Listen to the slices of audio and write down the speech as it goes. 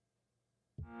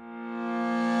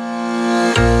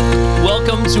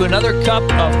to another cup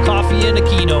of coffee and a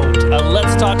keynote, a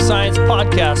Let's Talk Science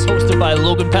podcast hosted by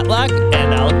Logan Petlak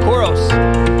and Alec Koros.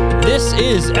 This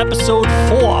is episode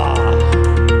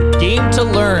 4, Game to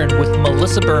Learn with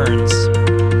Melissa Burns.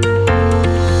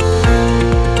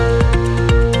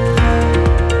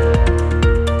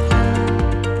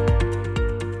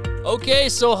 Okay,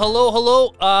 so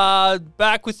hello.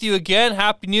 Back with you again.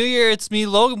 Happy New Year. It's me,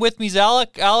 Logan. With me's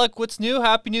Alec. Alec, what's new?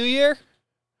 Happy New Year.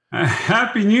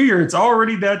 Happy New Year. It's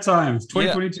already that time. It's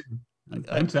 2022. Yeah.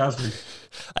 Fantastic.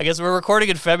 I guess we're recording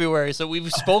in February, so we've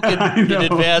spoken in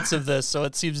advance of this, so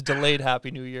it seems delayed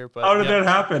Happy New Year. But how did that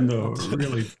happen, though?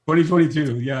 Really?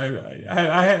 2022. Yeah,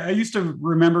 I used to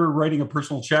remember writing a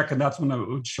personal check, and that's when it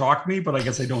would shock me, but I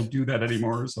guess I don't do that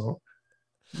anymore, so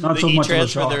not the so much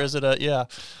e-transfer, of a shock. there isn't a,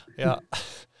 yeah.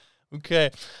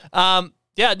 Okay.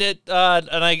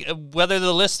 Whether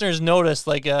the listeners noticed,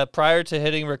 prior to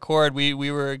hitting record, we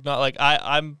were not like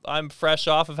I'm fresh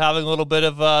off of having a little bit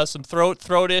of some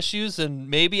throat issues, and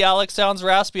maybe Alex sounds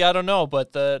raspy. I don't know,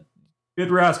 but the bit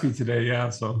raspy today, yeah.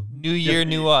 So new year,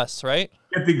 new us, right?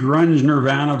 Get the grunge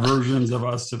Nirvana versions of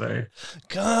us today.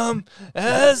 Come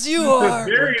as you are.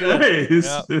 Very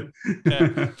nice.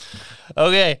 Yep.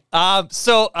 Okay.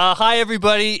 Hi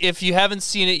everybody. If you haven't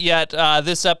seen it yet,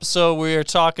 this episode we are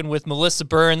talking with Melissa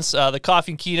Burns. The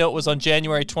coffee keynote was on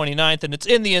January 29th, and it's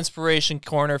in the Inspiration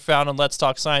Corner found on Let's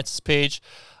Talk Science's page.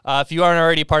 If you aren't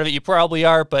already part of it, you probably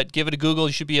are, but give it a Google.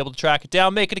 You should be able to track it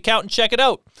down, make an account, and check it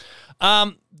out.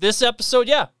 This episode,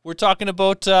 we're talking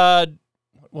about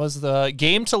was the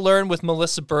Game to Learn with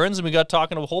Melissa Burns, and we got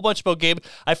talking a whole bunch about game.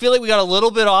 I feel like we got a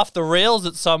little bit off the rails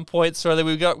at some point, so that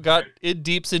we got in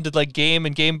deeps into like game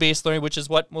and game-based learning, which is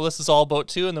what Melissa's all about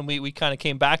too, and then we kind of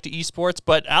came back to esports.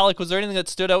 But Alec, was there anything that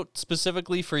stood out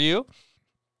specifically for you?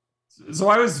 So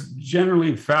I was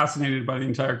generally fascinated by the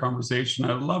entire conversation.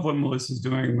 I love what Melissa's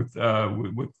doing with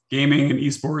gaming and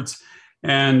esports,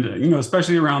 and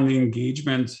especially around the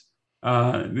engagement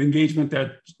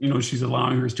that she's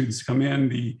allowing her students to come in,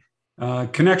 the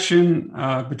connection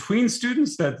between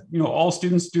students, that all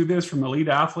students do this, from elite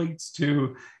athletes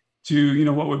to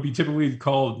what would be typically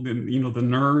called the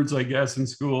nerds, I guess, in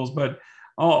schools, but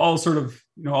all sort of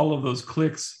all of those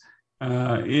cliques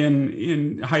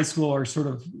in high school are sort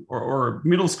of or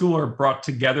middle school are brought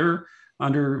together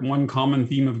under one common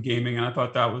theme of gaming, and I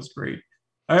thought that was great.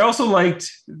 I also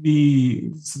liked the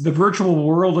virtual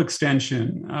world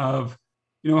extension of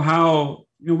how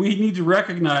we need to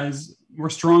recognize more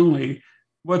strongly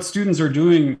what students are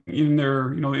doing in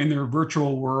their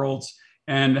virtual worlds,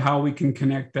 and how we can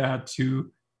connect that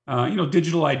to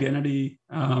digital identity,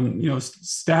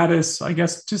 status, I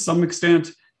guess, to some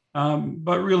extent,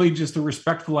 but really just a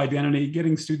respectful identity,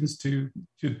 getting students to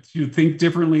think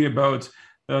differently about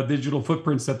the digital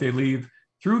footprints that they leave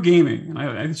through gaming.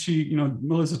 And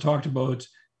Melissa talked about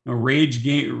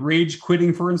rage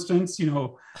quitting, for instance.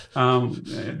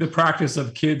 The practice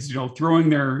of kids throwing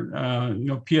their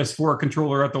PS4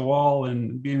 controller at the wall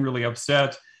and being really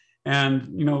upset, and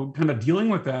kind of dealing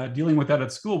with that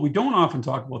at school. We don't often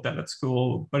talk about that at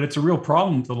school, but it's a real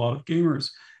problem with a lot of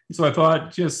gamers. And so I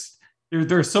thought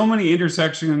there are so many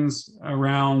intersections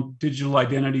around digital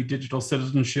identity, digital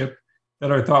citizenship,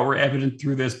 that I thought were evident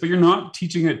through this, but you're not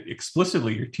teaching it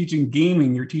explicitly. You're teaching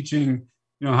gaming. You're teaching,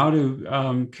 how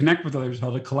to connect with others,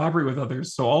 how to collaborate with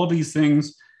others. So all of these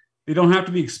things, they don't have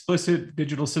to be explicit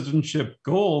digital citizenship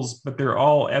goals, but they're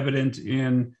all evident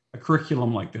in a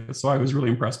curriculum like this. So I was really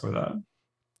impressed by that.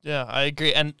 Yeah, I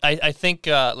agree. And I think,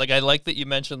 I like that you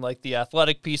mentioned the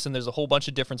athletic piece, and there's a whole bunch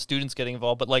of different students getting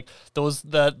involved, but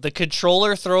the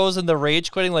controller throws and the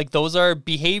rage quitting, those are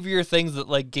behavior things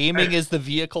that gaming is the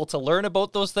vehicle to learn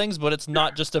about those things, but it's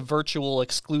not just a virtual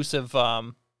exclusive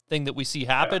thing that we see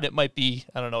happen. It might be,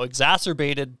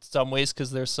 exacerbated some ways because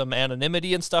there's some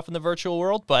anonymity and stuff in the virtual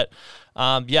world, but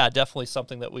definitely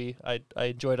something that I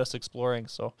enjoyed us exploring.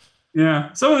 So.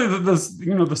 Yeah. So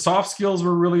the soft skills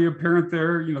were really apparent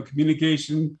there.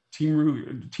 Communication,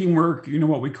 teamwork.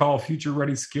 What we call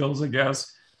future-ready skills, I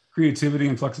guess. Creativity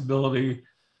and flexibility.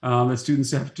 That students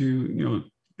have to,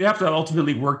 they have to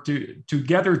ultimately work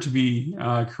together to be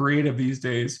creative these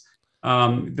days.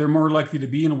 They're more likely to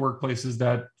be in workplaces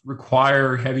that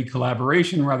require heavy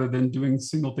collaboration rather than doing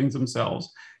single things themselves.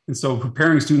 And so,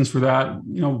 preparing students for that,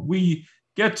 we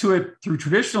get to it through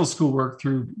traditional schoolwork,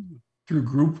 through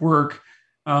group work,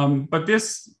 but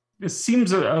this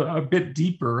seems a bit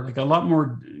deeper, a lot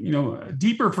more,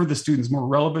 deeper for the students, more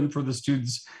relevant for the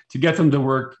students, to get them to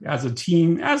work as a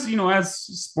team, as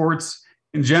sports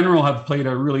in general have played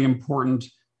a really important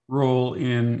role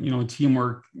in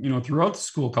teamwork throughout the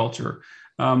school culture.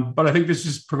 But I think this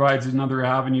just provides another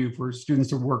avenue for students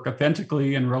to work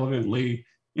authentically and relevantly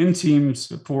in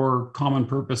teams for common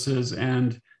purposes,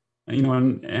 and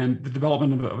and the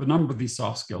development of a number of these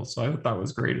soft skills. So I thought that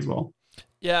was great as well.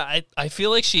 Yeah, I feel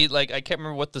like she, like, I can't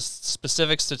remember what the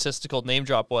specific statistical name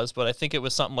drop was, but I think it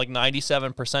was something like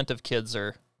 97% of kids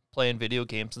are playing video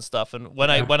games and stuff. And when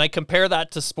I compare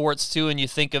that to sports too, and you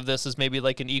think of this as maybe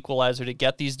like an equalizer to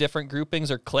get these different groupings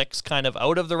or clicks kind of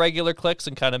out of the regular clicks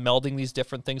and kind of melding these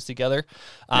different things together.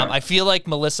 I feel like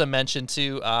Melissa mentioned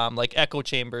too, like echo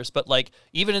chambers, but like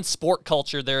even in sport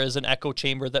culture, there is an echo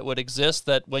chamber that would exist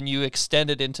that when you extend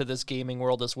it into this gaming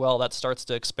world as well, that starts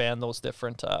to expand those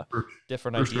different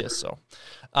ideas. So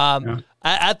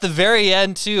at the very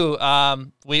end too,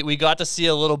 we got to see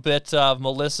a little bit of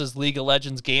Melissa's League of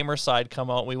Legends gamer side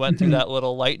come out. We went through that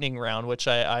little lightning round, which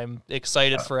I'm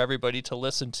excited for everybody to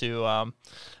listen to.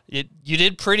 You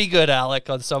did pretty good, Alec,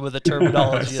 on some of the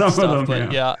terminology and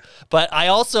stuff. But I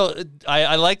also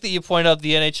I like that you point out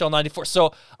the NHL 94.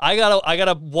 So I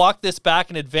gotta walk this back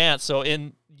in advance. So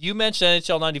you mentioned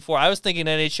NHL 94. I was thinking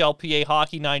NHLPA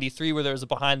Hockey 93, where there was a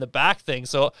behind the back thing.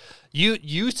 So you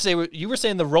were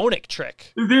saying the Roenick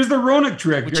trick. There's the Roenick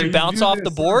trick. Would you bounce off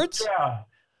the boards? Yeah.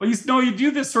 Well, you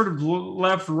do this sort of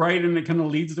left, right, and it kind of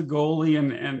leads the goalie,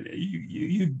 and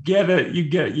you get it.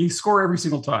 You score every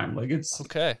single time. Like, it's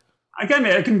okay. I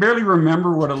can barely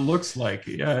remember what it looks like.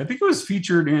 Yeah, I think it was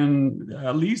featured in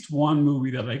at least one movie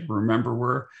that I can remember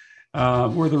where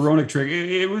the Roenick trick.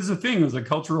 It was a thing. It was a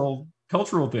cultural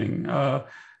thing.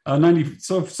 90.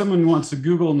 So if someone wants to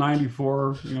Google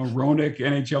 94, Roenick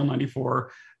NHL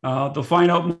 94, they'll find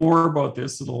out more about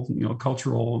this little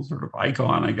cultural sort of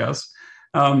icon, I guess.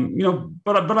 But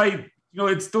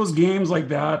it's those games like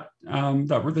that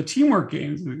that were the teamwork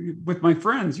games with my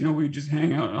friends. We just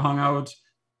hung out.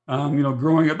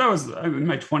 Growing up, that was in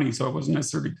my 20s, so I wasn't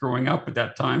necessarily growing up at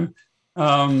that time.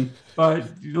 But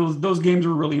those games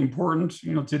were really important.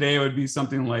 Today it would be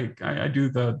something like I do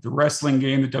the wrestling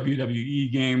game, the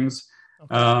WWE games,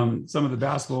 some of the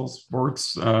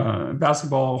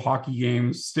basketball, hockey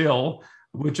games still,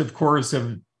 which of course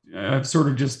have sort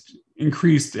of just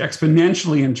increased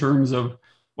exponentially in terms of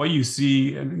what you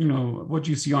see and what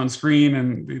you see on screen,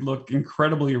 and they look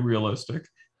incredibly realistic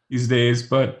these days.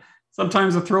 But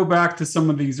sometimes a throwback to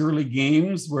some of these early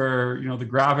games where the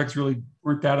graphics really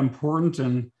weren't that important,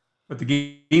 but the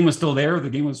game was still there.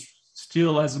 The game was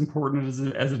still as important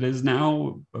as it is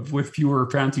now, with fewer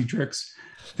fancy tricks.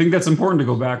 I think that's important to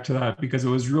go back to that, because it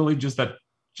was really just that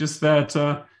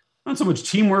not so much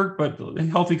teamwork, but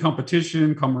healthy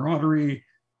competition, camaraderie.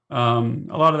 A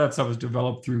lot of that stuff was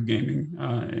developed through gaming,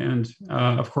 and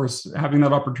of course, having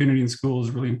that opportunity in school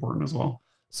is really important as well.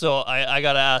 So I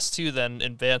got to ask too then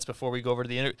in advance before we go over to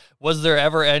the interview, was there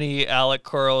ever any Alec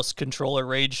Couros controller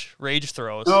rage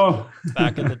throws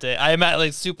back in the day? I imagine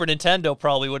like Super Nintendo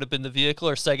probably would have been the vehicle,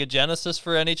 or Sega Genesis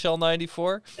for NHL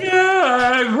 94.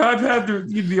 Yeah, I've had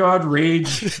the odd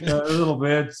rage a little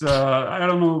bit. I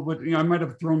don't know, but I might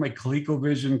have thrown my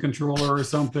ColecoVision controller or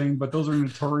something, but those are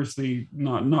notoriously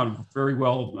not very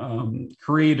well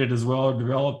created as well, or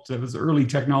developed. It was early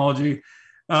technology.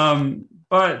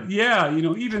 But yeah,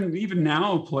 even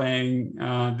now playing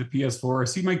the PS4, I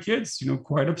see my kids,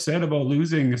 quite upset about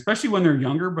losing, especially when they're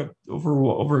younger. But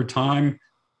over time,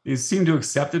 they seem to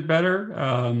accept it better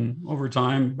over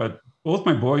time. But both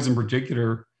my boys in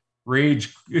particular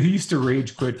used to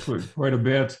rage quite a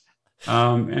bit.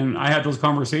 And I had those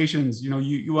conversations.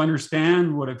 You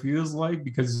understand what it feels like,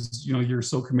 because you're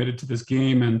so committed to this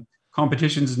game, and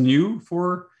competition's new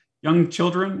for young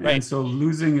children, right. And so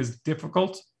losing is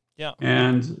difficult. Yeah.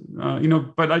 And,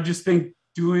 but I just think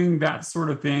doing that sort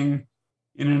of thing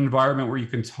in an environment where you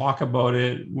can talk about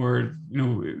it, where,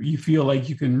 you feel like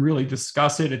you can really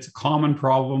discuss it. It's a common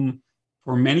problem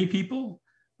for many people,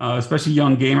 especially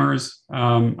young gamers.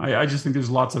 I just think there's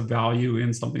lots of value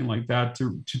in something like that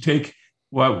to take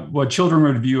what children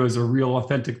would view as a real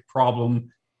authentic problem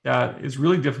that is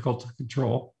really difficult to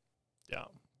control. Yeah.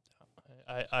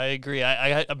 I agree.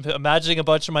 I'm imagining a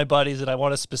bunch of my buddies, and I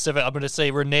want to specific. I'm going to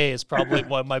say Renee is probably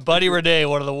my buddy Renee,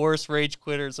 one of the worst rage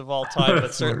quitters of all time,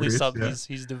 but certainly something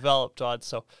he's developed on.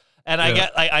 So, and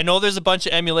I know there's a bunch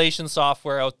of emulation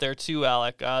software out there too,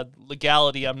 Alec.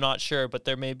 Legality, I'm not sure, but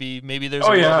there maybe there's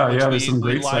there's some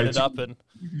great line sites. It up and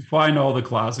you find all the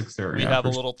classics there. We have a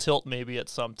little tilt maybe at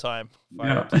some time.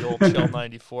 Fire up the old Shell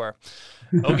 94.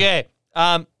 Okay.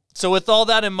 So with all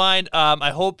that in mind, I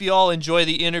hope you all enjoy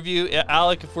the interview.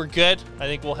 Alec, if we're good, I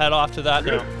think we'll head off to that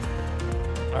now.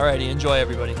 All righty, enjoy,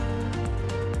 everybody.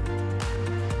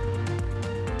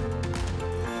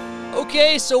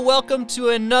 Okay, so welcome to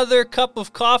another cup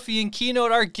of coffee and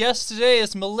keynote. Our guest today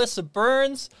is Melissa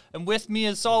Burns, and with me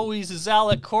as always is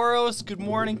Alec Koros. Good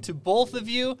morning to both of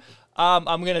you. I'm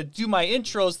going to do my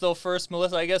intros though first,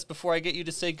 Melissa, I guess before I get you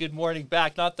to say good morning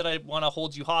back. Not that I want to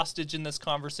hold you hostage in this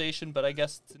conversation, but I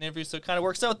guess it's an interview, so it kind of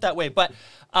works out that way. But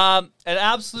an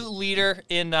absolute leader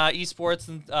in esports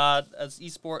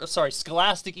and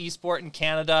scholastic esport in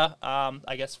Canada.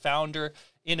 I guess founder,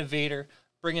 innovator,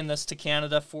 bringing this to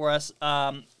Canada for us.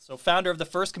 So founder of the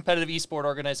first competitive esport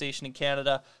organization in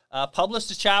Canada,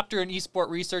 published a chapter in esport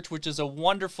research, which is a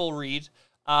wonderful read.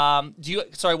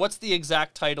 What's the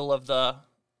exact title of the?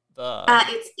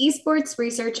 It's esports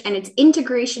research and it's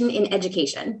integration in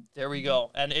education. There we go.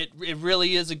 And it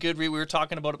really is a good read. We were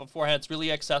talking about it beforehand. It's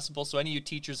really accessible. So any of you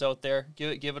teachers out there,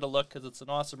 give it a look because it's an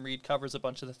awesome read. Covers a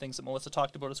bunch of the things that Melissa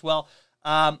talked about as well.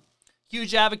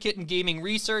 Huge advocate in gaming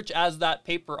research, as that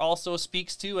paper also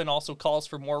speaks to, and also calls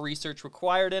for more research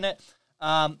required in it.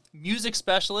 Music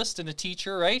specialist and a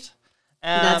teacher, right?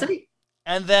 That's right.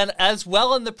 And then as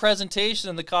well in the presentation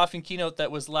in the coffee and keynote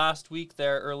that was last week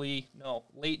there,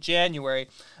 late January,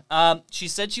 she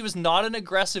said she was not an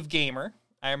aggressive gamer.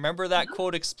 I remember that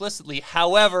quote explicitly.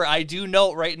 However, I do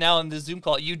note right now in the Zoom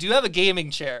call, you do have a gaming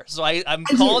chair. So I'm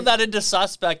calling that into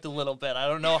suspect a little bit. I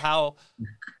don't know how...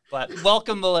 But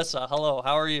welcome, Melissa. Hello.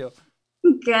 How are you?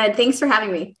 Good. Thanks for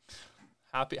having me.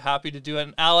 Happy to do it.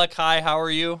 And Alec, hi. How are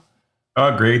you?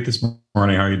 Oh, great this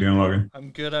morning. How are you doing, Logan? I'm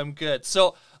good.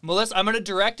 So, Melissa, I'm going to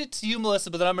direct it to you, Melissa,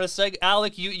 but then I'm going to say,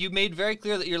 Alec, you made very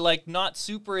clear that you're like not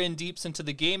super in deeps into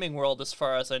the gaming world as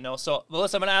far as I know. So,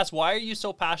 Melissa, I'm going to ask, why are you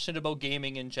so passionate about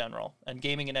gaming in general and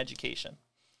gaming in education?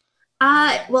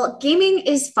 Well, gaming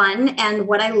is fun. And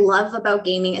what I love about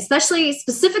gaming, especially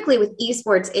specifically with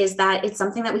esports, is that it's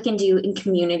something that we can do in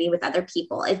community with other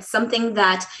people. It's something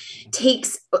that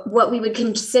takes what we would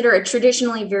consider a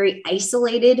traditionally very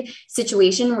isolated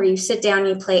situation where you sit down and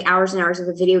you play hours and hours of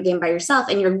a video game by yourself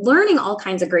and you're learning all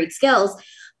kinds of great skills,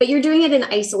 but you're doing it in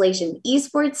isolation.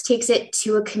 Esports takes it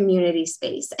to a community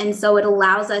space. And so it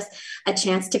allows us a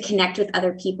chance to connect with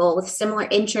other people with similar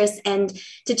interests and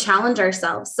to challenge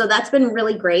ourselves. So that's been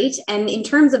really great. And in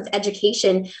terms of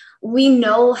education, we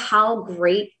know how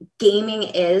great gaming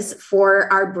is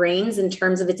for our brains in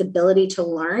terms of its ability to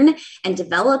learn and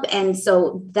develop. And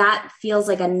so that feels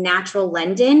like a natural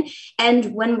lend-in.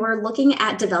 And when we're looking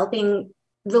at developing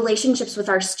relationships with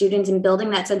our students and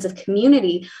building that sense of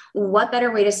community, what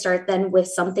better way to start than with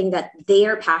something that they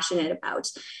are passionate about?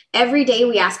 Every day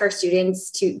we ask our students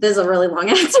to, this is a really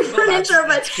long answer for an intro,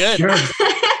 but good. Sure.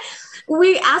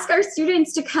 We ask our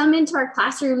students to come into our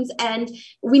classrooms, and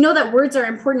we know that words are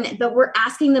important, but we're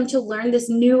asking them to learn this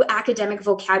new academic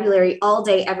vocabulary all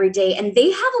day, every day. And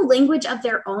they have a language of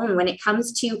their own when it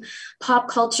comes to pop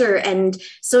culture and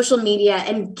social media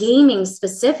and gaming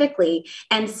specifically.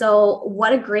 And so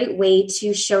what a great way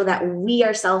to show that we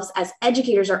ourselves as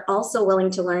educators are also willing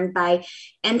to learn by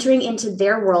entering into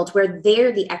their world where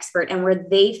they're the expert and where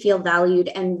they feel valued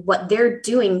and what they're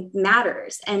doing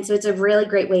matters. And so it's a really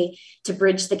great way to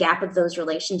bridge the gap of those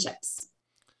relationships.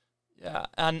 Yeah,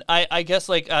 and I guess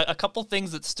like a couple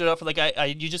things that stood out for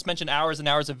you just mentioned hours and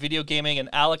hours of video gaming, and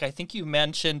Alec, I think you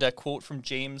mentioned a quote from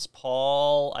James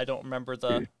Paul. I don't remember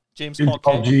the James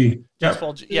Paul G. James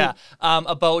Paul G. Yeah,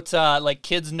 about like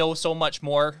kids know so much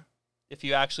more. If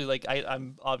you actually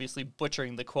I'm obviously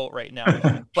butchering the quote right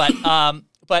now,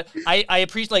 but I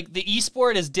appreciate like the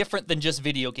esport is different than just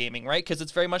video gaming, right? Because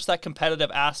it's very much that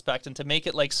competitive aspect, and to make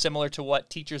it like similar to what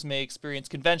teachers may experience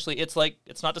conventionally, it's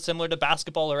not dissimilar to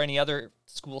basketball or any other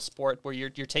school sport where you're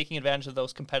taking advantage of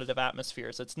those competitive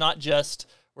atmospheres. It's not just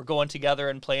we're going together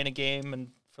and playing a game and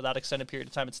for that extended period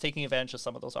of time, it's taking advantage of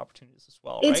some of those opportunities as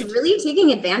well. It's right? really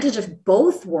taking advantage of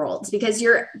both worlds because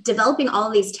you're developing all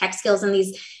of these tech skills and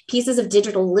these pieces of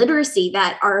digital literacy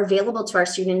that are available to our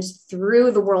students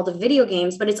through the world of video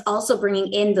games, but it's also bringing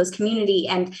in those community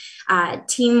and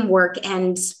teamwork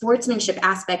and sportsmanship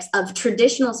aspects of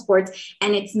traditional sports.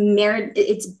 And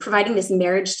it's providing this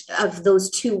marriage of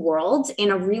those two worlds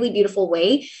in a really beautiful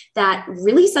way that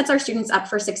really sets our students up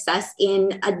for success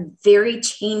in a very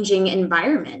changing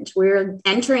environment. We're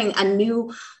entering a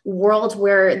new world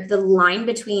where the line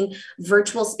between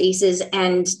virtual spaces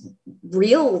and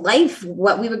real life,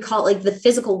 what we would call like the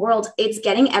physical world, it's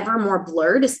getting ever more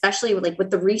blurred, especially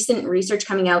with the recent research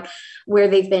coming out where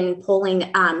they've been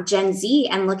polling Gen Z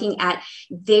and looking at,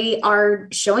 they are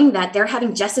showing that they're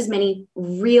having just as many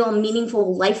real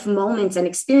meaningful life moments and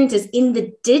experiences in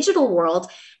the digital world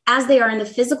as they are in the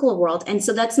physical world. And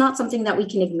so that's not something that we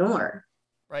can ignore.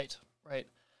 Right.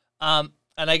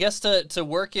 And I guess to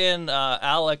work in,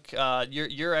 Alec,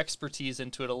 your expertise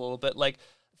into it a little bit, like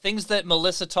things that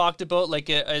Melissa talked about, like,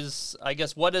 I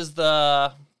guess, what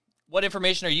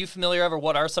information are you familiar of, or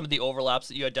what are some of the overlaps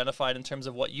that you identified in terms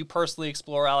of what you personally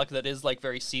explore, Alec, that is like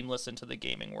very seamless into the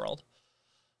gaming world?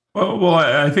 Well,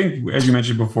 I think, as you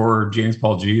mentioned before, James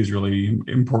Paul G is really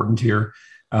important here.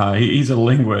 He's a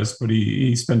linguist, but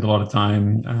he spent a lot of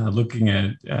time looking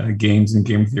at games and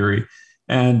game theory,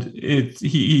 and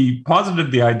he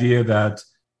posited the idea that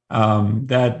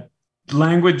that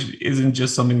language isn't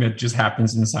just something that just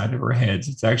happens inside of our heads.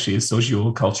 It's actually a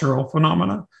socio-cultural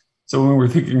phenomena. So when we're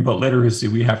thinking about literacy,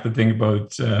 we have to think about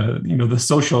the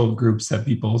social groups that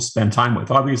people spend time with.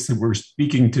 Obviously, we're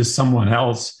speaking to someone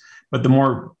else, but the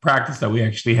more practice that we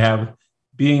actually have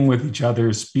being with each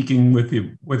other, speaking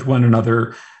with one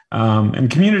another,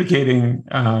 and communicating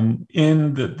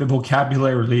in the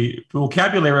vocabulary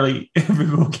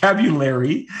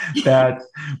that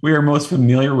we are most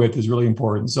familiar with is really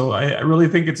important. So I really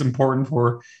think it's important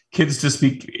for kids to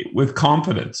speak with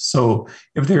confidence. So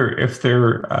if their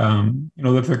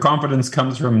confidence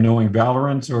comes from knowing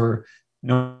Valorant or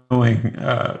knowing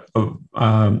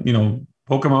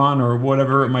Pokemon or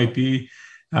whatever it might be,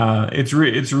 it's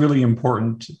really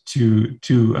important to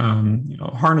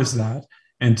harness that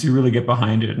and to really get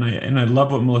behind it. And I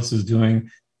love what Melissa's doing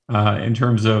in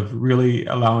terms of really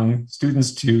allowing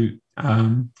students to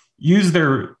use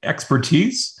their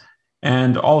expertise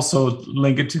and also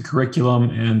link it to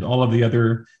curriculum and all of the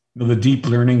other the deep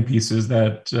learning pieces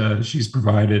that she's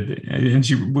provided. And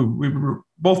we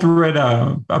both read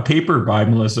a paper by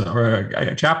Melissa, or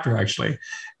a chapter actually,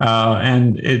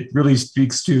 and it really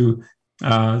speaks to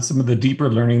some of the deeper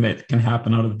learning that can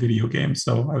happen out of video games.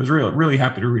 So I was really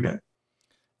happy to read it.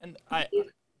 And I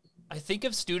think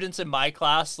of students in my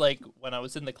class, like when I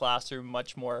was in the classroom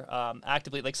much more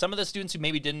actively, like some of the students who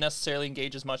maybe didn't necessarily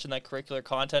engage as much in that curricular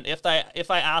content, if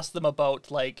I asked them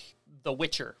about like The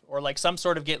Witcher or like some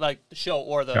sort of game, like the show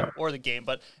or the game,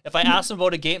 but if I asked them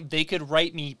about a game, they could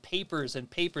write me papers and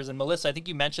papers. And Melissa, I think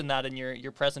you mentioned that in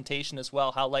your presentation as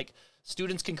well, how like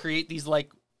students can create these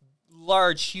like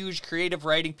large, huge creative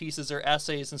writing pieces or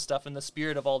essays and stuff in the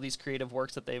spirit of all these creative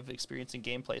works that they've experienced in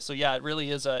gameplay. So yeah, it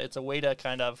really is it's a way to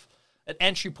kind of an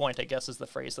entry point, I guess, is the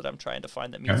phrase that I'm trying to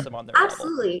find that meets them on their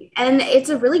Absolutely. Level. And it's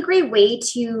a really great way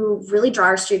to really draw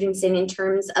our students in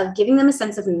terms of giving them a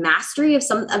sense of mastery of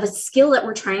a skill that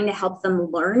we're trying to help them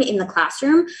learn in the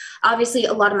classroom. Obviously,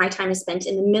 a lot of my time is spent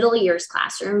in the middle years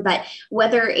classroom, but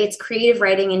whether it's creative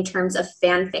writing in terms of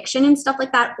fan fiction and stuff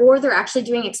like that, or they're actually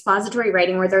doing expository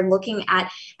writing where they're looking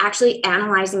at actually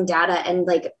analyzing data and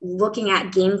like looking at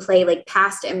gameplay, like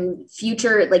past and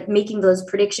future, like making those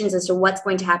predictions as to what's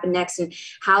going to happen next and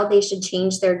how they should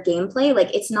change their gameplay.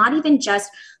 Like it's not even just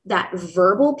that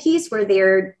verbal piece where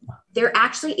they're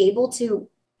actually able to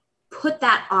put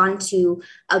that onto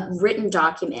a written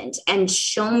document and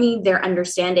show me their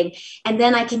understanding. And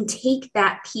then I can take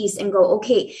that piece and go,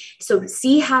 okay, so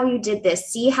see how you did this,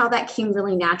 see how that came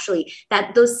really naturally,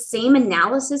 that those same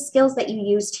analysis skills that you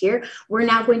used here, we're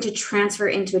now going to transfer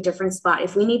into a different spot.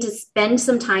 If we need to spend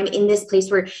some time in this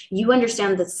place where you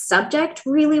understand the subject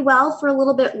really well for a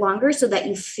little bit longer so that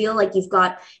you feel like you've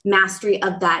got mastery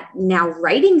of that now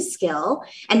writing skill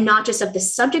and not just of the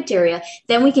subject area,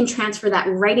 then we can transfer that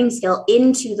writing skill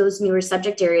into those newer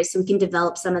subject areas so we can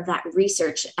develop some of that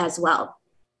research as well.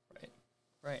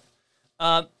 Right.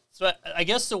 So I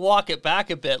guess to walk it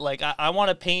back a bit, like I want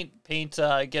to paint,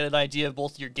 get an idea of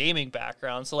both your gaming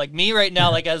background. So like me right now,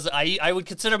 like as I would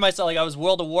consider myself, like I was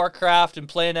World of Warcraft and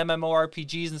playing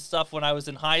MMORPGs and stuff when I was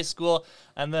in high school.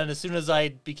 And then as soon as I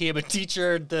became a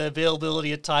teacher, the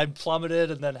availability of time plummeted,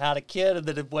 and then had a kid, and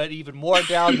then it went even more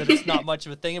down, that it's not much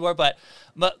of a thing anymore. But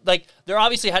like there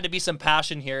obviously had to be some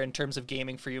passion here in terms of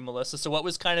gaming for you, Melissa. So what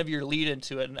was kind of your lead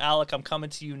into it? And Alec, I'm coming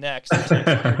to you next in terms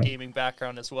of your gaming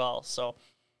background as well. So.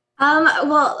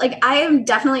 Well, like I am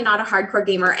definitely not a hardcore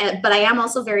gamer, but I am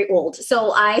also very old.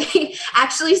 So I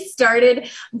actually started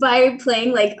by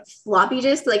playing like floppy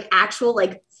disk, like actual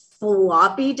like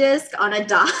floppy disk on a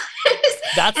DOS.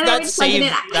 That's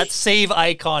that save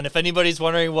icon. If anybody's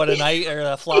wondering what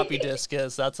a floppy disk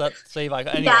is, that's that save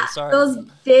icon. Anyway, yeah, sorry. Those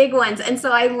big ones. And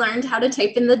so I learned how to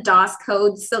type in the DOS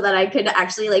codes so that I could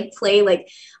actually like play like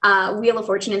Wheel of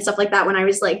Fortune and stuff like that when I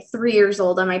was like 3 years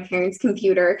old on my parents'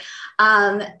 computer.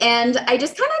 And I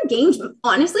just kind of gamed.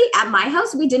 Honestly, at my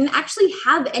house, we didn't actually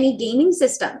have any gaming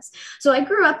systems. So I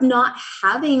grew up not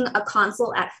having a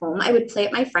console at home. I would play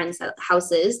at my friends'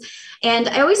 houses and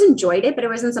I always enjoyed it, but it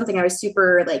wasn't something I was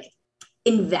super like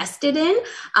invested in.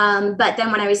 But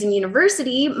then when I was in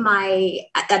university, my,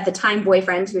 at the time,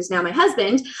 boyfriend, who's now my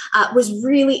husband, was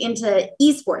really into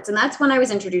esports. And that's when I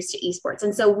was introduced to esports.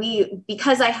 And so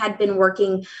because I had been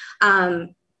working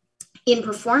in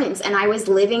performance and I was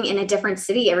living in a different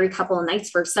city every couple of nights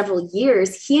for several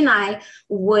years, he and I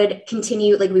would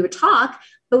continue, like we would talk,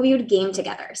 but we would game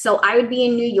together. So I would be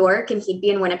in New York and he'd be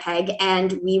in Winnipeg,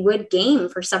 and we would game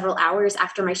for several hours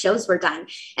after my shows were done.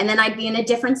 And then I'd be in a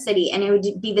different city and it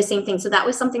would be the same thing. So that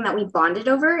was something that we bonded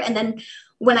over. And then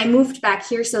when I moved back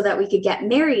here so that we could get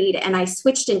married and I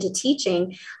switched into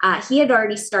teaching, he had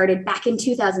already started back in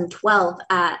 2012,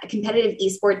 a competitive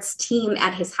esports team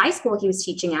at his high school he was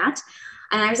teaching at.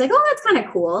 And I was like, oh, that's kind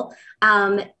of cool.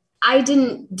 I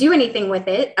didn't do anything with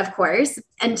it, of course,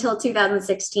 until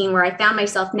 2016, where I found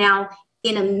myself now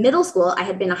in a middle school. I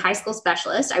had been a high school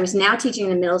specialist. I was now teaching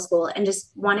in a middle school and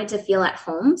just wanted to feel at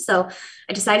home. So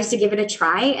I decided to give it a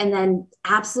try, and then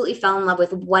absolutely fell in love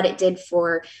with what it did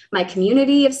for my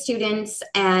community of students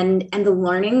and the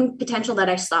learning potential that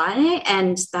I saw in it.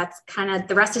 And that's kind of,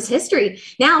 the rest is history.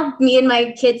 Now, me and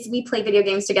my kids, we play video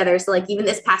games together. So like even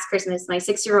this past Christmas, my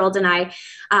 6-year-old and I,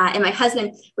 and my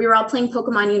husband, we were all playing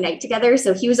Pokemon Unite together.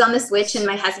 So he was on the Switch and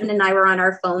my husband and I were on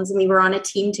our phones, and we were on a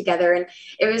team together. And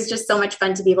it was just so much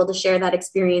fun to be able to share that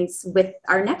experience with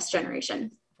our next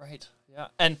generation. Right. Yeah.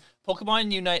 And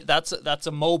Pokemon Unite, that's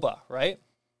a MOBA, right?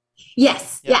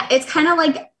 Yes. Yeah. It's kind of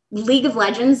like League of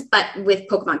Legends, but with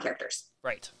Pokemon characters.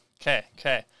 Right. Okay.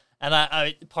 And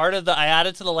I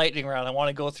added to the lightning round. I want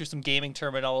to go through some gaming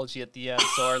terminology at the end.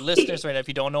 So our listeners, right now, if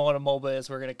you don't know what a MOBA is,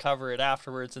 we're going to cover it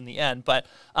afterwards in the end. But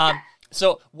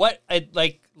so what,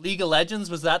 like League of Legends,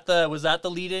 was that the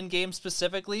lead-in game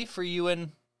specifically for you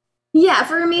and? Yeah,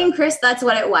 for me and Chris, that's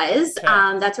what it was.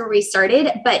 Okay. That's where we started.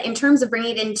 But in terms of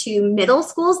bringing it into middle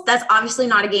schools, that's obviously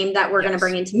not a game that we're going to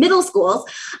bring into middle schools.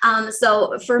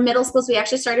 So for middle schools, we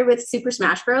actually started with Super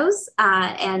Smash Bros.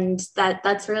 And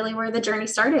that's really where the journey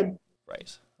started.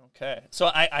 Right. Okay.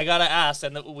 So I got to ask,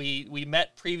 and we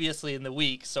met previously in the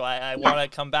week, so I want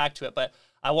to come back to it. But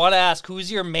I want to ask,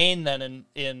 who's your main then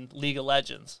in League of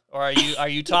Legends? Or are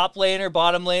you top laner,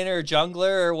 bottom laner, or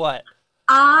jungler, or what?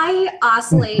 I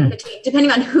oscillate between,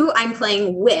 depending on who I'm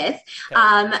playing with. Okay.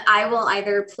 I will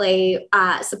either play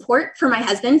support for my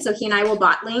husband, so he and I will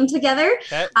bot lane together.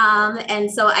 Okay.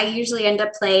 And so I usually end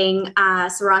up playing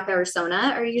Soraka or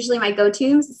Sona are usually my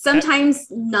go-tos. Sometimes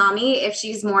Nami if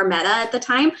she's more meta at the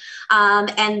time.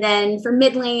 And then for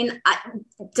mid lane,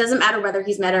 doesn't matter whether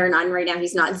he's meta or not. And right now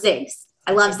he's not. Ziggs.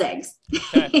 I love Ziggs.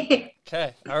 Okay.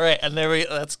 Okay. All right. And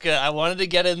that's good. I wanted to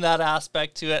get in that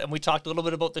aspect to it. And we talked a little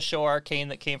bit about the show Arcane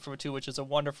that came from it too, which is a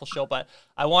wonderful show. But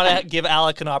I want to give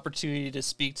Alec an opportunity to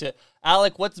speak to.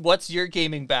 Alec, what's your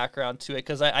gaming background to it?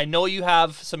 Because I know you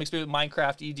have some experience with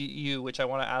Minecraft EDU, which I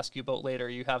want to ask you about later.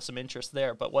 You have some interest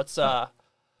there. But what's I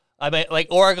mean, like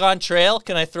Oregon Trail?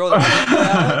 Can I throw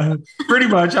that in? Pretty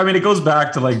much. I mean, it goes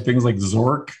back to like things like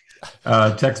Zork.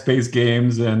 Text-based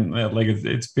games, and like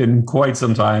it's been quite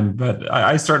some time. But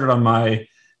I started on my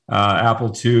Apple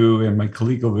II and my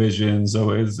ColecoVision, so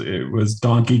it was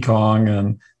Donkey Kong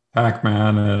and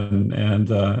Pac-Man,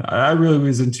 and I really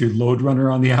was into Lode Runner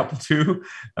on the Apple II.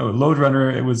 Lode Runner,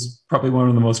 it was probably one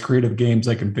of the most creative games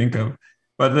I can think of.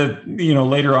 But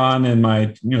later on in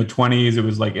my 20s, it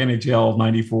was like NHL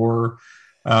 '94.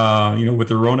 With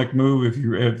the Ronick move,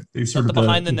 if they sort of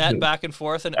behind the net back and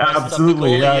forth and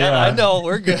absolutely, yeah. I know,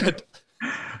 we're good.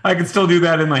 I can still do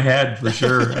that in my head for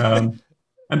sure. And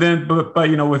then, but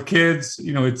with kids,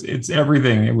 it's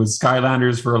everything. It was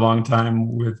Skylanders for a long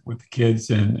time with the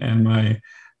kids, and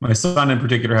my son in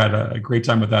particular had a great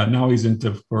time with that. Now he's into,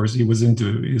 of course, he was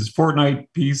into his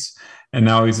Fortnite piece, and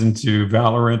now he's into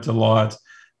Valorant a lot.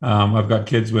 I've got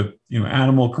kids with,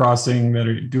 Animal Crossing that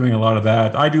are doing a lot of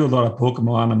that. I do a lot of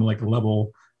Pokemon. I'm like a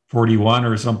level 41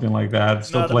 or something like that.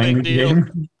 Still playing the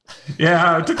game.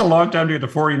 Yeah, it took a long time to get to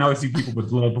 40. Now I see people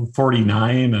with level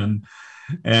 49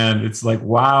 and it's like,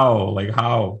 wow, like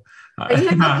how? Are you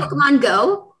talking about Pokemon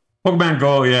Go? Pokemon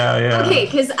Go, yeah. Okay,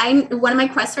 because one of my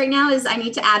quests right now is I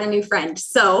need to add a new friend.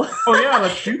 So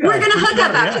let's do that. We're gonna hook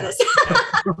up after this.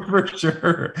 For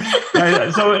sure.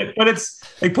 But it's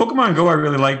like Pokemon Go I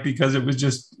really like because it was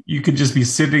just, you could just be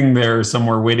sitting there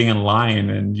somewhere waiting in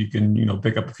line and you can,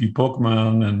 pick up a few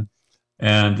Pokemon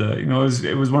and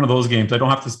it was one of those games. I don't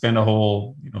have to spend a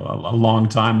whole, a long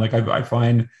time. Like I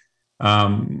find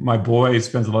my boy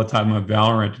spends a lot of time on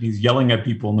Valorant and he's yelling at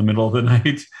people in the middle of the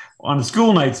night on a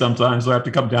school night sometimes. So I have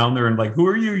to come down there and like, who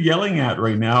are you yelling at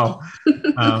right now?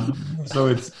 So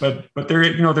it's, but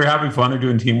they're, they're having fun. They're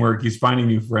doing teamwork. He's finding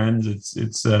new friends.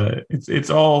 It's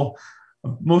all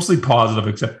mostly positive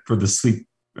except for the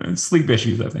sleep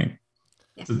issues, I think.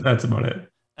 Yeah. So that's about it.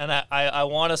 And I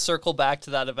want to circle back to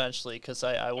that eventually, because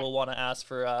I will want to ask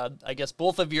for, I guess,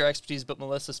 both of your expertise, but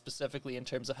Melissa specifically in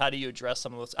terms of how do you address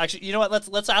some of those. Actually, you know what?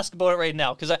 Let's ask about it right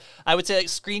now, because I would say like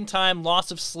screen time, loss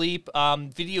of sleep,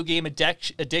 video game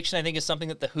addiction, I think is something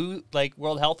that the WHO, like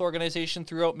World Health Organization,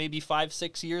 threw out maybe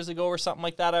 5-6 years ago or something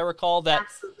like that. I recall that.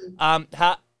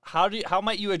 Absolutely. How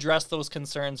might you address those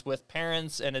concerns with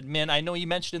parents and admin? I know you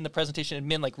mentioned in the presentation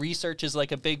admin, like research is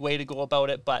like a big way to go about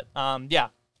it, but yeah.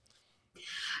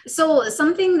 So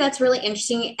something that's really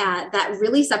interesting that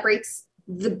really separates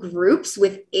the groups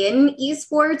within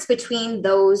esports between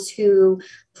those who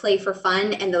play for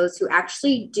fun and those who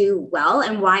actually do well,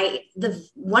 and why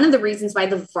one of the reasons why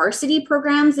the varsity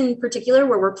programs in particular,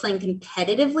 where we're playing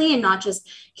competitively and not just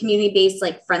community-based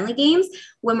like friendly games,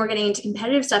 when we're getting into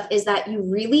competitive stuff, is that you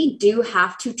really do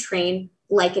have to train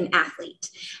like an athlete.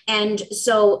 And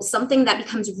so something that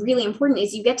becomes really important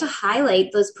is you get to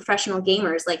highlight those professional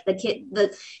gamers, like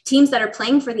the teams that are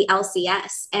playing for the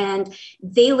LCS, and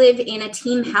they live in a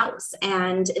team house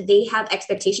and they have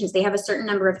expectations. They have a certain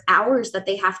number of hours that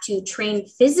they have to train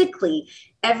physically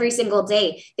every single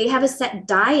day. They have a set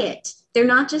diet. They're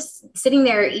not just sitting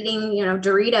there eating,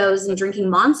 Doritos and drinking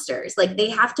Monsters. Like, they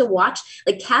have to watch,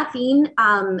 like, caffeine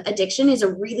addiction is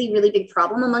a really, really big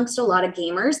problem amongst a lot of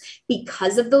gamers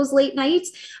because of those late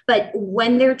nights. But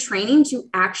when they're training to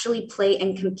actually play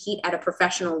and compete at a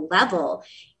professional level,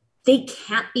 they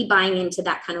can't be buying into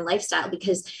that kind of lifestyle,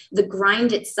 because the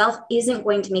grind itself isn't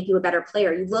going to make you a better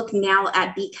player. You look now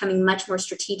at becoming much more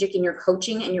strategic in your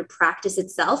coaching and your practice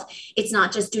itself. It's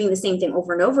not just doing the same thing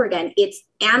over and over again. It's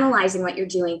analyzing what you're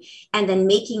doing and then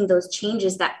making those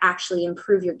changes that actually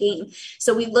improve your game.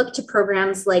 So we look to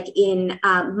programs like in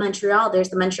Montreal, there's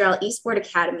the Montreal Esport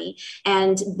Academy,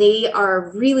 and they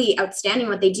are really outstanding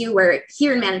what they do, where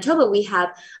here in Manitoba, we have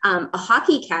a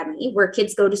hockey academy where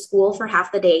kids go to school for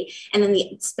half the day, and then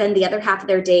they spend the other half of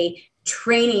their day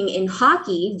training in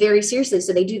hockey very seriously.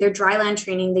 So they do their dryland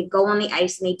training, they go on the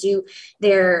ice and they do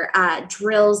their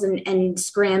drills and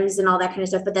scrims and all that kind of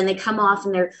stuff. But then they come off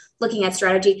and they're looking at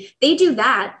strategy. They do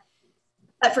that,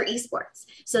 but for esports.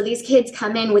 So these kids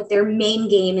come in with their main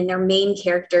game and their main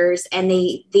characters, and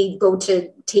they go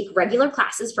to take regular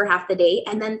classes for half the day.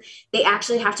 And then they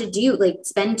actually have to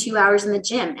spend 2 hours in the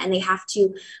gym, and they have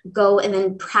to go and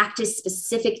then practice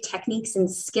specific techniques and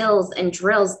skills and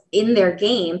drills in their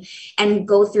game and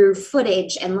go through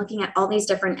footage and looking at all these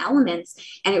different elements.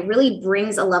 And it really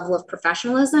brings a level of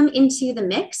professionalism into the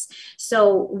mix.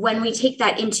 So when we take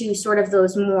that into sort of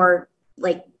those more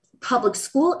like public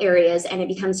school areas and it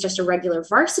becomes just a regular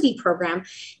varsity program,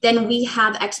 then we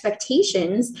have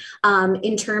expectations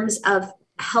in terms of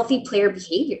healthy player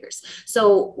behaviors.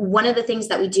 So one of the things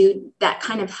that we do that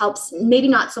kind of helps, maybe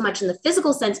not so much in the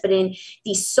physical sense, but in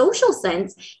the social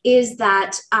sense, is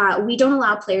that we don't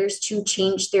allow players to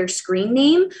change their screen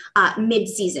name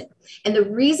mid-season. And the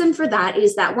reason for that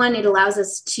is that, one, it allows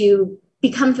us to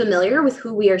become familiar with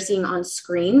who we are seeing on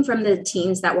screen from the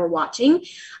teams that we're watching.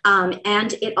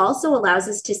 And it also allows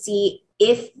us to see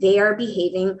if they are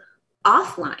behaving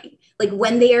offline, like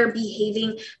when they are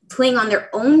playing on their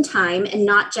own time and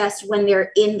not just when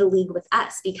they're in the league with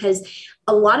us. Because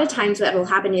a lot of times what will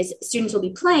happen is students will be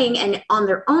playing, and on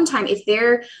their own time, if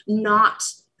they're not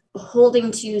holding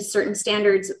to certain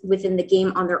standards within the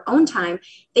game on their own time,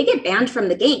 they get banned from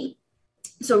the game.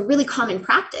 So a really common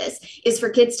practice is for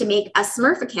kids to make a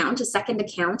Smurf account, a second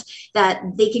account that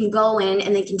they can go in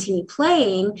and they continue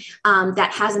playing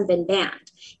that hasn't been banned.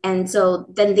 And so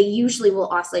then they usually will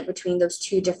oscillate between those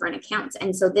two different accounts.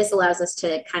 And so this allows us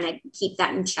to kind of keep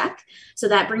that in check. So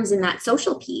that brings in that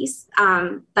social piece.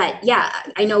 But yeah,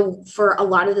 I know for a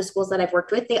lot of the schools that I've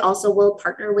worked with, they also will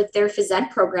partner with their phys ed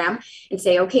program and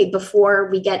say, okay, before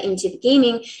we get into the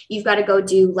gaming, you've got to go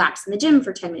do laps in the gym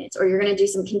for 10 minutes, or you're going to do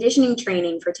some conditioning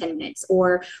training for 10 minutes,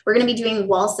 or we're going to be doing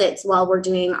wall sits while we're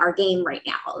doing our game right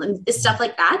now. And stuff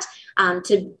like that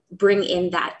to bring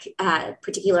in that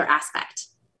particular aspect.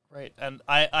 Right, and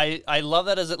I love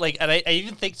that and I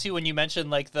even think too when you mentioned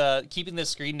like the keeping the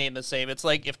screen name the same. It's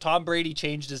like if Tom Brady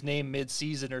changed his name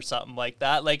mid-season or something like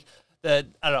that, like I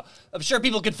don't know. I'm sure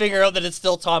people could figure out that it's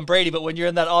still Tom Brady, but when you're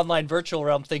in that online virtual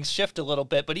realm, things shift a little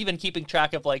bit. But even keeping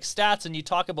track of like stats, and you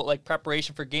talk about like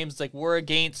preparation for games, like we're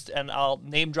against, and I'll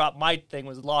name drop my thing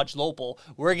was Lodge Lopel.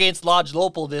 We're against Lodge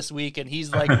Lopel this week, and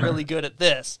he's like really good at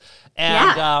this,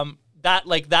 and yeah.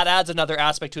 That adds another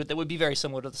aspect to it that would be very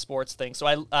similar to the sports thing.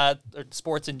 So or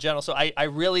sports in general. So I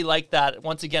really like that,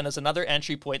 once again, as another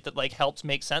entry point that like helps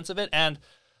make sense of it. And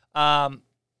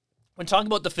when talking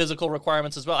about the physical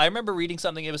requirements as well, I remember reading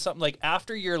something. It was something like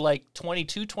after you're like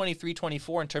 22, 23,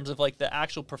 24 in terms of like the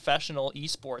actual professional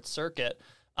esports circuit,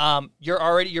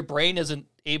 your brain isn't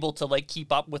able to like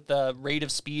keep up with the rate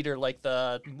of speed or like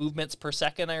the movements per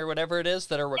second or whatever it is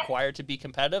that are required to be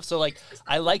competitive. So like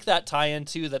I like that tie-in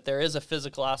too, that there is a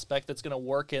physical aspect that's going to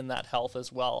work in that health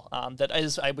as well. That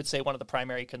is, I would say, one of the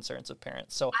primary concerns of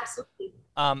parents. So Absolutely.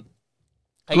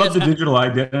 I love the digital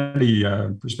identity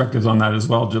perspectives on that as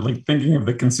well. Just like thinking of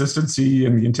the consistency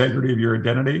and the integrity of your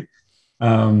identity.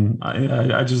 I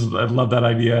love that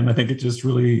idea, and I think it just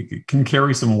really can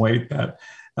carry some weight. That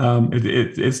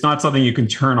it's not something you can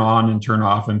turn on and turn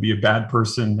off and be a bad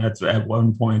person. That's at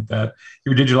one point that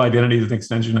your digital identity is an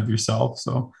extension of yourself.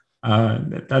 So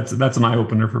that's an eye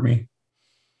opener for me.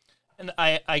 And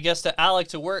I guess to Alec,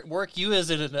 to work you as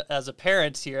a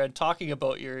parent here and talking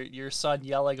about your son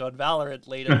yelling on Valorant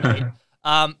late at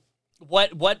night.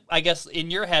 What I guess in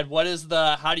your head,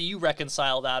 how do you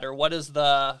reconcile that, or what is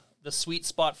the sweet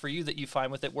spot for you that you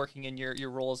find with it working in your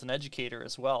role as an educator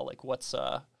as well? Like what's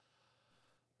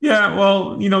Yeah,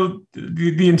 well,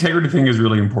 the integrity thing is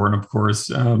really important, of course.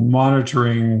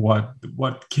 Monitoring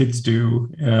what kids do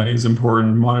is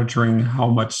important. Monitoring how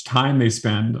much time they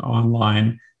spend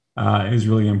online is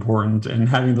really important, and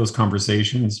having those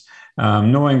conversations,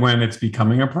 knowing when it's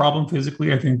becoming a problem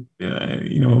physically. I think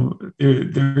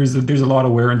there's a lot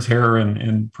of wear and tear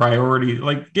and priority.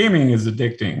 Like gaming is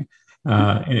addicting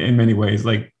in many ways,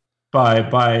 like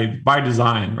by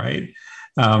design, right?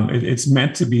 It's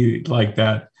meant to be like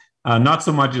that. Not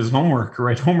so much as homework,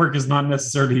 right? Homework is not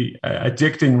necessarily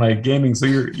addicting like gaming. So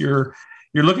you're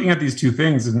looking at these two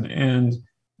things and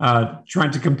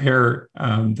trying to compare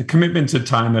the commitment to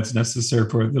time that's necessary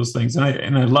for those things.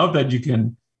 And I love that you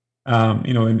can,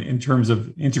 in terms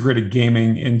of integrated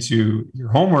gaming into your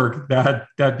homework,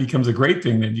 that becomes a great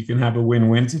thing, that you can have a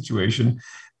win-win situation.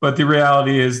 But the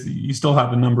reality is you still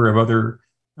have a number of other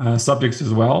subjects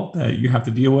as well that you have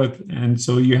to deal with. And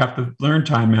so you have to learn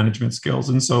time management skills.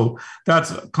 And so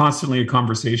that's constantly a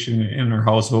conversation in our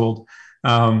household.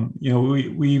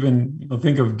 We even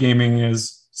think of gaming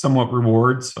as somewhat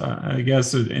rewards, I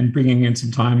guess, and bringing in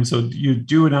some time. So you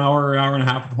do an hour and a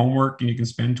half of homework, and you can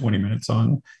spend 20 minutes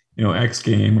on, X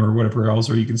game or whatever else,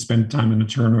 or you can spend time in a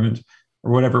tournament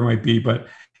or whatever it might be. But,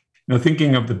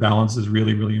 thinking of the balance is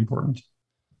really, really important.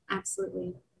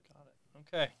 Absolutely. Got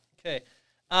it. Okay.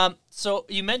 So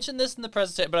you mentioned this in the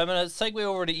presentation, but I'm going to segue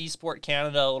over to eSport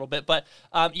Canada a little bit. But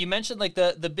you mentioned like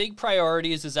the big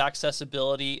priorities is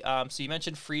accessibility. So you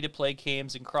mentioned free-to-play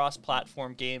games and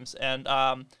cross-platform games, and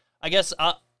I guess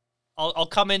I'll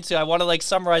come into. I want to like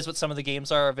summarize what some of the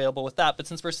games are available with that. But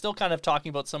since we're still kind of talking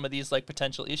about some of these like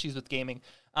potential issues with gaming,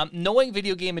 knowing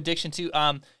video game addiction too,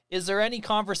 is there any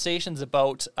conversations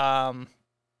about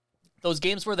those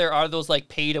games where there are those like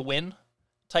pay-to-win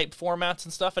type formats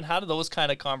and stuff, and how do those kind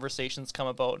of conversations come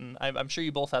about? And I'm sure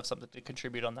you both have something to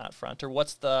contribute on that front, or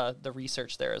what's the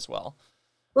research there as well?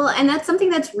 Well, and that's something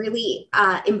that's really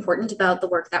important about the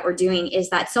work that we're doing, is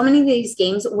that so many of these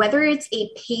games, whether it's a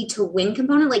pay to win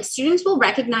component, like students will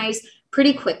recognize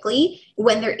pretty quickly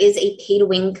when there is a pay to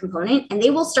win component, and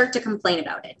they will start to complain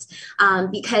about it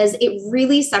because it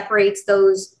really separates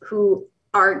those who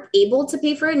are able to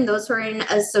pay for it and those who are in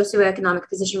a socioeconomic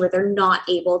position where they're not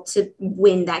able to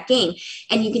win that game.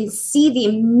 And you can see the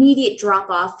immediate drop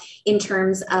off in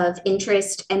terms of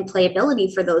interest and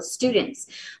playability for those students.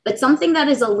 But something that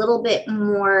is a little bit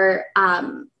more,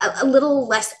 a little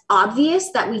less obvious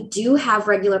that we do have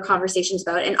regular conversations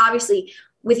about, and obviously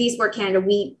with eSport Canada,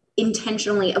 we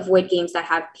intentionally avoid games that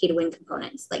have pay to win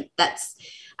components. Like that's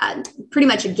pretty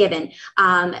much a given.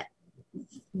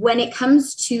 When it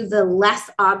comes to the less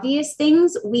obvious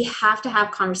things, we have to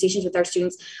have conversations with our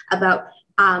students about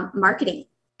marketing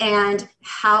and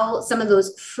how some of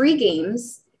those free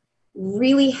games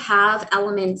really have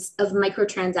elements of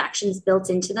microtransactions built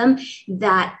into them,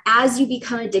 that as you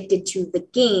become addicted to the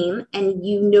game and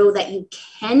you know that you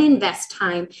can invest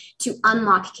time to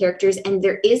unlock characters, and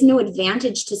there is no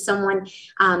advantage to someone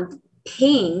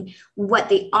paying, what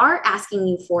they are asking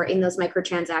you for in those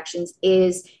microtransactions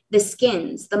is the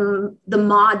skins, the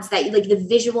mods, that like the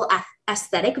visual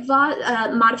aesthetic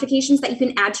modifications that you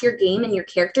can add to your game and your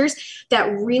characters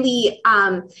that really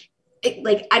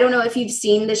like, I don't know if you've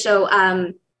seen the show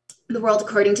The World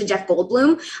According to Jeff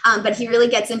Goldblum, but he really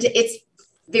gets into it's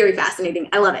very fascinating.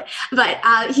 I love it.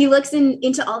 But he looks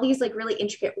into all these like really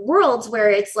intricate worlds where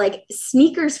it's like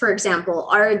sneakers, for example,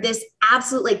 are this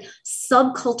absolute like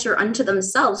subculture unto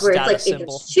themselves, where Status it's like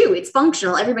symbol. it's a shoe, it's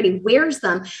functional, everybody wears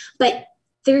them, but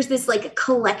there's this like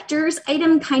collector's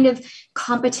item kind of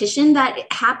competition that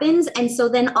happens. And so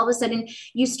then all of a sudden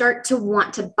you start to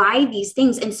want to buy these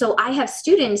things. And so I have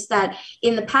students that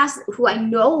in the past who I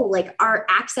know like are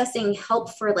accessing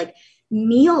help for like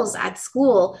meals at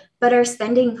school, but are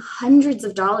spending hundreds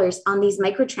of dollars on these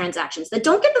microtransactions that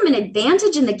don't give them an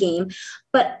advantage in the game,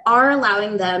 but are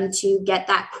allowing them to get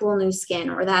that cool new skin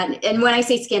or that. And when I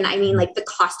say skin, I mean like the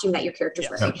costume that your character's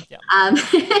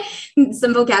wearing.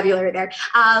 Some vocabulary there.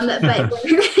 But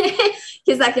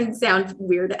because that can sound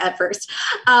weird at first.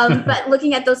 But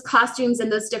looking at those costumes and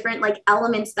those different like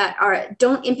elements that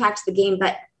don't impact the game,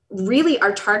 but really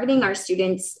are targeting our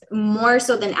students more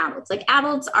so than adults. Like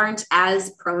adults aren't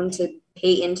as prone to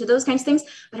pay into those kinds of things,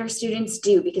 but our students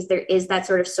do, because there is that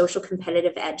sort of social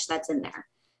competitive edge that's in there.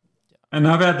 And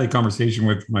I've had the conversation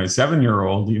with my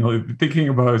 7-year-old, thinking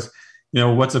about,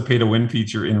 what's a pay to win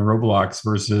feature in Roblox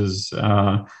versus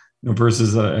a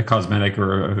cosmetic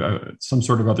or some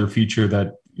sort of other feature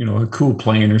that, a cool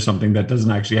plane or something that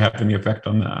doesn't actually have any effect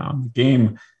on the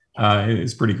game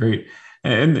is pretty great.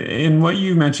 And what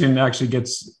you mentioned actually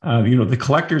gets, the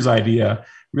collector's idea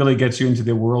really gets you into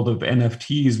the world of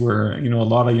NFTs, where, a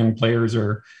lot of young players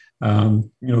are,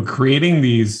 creating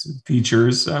these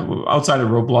features outside of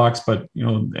Roblox, but,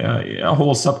 a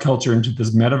whole subculture into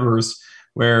this metaverse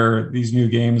where these new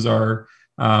games are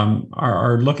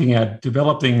looking at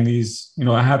developing these,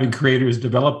 having creators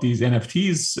develop these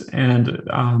NFTs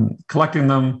and collecting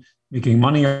them, making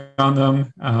money on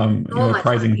them,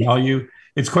 prizing value.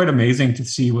 It's quite amazing to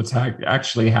see what's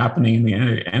actually happening in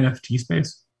the NFT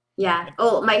space. Yeah.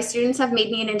 Oh, my students have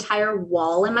made me an entire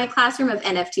wall in my classroom of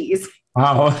NFTs.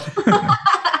 Wow.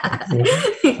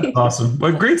 That's awesome.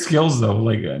 But great skills, though.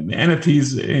 Like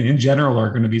NFTs in general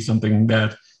are going to be something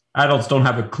that adults don't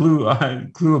have a clue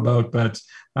about, but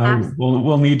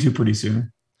we'll need to pretty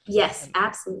soon. Yes,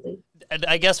 absolutely. And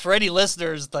I guess for any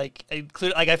listeners, I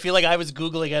feel like I was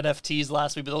Googling NFTs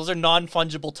last week, but those are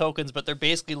non-fungible tokens, but they're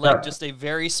basically just a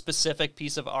very specific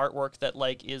piece of artwork that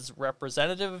is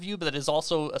representative of you, but that is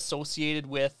also associated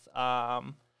with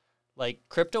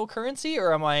cryptocurrency,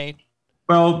 or am I?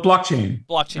 Well, blockchain.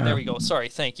 Blockchain. There we go. Sorry.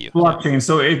 Thank you. Blockchain. Yeah.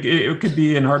 So it could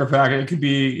be an artifact. It could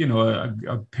be,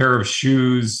 a pair of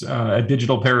shoes, a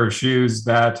digital pair of shoes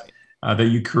that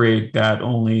you create that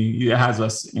only has a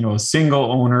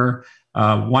single owner,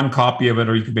 one copy of it,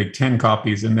 or you could make 10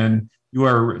 copies, and then you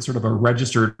are sort of a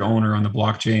registered owner on the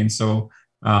blockchain. So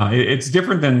it's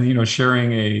different than,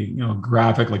 sharing a,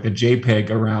 graphic like a JPEG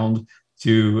around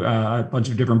to a bunch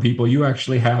of different people. You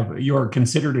are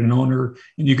considered an owner,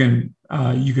 and you can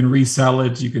resell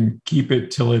it. You can keep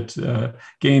it till it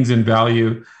gains in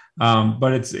value.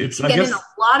 But it's I guess in a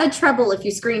lot of trouble if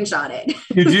you screenshot it.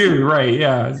 You do, right?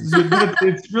 Yeah. So, but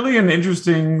it's really an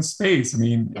interesting space. I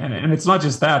mean, and it's not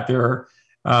just that. There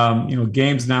are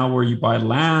games now where you buy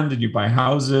land and you buy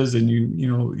houses, and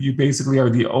you basically are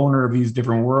the owner of these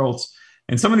different worlds.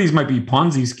 And some of these might be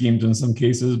Ponzi schemes in some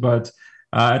cases, but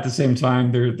at the same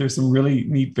time, there's some really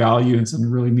neat value and some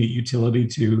really neat utility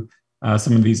to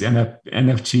some of these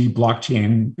NFT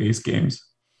blockchain-based games.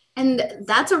 And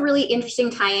that's a really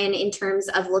interesting tie-in in terms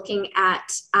of looking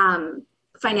at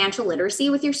financial literacy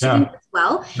with your students as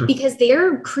well, because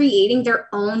they're creating their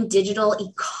own digital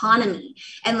economy.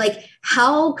 And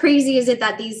how crazy is it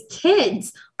that these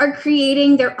kids are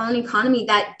creating their own economy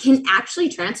that can actually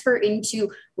transfer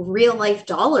into real life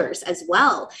dollars as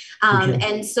well.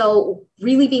 And so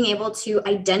really being able to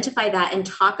identify that and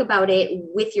talk about it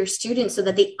with your students so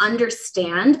that they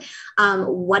understand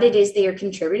what it is they are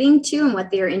contributing to and what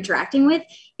they are interacting with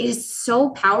is so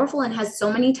powerful and has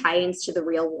so many tie-ins to the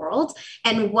real world.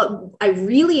 And what I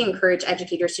really encourage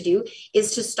educators to do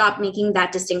is to stop making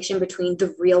that distinction between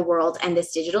the real world and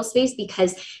this digital space,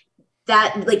 because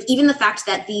that even the fact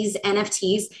that these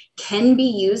NFTs can be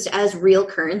used as real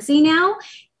currency now,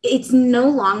 it's no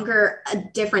longer a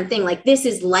different thing. This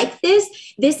is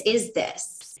this is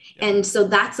this. And so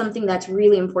that's something that's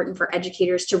really important for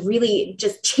educators to really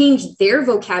just change their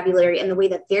vocabulary and the way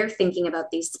that they're thinking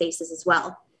about these spaces as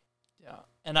well. Yeah.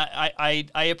 And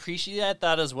I appreciate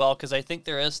that as well, because I think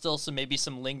there is still some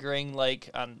lingering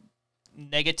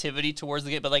negativity towards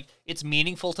the game, but it's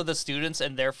meaningful to the students,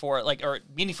 and therefore or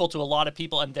meaningful to a lot of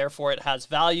people, and therefore it has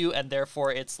value, and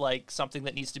therefore it's something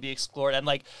that needs to be explored.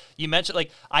 And you mentioned,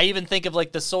 I even think of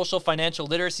the social financial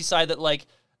literacy side, that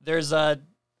there's a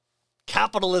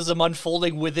capitalism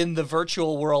unfolding within the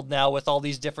virtual world now with all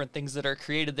these different things that are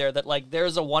created there, that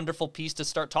there's a wonderful piece to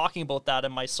start talking about that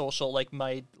in my social,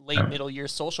 my late middle year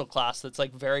social class that's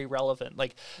very relevant.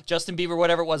 Justin Bieber,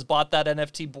 whatever it was, bought that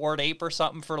NFT Bored Ape or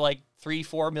something for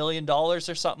 $3-4 million or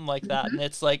something like that. And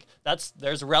it's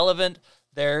there's relevant,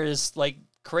 there's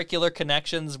curricular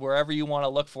connections wherever you want to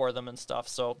look for them and stuff.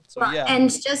 So yeah.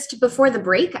 And just before the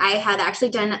break, I had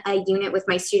actually done a unit with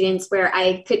my students where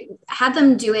I could have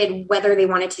them do it, whether they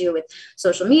wanted to do it with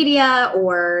social media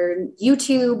or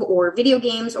YouTube or video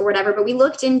games or whatever. But we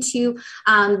looked into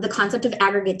the concept of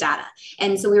aggregate data.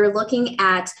 And so we were looking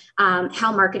at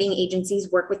how marketing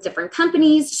agencies work with different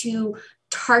companies to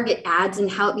target ads and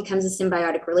how it becomes a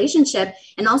symbiotic relationship,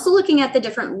 and also looking at the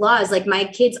different laws. Like my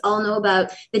kids all know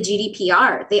about the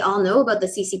GDPR, they all know about the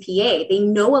CCPA, they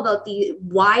know about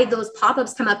why those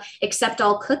pop-ups come up, accept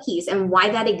all cookies, and why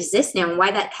that exists now and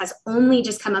why that has only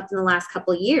just come up in the last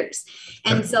couple of years.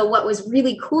 And so what was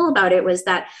really cool about it was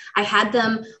that I had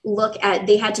them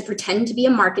they had to pretend to be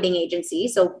a marketing agency.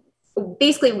 So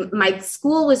basically my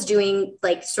school was doing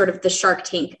like sort of the Shark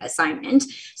Tank assignment.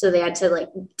 So they had to like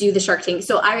do the Shark Tank.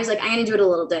 So I was like, I'm going to do it a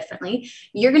little differently.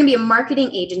 You're going to be a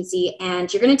marketing agency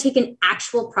and you're going to take an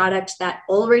actual product that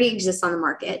already exists on the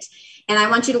market. And I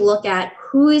want you to look at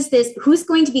who's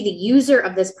going to be the user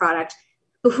of this product,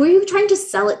 but who are you trying to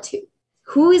sell it to?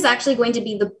 Who is actually going to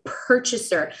be the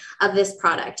purchaser of this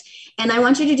product? And I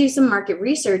want you to do some market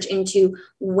research into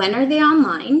when are they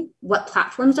online? What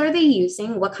platforms are they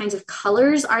using? What kinds of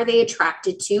colors are they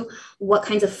attracted to? What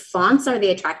kinds of fonts are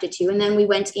they attracted to? And then we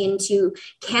went into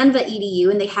Canva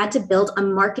EDU and they had to build a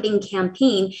marketing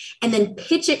campaign and then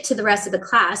pitch it to the rest of the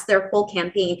class, their whole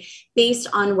campaign, based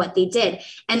on what they did.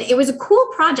 And it was a cool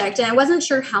project. And I wasn't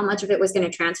sure how much of it was going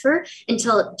to transfer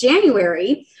until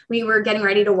January. We were getting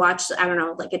ready to watch, I don't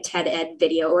know, like a TED Ed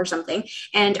video or something.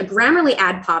 And a Grammarly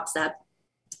ad pops up.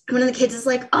 One of the kids is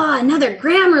like, oh, another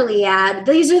Grammarly ad.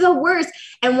 These are the worst.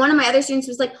 And one of my other students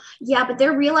was like, yeah, but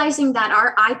they're realizing that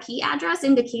our IP address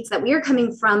indicates that we are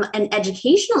coming from an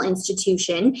educational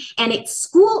institution and it's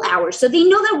school hours. So they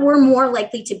know that we're more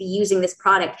likely to be using this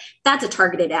product. That's a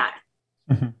targeted ad.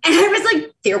 Mm-hmm. And I was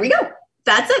like, there we go.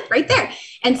 That's it right there.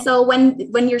 And so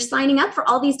when you're signing up for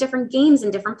all these different games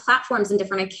and different platforms and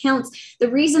different accounts, the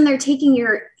reason they're taking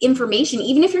your information,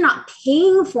 even if you're not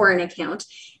paying for an account,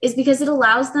 is because it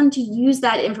allows them to use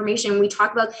that information. We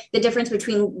talk about the difference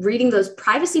between reading those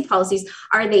privacy policies.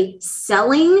 Are they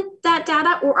selling that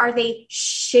data or are they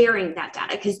sharing that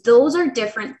data? Because those are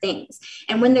different things.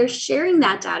 And when they're sharing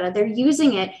that data, they're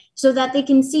using it so that they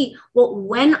can see, well,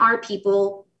 when are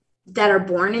people that are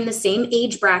born in the same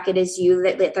age bracket as you,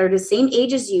 that are the same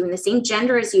age as you and the same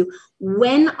gender as you,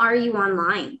 when are you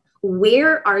online?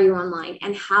 Where are you online?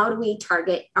 And how do we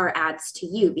target our ads to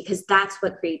you? Because that's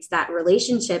what creates that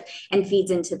relationship and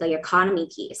feeds into the economy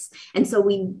piece. And so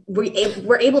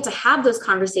we're able to have those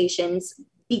conversations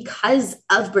because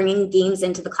of bringing games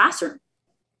into the classroom.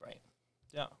 Right.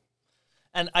 Yeah.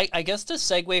 And I guess to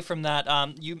segue from that,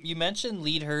 you mentioned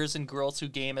leaders and girls who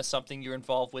game as something you're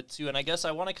involved with too, and I guess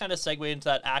I want to kind of segue into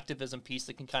that activism piece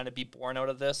that can kind of be born out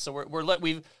of this. So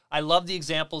I love the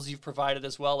examples you've provided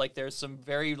as well. Like there's some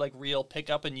very like real pick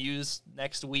up and use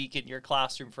next week in your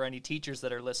classroom for any teachers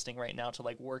that are listening right now to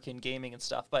like work in gaming and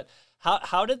stuff. But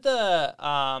how did the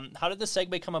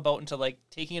segue come about into like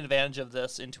taking advantage of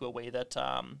this into a way that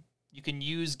you can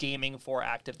use gaming for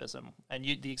activism? And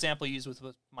the example you used was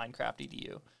with Minecraft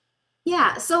EDU.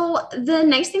 Yeah. So the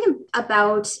nice thing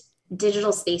about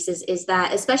digital spaces is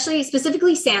that,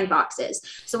 specifically sandboxes.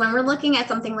 So when we're looking at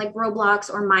something like Roblox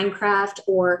or Minecraft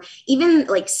or even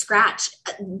like Scratch,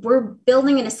 we're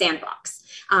building in a sandbox.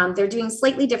 They're doing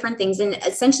slightly different things. And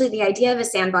essentially the idea of a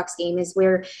sandbox game is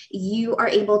where you are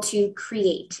able to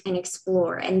create and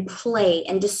explore and play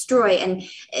and destroy, and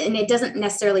it doesn't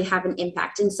necessarily have an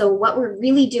impact. And so what we're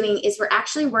really doing is we're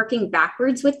actually working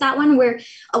backwards with that one, where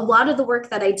a lot of the work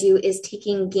that I do is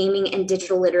taking gaming and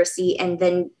digital literacy and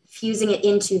then fusing it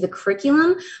into the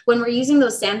curriculum. When we're using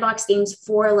those sandbox games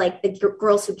for like the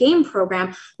Girls Who Game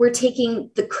program, we're taking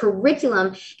the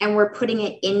curriculum and we're putting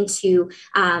it into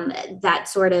that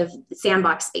sort of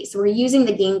sandbox space. So we're using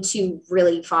the game to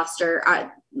really foster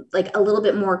like a little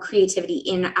bit more creativity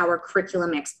in our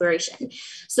curriculum exploration.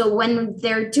 So when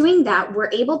they're doing that, we're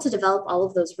able to develop all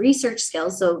of those research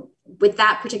skills. So with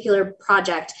that particular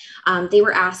project, they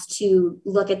were asked to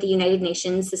look at the United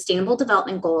Nations Sustainable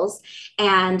Development Goals,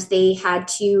 and they had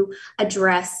to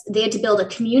build a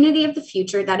community of the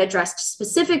future that addressed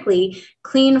specifically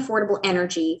clean, affordable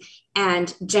energy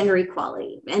and gender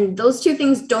equality. And those two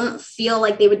things don't feel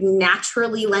like they would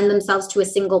naturally lend themselves to a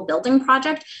single building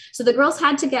project. So the girls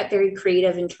had to get very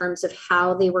creative in terms of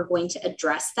how they were going to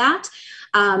address that.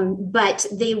 But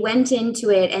they went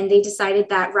into it and they decided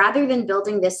that rather than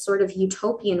building this sort of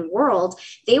utopian world,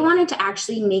 they wanted to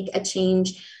actually make a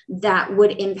change that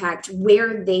would impact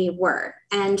where they were.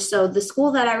 And so the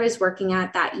school that I was working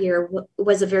at that year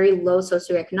was a very low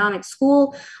socioeconomic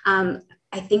school.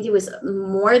 I think it was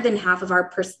more than half of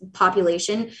our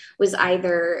population was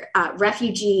either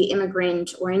refugee,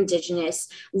 immigrant, or indigenous,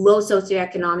 low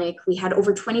socioeconomic. We had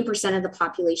over 20% of the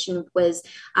population was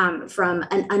from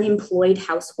an unemployed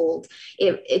household.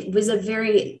 It was a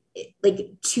very, like,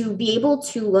 to be able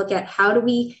to look at how do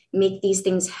we make these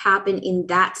things happen in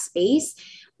that space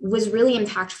was really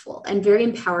impactful and very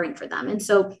empowering for them. And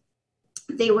so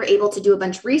they were able to do a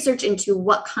bunch of research into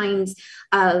what kinds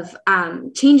of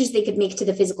changes they could make to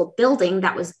the physical building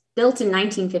that was built in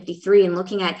 1953, and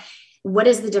looking at what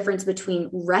is the difference between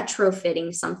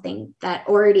retrofitting something that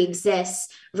already exists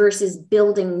versus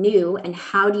building new, and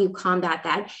how do you combat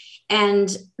that?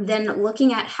 And then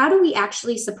looking at how do we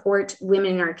actually support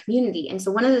women in our community? And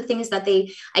so one of the things that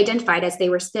they identified as they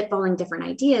were spitballing different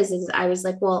ideas is, I was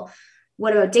like, well,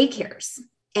 what about daycares?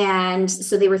 And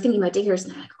so they were thinking about daycares,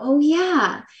 and they're like, oh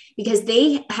yeah, because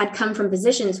they had come from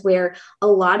positions where a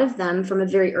lot of them from a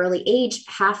very early age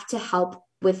have to help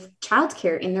with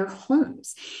childcare in their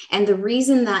homes. And the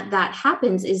reason that that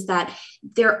happens is that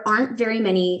there aren't very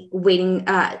many waiting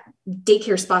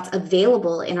daycare spots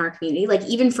available in our community. Like,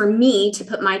 even for me to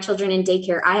put my children in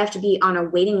daycare, I have to be on a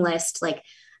waiting list like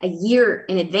a year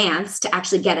in advance to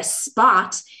actually get a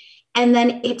spot. And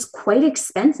then it's quite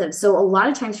expensive. So a lot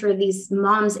of times for these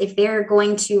moms, if they're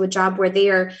going to a job where they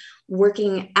are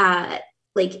working at,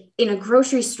 like, in a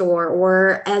grocery store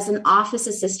or as an office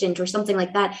assistant or something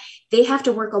like that, they have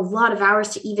to work a lot of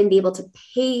hours to even be able to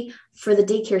pay for the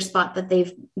daycare spot that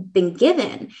they've been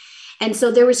given. And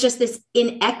so there was just this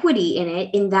inequity in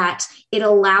it, in that it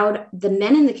allowed the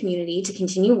men in the community to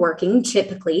continue working.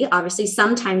 Typically, obviously,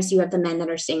 sometimes you have the men that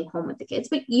are staying home with the kids,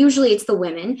 but usually it's the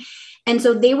women. And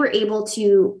so they were able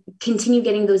to continue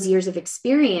getting those years of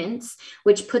experience,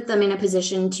 which put them in a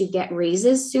position to get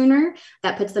raises sooner.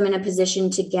 That puts them in a position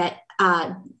to get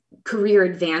career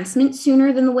advancement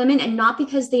sooner than the women. And not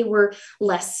because they were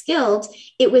less skilled,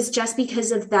 it was just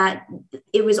because of that.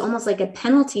 It was almost like a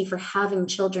penalty for having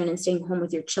children and staying home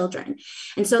with your children.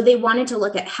 And so they wanted to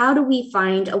look at, how do we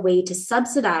find a way to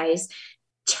subsidize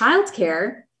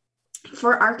childcare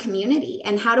for our community,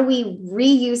 and how do we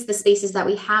reuse the spaces that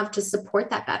we have to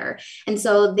support that better? And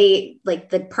so they,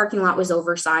 like, the parking lot was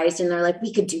oversized, and they're like,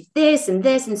 we could do this and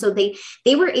this. And so they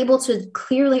were able to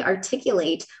clearly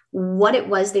articulate what it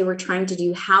was they were trying to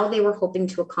do, how they were hoping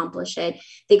to accomplish it.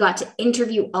 They got to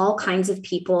interview all kinds of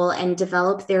people and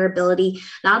develop their ability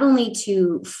not only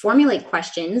to formulate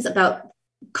questions about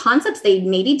concepts they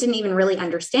maybe didn't even really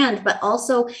understand, but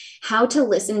also how to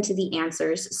listen to the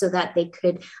answers so that they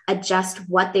could adjust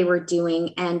what they were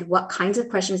doing and what kinds of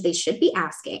questions they should be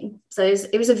asking. So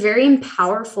it was a very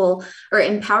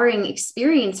empowering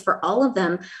experience for all of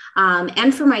them.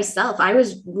 And for myself, I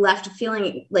was left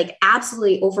feeling like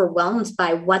absolutely overwhelmed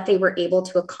by what they were able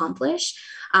to accomplish.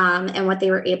 And what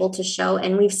they were able to show.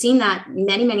 And we've seen that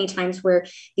many, many times, where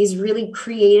these really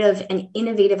creative and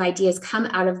innovative ideas come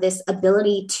out of this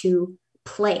ability to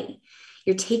play.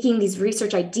 You're taking these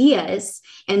research ideas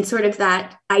and sort of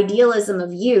that idealism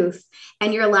of youth,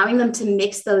 and you're allowing them to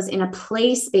mix those in a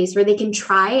play space where they can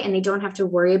try and they don't have to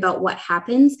worry about what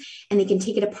happens, and they can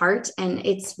take it apart. And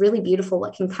it's really beautiful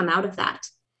what can come out of that.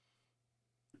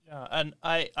 Yeah, and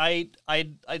I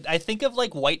think of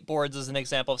like whiteboards as an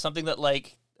example of something that,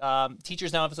 like,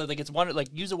 teachers now emphasize, like, it's one, like,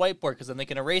 use a whiteboard because then they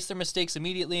can erase their mistakes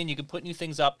immediately and you can put new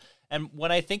things up. And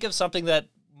when I think of something that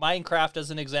Minecraft as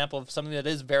an example of something that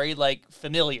is very, like,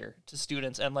 familiar to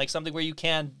students, and like something where you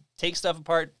can take stuff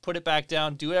apart, put it back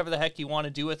down, do whatever the heck you want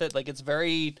to do with it. Like, it's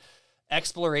very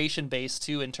exploration based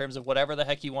too, in terms of whatever the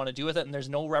heck you want to do with it, and there's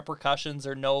no repercussions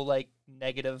or no, like,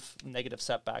 negative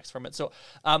setbacks from it. So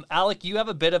Alec, you have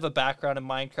a bit of a background in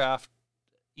Minecraft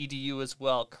EDU as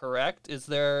well, correct? Is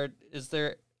there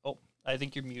oh, I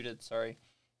think you're muted, sorry.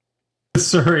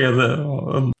 Sorry.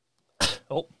 Oh,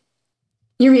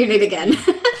 You're muted again.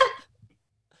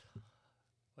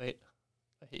 wait,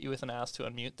 I hit you with an ass to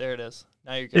unmute. There it is.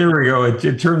 Now you're good. There we go.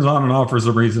 It turns on and off for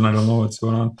some reason. I don't know what's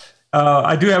going on.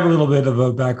 I do have a little bit of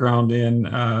a background in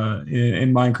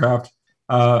Minecraft.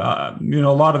 A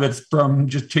lot of it's from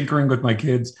just tinkering with my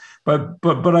kids. But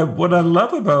what I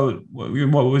love about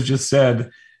what was just said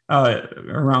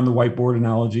around the whiteboard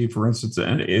analogy, for instance,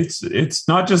 and it's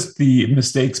not just the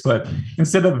mistakes, but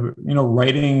instead of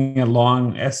writing a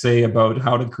long essay about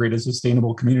how to create a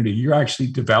sustainable community, you're actually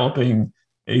developing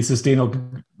a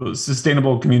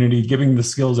sustainable community, giving the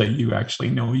skills that you actually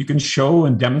know. You can show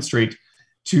and demonstrate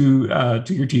to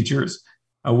your teachers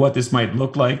what this might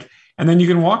look like. And then you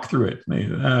can walk through it,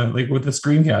 like with the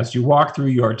screencast. You walk through,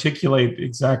 you articulate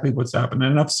exactly what's happened.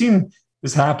 And I've seen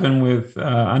this happen with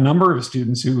a number of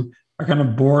students who are kind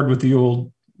of bored with the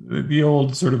old the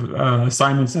old sort of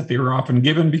assignments that they were often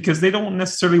given, because they don't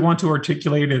necessarily want to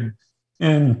articulate it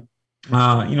and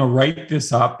write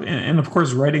this up. And of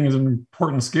course, writing is an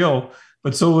important skill,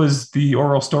 but so is the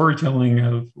oral storytelling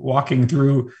of walking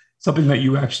through something that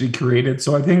you actually created.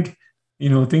 So I think,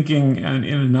 thinking in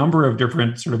a number of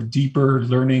different sort of deeper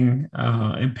learning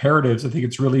imperatives, I think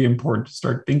it's really important to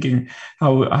start thinking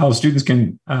how students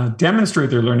can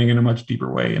demonstrate their learning in a much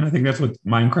deeper way. And I think that's what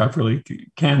Minecraft really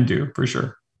can do, for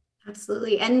sure.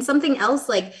 Absolutely. And something else,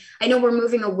 like I know we're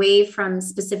moving away from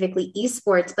specifically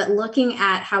esports, but looking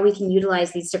at how we can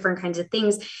utilize these different kinds of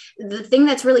things. The thing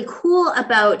that's really cool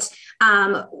about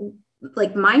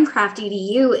like Minecraft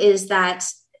EDU is that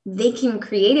they can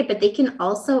create it, but they can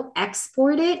also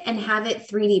export it and have it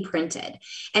 3D printed.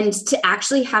 And to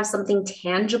actually have something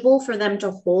tangible for them to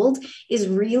hold is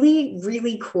really,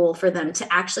 really cool for them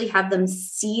to actually have them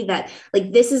see that,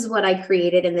 like, this is what I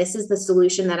created and this is the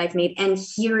solution that I've made. And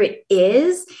here it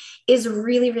is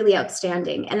really, really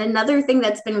outstanding. And another thing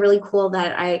that's been really cool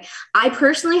that I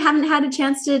personally haven't had a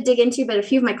chance to dig into, but a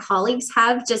few of my colleagues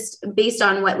have, just based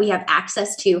on what we have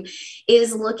access to,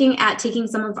 is looking at taking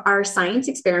some of our science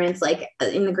experiments, like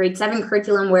in the grade 7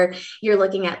 curriculum, where you're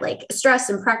looking at like stress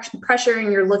and pressure, and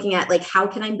you're looking at like, how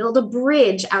can I build a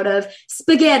bridge out of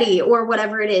spaghetti or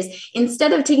whatever it is.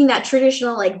 Instead of taking that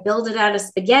traditional, like, build it out of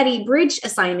spaghetti bridge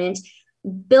assignment,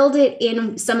 build it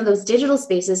in some of those digital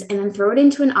spaces and then throw it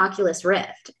into an Oculus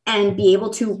Rift and be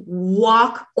able to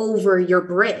walk over your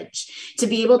bridge, to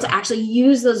be able to actually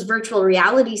use those virtual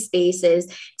reality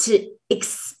spaces to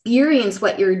experience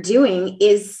what you're doing,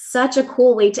 is such a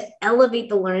cool way to elevate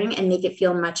the learning and make it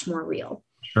feel much more real.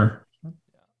 Sure.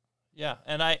 Yeah.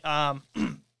 And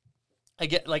I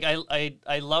get, like,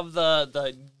 I love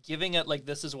the giving it, like,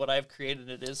 this is what I've created.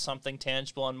 It is something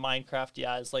tangible. And Minecraft,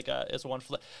 yeah, is one.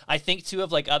 I think too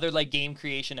of like other like game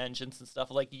creation engines and stuff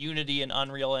like Unity and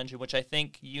Unreal Engine, which I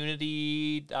think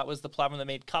Unity, that was the platform that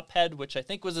made Cuphead, which I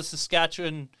think was a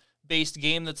Saskatchewan based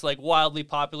game that's like wildly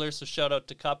popular, so shout out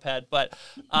to Cuphead. But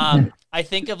I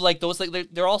think of like those, like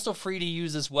they're also free to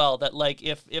use as well, that like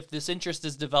if this interest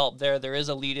is developed, there is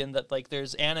a lead in that, like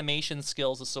there's animation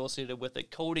skills associated with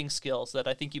it, coding skills that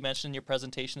I think you mentioned in your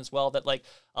presentation as well, that like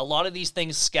a lot of these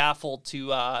things scaffold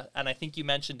to and I think you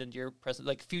mentioned in your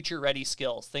like future ready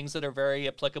skills, things that are very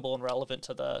applicable and relevant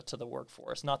to the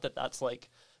workforce. Not that that's like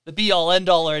the be all end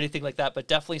all or anything like that, but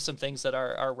definitely some things that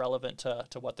are relevant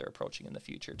to what they're approaching in the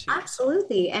future too.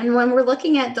 Absolutely. And when we're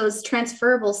looking at those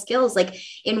transferable skills, like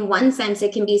in one sense,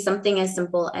 it can be something as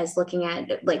simple as looking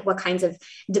at like what kinds of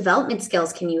development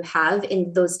skills can you have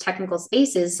in those technical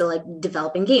spaces. So like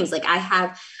developing games, like I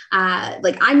have,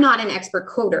 like I'm not an expert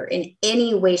coder in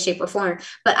any way, shape or form,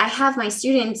 but I have my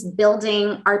students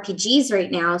building RPGs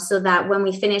right now so that when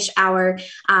we finish our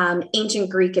ancient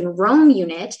Greek and Rome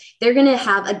unit, they're going to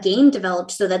have a game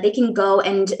developed so that they can go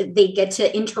and they get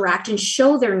to interact and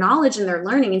show their knowledge and their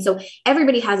learning. And so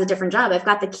everybody has a different job. I've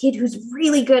got the kid who's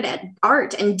really good at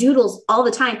art and doodles all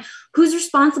the time, who's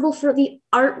responsible for the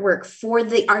artwork for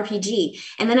the RPG.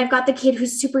 And then I've got the kid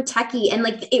who's super techie, and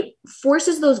like it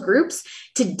forces those groups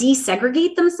to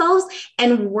desegregate themselves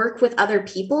and work with other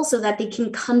people so that they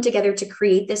can come together to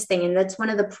create this thing. And that's one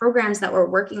of the programs that we're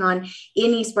working on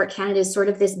in eSport Canada, is sort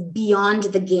of this beyond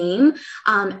the game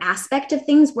aspect of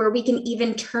things, where we can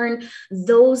even turn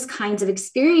those kinds of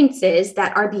experiences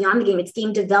that are beyond the game. It's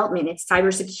game development, it's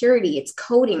cybersecurity, it's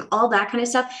coding, all that kind of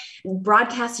stuff,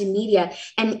 broadcast and media,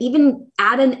 and even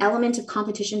add an element of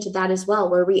competition to that as well,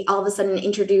 where we all of a sudden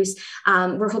introduce,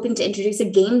 we're hoping to introduce a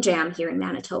game jam here in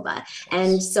Manitoba.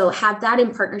 And so have that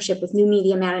in partnership with New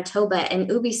Media Manitoba and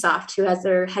Ubisoft, who has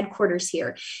their headquarters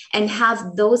here, and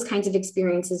have those kinds of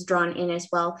experiences drawn in as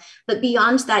well. But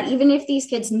beyond that, even if these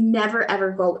kids never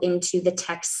ever go into the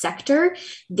tech sector,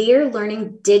 they're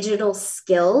learning digital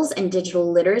skills and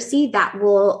digital literacy that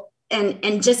will,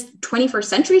 and just 21st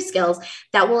century skills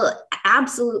that will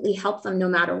absolutely help them no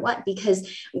matter what. Because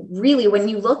really, when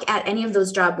you look at any of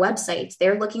those job websites,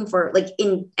 they're looking for, like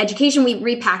in education, we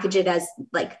repackage it as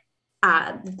like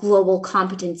global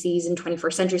competencies and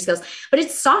 21st century skills, but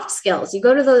it's soft skills. You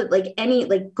go to the, like any,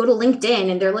 like go to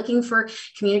LinkedIn and they're looking for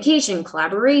communication,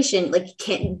 collaboration, like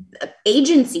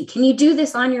agency. Can you do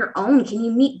this on your own? Can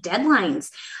you meet deadlines?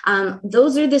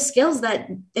 Those are the skills that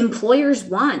employers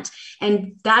want.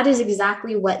 And that is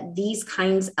exactly what these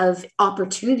kinds of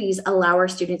opportunities allow our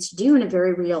students to do in a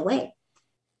very real way.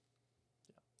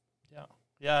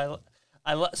 Yeah.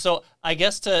 So I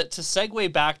guess to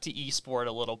segue back to eSport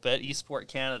a little bit, eSport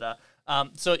Canada.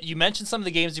 So you mentioned some of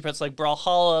the games you put, like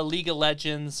Brawlhalla, League of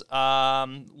Legends,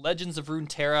 Legends of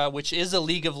Runeterra, which is a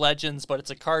League of Legends, but it's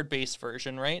a card-based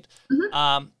version, right?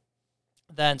 Mm-hmm.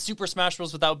 Then Super Smash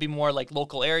Bros. That would be more like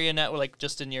local area net, like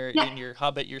just in your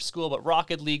hub at your school. But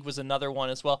Rocket League was another one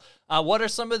as well. What are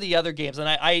some of the other games? And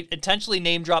I intentionally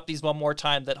name drop these one more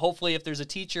time, that hopefully if there's a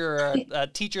teacher or a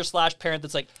teacher / parent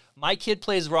that's like, my kid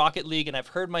plays Rocket League and I've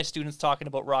heard my students talking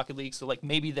about Rocket League, so like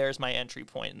maybe there's my entry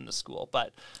point in the school.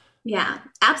 But yeah,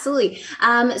 absolutely.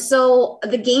 So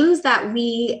the games that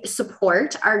we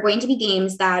support are going to be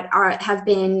games that have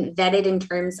been vetted in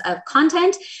terms of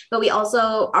content, but we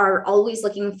also are always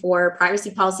looking for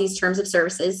privacy policies, terms of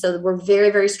services. So we're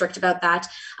very, very strict about that.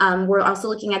 We're also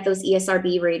looking at those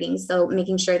ESRB ratings. So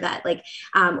making sure that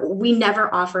we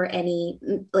never offer any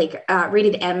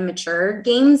rated M mature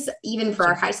games, even for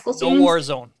our high school students. No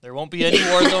Warzone. There won't be any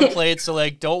Warzone played. So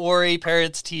don't worry,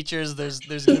 parents, teachers, there's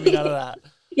going to be none of that.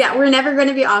 Yeah, we're never going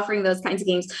to be offering those kinds of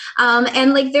games.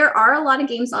 And there are a lot of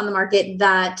games on the market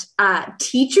that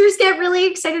teachers get really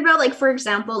excited about. Like, for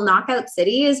example, Knockout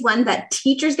City is one that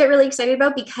teachers get really excited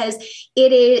about because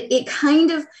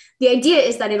the idea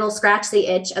is that it'll scratch the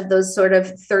itch of those sort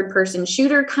of third-person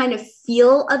shooter kind of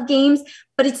feel of games,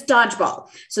 but it's dodgeball.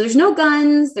 So there's no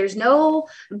guns, there's no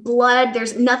blood,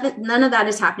 there's nothing, none of that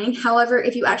is happening. However,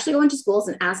 if you actually go into schools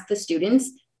and ask the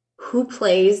students who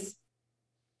plays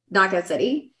Knockout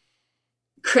City,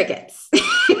 crickets.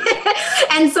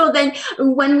 And so then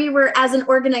when we were, as an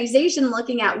organization,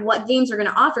 looking at what games we're going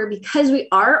to offer, because we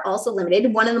are also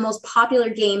limited, one of the most popular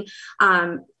game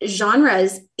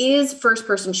genres is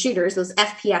first-person shooters, those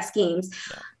FPS games.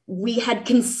 Yeah. We had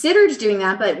considered doing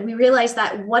that, but we realized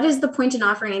that what is the point in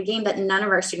offering a game that none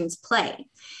of our students play?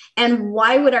 And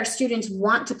why would our students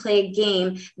want to play a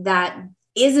game that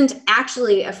isn't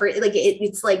actually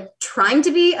it's like trying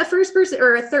to be a first person,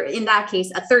 or in that case,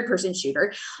 a third person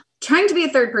shooter, trying to be a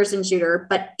third person shooter,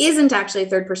 but isn't actually a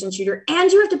third person shooter.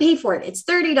 And you have to pay for it. It's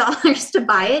 $30 to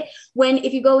buy it. When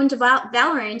if you go into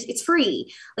Valorant, it's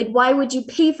free. Like, why would you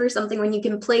pay for something when you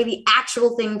can play the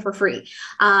actual thing for free?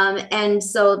 And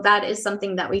so that is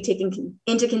something that we take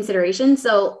into consideration.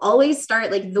 So always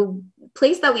start, the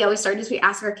place that we always start is we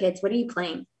ask our kids, what are you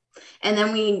playing? And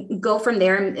then we go from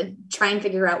there and try and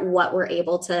figure out what we're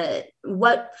able to,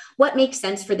 what makes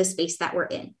sense for the space that we're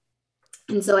in.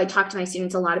 And so I talk to my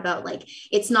students a lot about,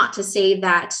 it's not to say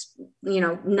that,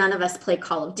 none of us play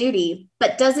Call of Duty,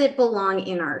 but does it belong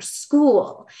in our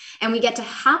school? And we get to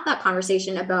have that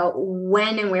conversation about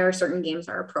when and where certain games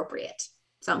are appropriate.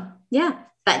 So, yeah.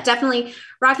 But definitely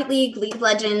Rocket League, League of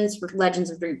Legends, Legends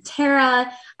of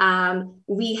Runeterra.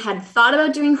 We had thought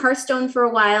about doing Hearthstone for a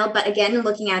while, but again,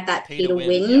 looking at that pay to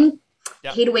win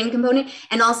component.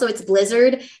 And also it's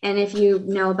Blizzard. And if you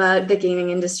know about the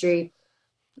gaming industry,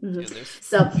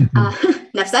 so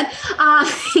enough said.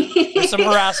 There's some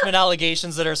harassment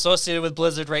allegations that are associated with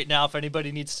Blizzard right now, if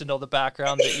anybody needs to know the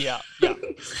background. Yeah.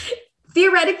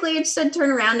 Theoretically, it should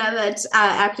turn around now that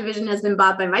Activision has been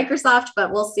bought by Microsoft,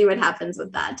 but we'll see what happens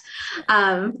with that.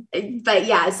 But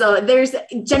yeah, so there's,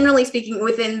 generally speaking,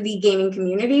 within the gaming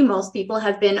community, most people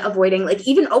have been avoiding,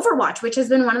 even Overwatch, which has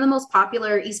been one of the most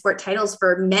popular esport titles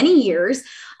for many years,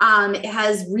 it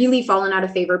has really fallen out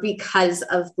of favor because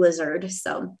of Blizzard.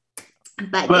 So,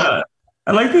 but yeah.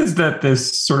 I like that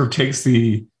this sort of takes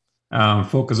the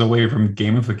focus away from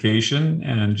gamification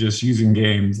and just using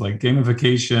games. Like,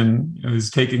 gamification is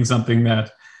taking something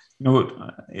that,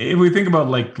 if we think about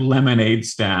Lemonade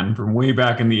Stand from way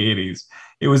back in the 80s,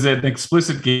 it was an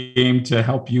explicit game to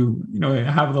help you,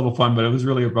 have a little fun, but it was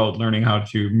really about learning how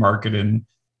to market and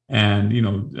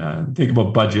think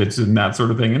about budgets and that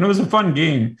sort of thing. And it was a fun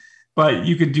game. But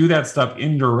you could do that stuff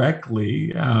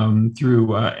indirectly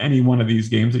through any one of these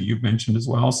games that you've mentioned as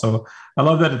well. So I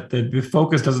love that the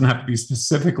focus doesn't have to be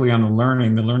specifically on the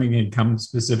learning. The learning can come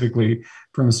specifically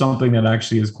from something that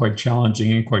actually is quite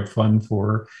challenging and quite fun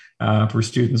for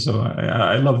students. So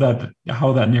I love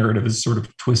how that narrative is sort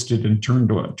of twisted and turned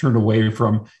away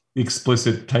from the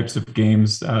explicit types of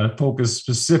games, focused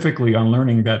specifically on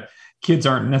learning that kids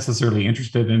aren't necessarily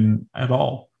interested in at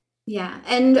all. Yeah.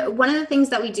 And one of the things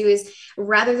that we do is,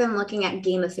 rather than looking at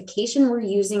gamification, we're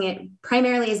using it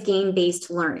primarily as game-based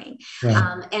learning.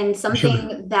 Yeah. And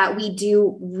something that we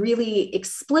do really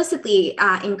explicitly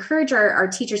encourage our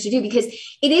teachers to do, because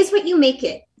it is what you make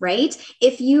it, right?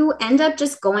 If you end up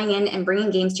just going in and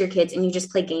bringing games to your kids and you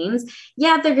just play games,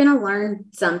 yeah, they're going to learn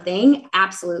something.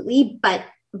 Absolutely. But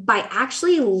by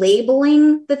actually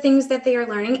labeling the things that they are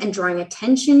learning and drawing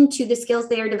attention to the skills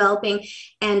they are developing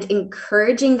and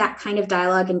encouraging that kind of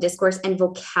dialogue and discourse and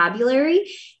vocabulary,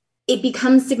 it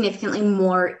becomes significantly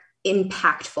more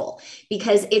impactful.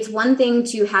 Because it's one thing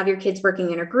to have your kids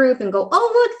working in a group and go,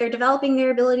 oh, look, they're developing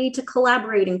their ability to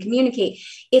collaborate and communicate.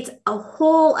 It's a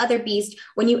whole other beast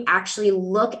when you actually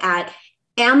look at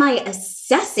am I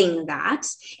assessing that?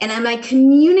 And am I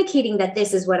communicating that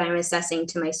this is what I'm assessing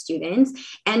to my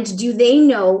students? And do they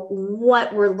know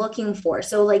what we're looking for?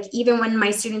 So like, even when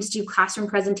my students do classroom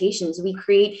presentations, we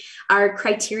create our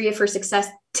criteria for success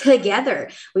together.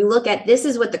 We look at, this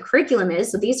is what the curriculum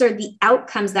is. So these are the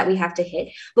outcomes that we have to hit.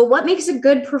 But what makes a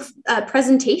good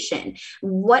presentation?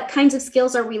 What kinds of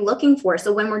skills are we looking for?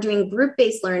 So when we're doing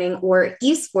group-based learning or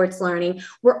esports learning,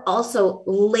 we're also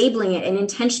labeling it and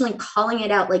intentionally calling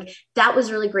it out. Like, that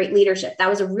was really great leadership. That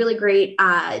was a really great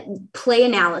play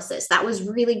analysis. That was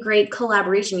really great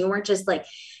collaboration. You weren't just like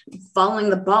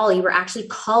following the ball, you were actually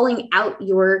calling out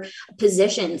your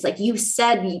positions. Like you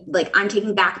said, like, I'm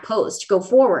taking back post, go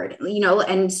forward,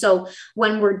 and so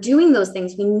when we're doing those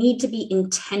things, we need to be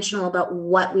intentional about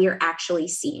what we are actually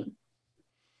seeing.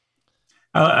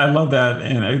 I love that.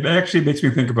 And it actually makes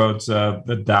me think about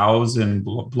the DAOs and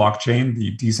blockchain,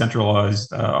 the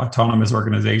decentralized autonomous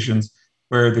organizations,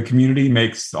 where the community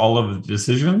makes all of the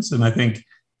decisions. And I think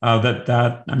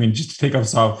I mean, just to take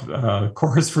us off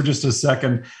course for just a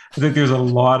second, I think there's a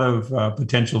lot of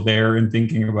potential there in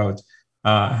thinking about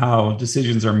how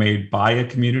decisions are made by a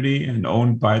community and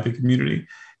owned by the community.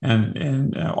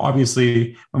 And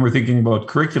obviously, when we're thinking about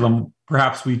curriculum,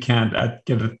 perhaps we can't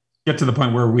get to the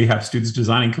point where we have students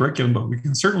designing curriculum, but we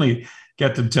can certainly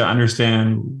get them to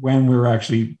understand when we're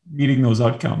actually meeting those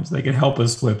outcomes. They can help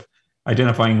us with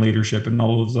identifying leadership and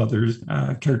all those other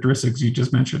characteristics you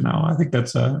just mentioned. Now, I think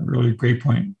that's a really great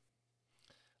point.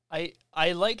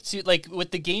 I like to, like,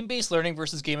 with the game-based learning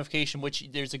versus gamification, which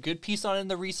there's a good piece on in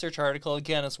the research article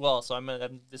again as well. So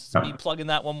this is me plugging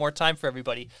that one more time for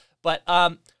everybody. But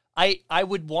I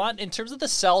would want, in terms of the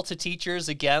sell to teachers,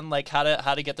 again, like how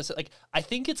to get this, like, I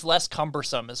think it's less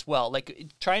cumbersome as well. Like,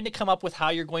 trying to come up with how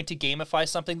you're going to gamify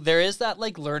something. There is that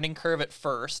like learning curve at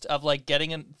first of like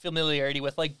getting a familiarity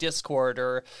with like Discord,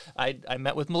 or I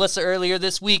met with Melissa earlier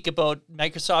this week about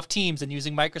Microsoft Teams and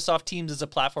using Microsoft Teams as a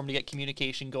platform to get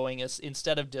communication going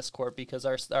instead of Discord, because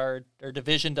our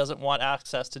division doesn't want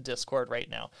access to Discord right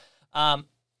now.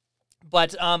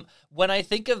 But when I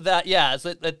think of that, yeah,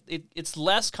 it's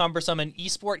less cumbersome. And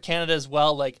eSport Canada as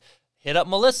well, like, hit up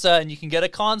Melissa and you can get a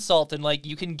consult, and like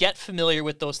you can get familiar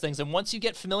with those things. And once you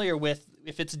get familiar with,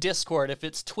 if it's Discord, if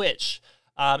it's Twitch,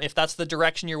 if that's the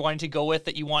direction you're wanting to go with,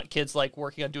 that you want kids like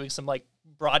working on doing some like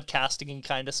broadcasting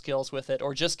kind of skills with it,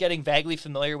 or just getting vaguely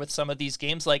familiar with some of these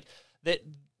games, like that,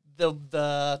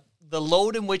 the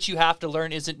load in which you have to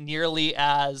learn isn't nearly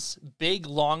as big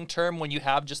long term when you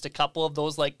have just a couple of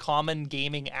those like common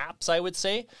gaming apps, I would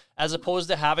say, as opposed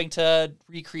to having to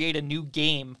recreate a new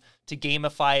game to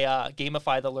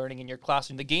gamify the learning in your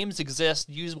classroom. The games exist,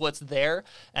 use what's there,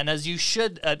 and as you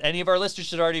should, any of our listeners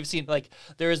should already have seen, like,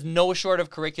 there is no short of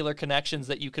curricular connections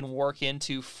that you can work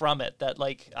into from it, that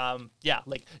like,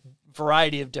 like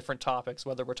variety of different topics,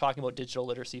 whether we're talking about digital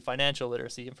literacy, financial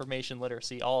literacy, information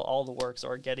literacy, all the works,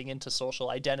 or getting into social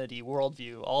identity,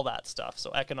 worldview, all that stuff.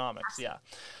 So economics, yeah.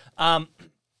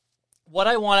 What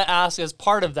I want to ask as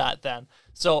part of that then,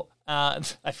 so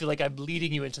I feel like I'm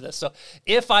leading you into this. So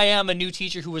if I am a new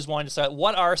teacher who was wanting to start,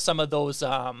 what are some of those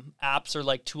apps or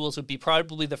like tools would be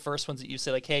probably the first ones that you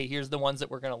say, like, hey, here's the ones that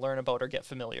we're going to learn about or get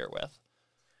familiar with?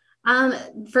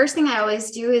 First thing I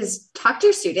always do is talk to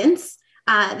your students.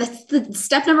 That's the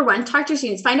step number one. Talk to your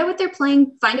students, find out what they're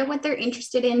playing, find out what they're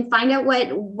interested in, find out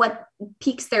what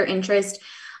piques their interest.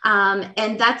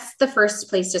 And that's the first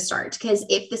place to start, because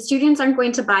if the students aren't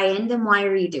going to buy in, then why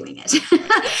are you doing it?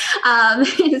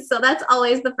 So that's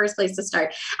always the first place to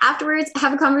start. Afterwards,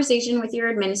 have a conversation with your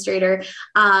administrator.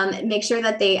 Make sure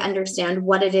that they understand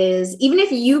what it is. Even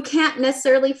if you can't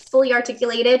necessarily fully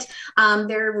articulate it,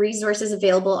 there are resources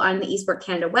available on the eSport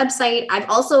Canada website. I've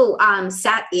also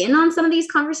sat in on some of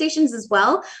these conversations as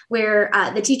well, where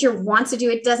the teacher wants to do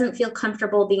it, doesn't feel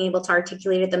comfortable being able to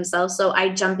articulate it themselves. So I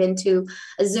jump into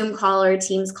a Zoom call or a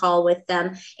Teams call with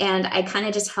them, and I kind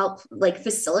of just help like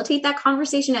facilitate that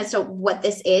conversation as to what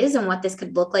this is and what this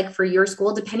could look like for your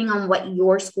school, depending on what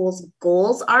your school's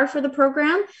goals are for the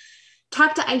program.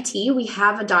 Talk to IT. We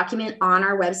have a document on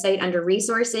our website under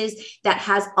resources that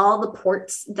has all the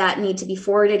ports that need to be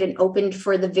forwarded and opened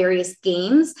for the various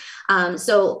games.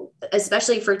 So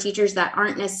especially for teachers that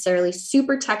aren't necessarily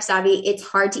super tech savvy, it's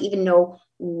hard to even know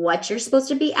what you're supposed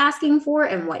to be asking for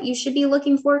and what you should be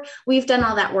looking for. We've done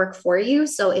all that work for you,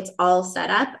 so it's all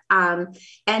set up.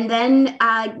 And then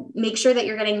make sure that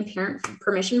you're getting parent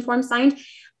permission form signed.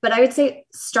 But I would say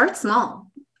start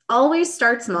small. Always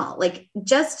start small. Like,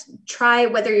 just try,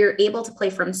 whether you're able to play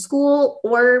from school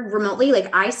or remotely.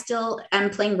 Like, I still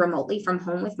am playing remotely from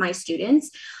home with my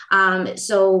students.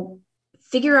 So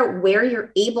figure out where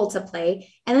you're able to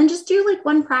play, and then just do like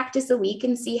one practice a week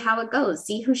and see how it goes,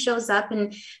 see who shows up,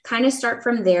 and kind of start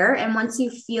from there. And once you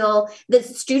feel that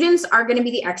students are going to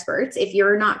be the experts, if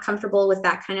you're not comfortable with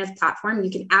that kind of platform, you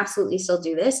can absolutely still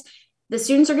do this. The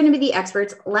students are going to be the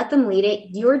experts. Let them lead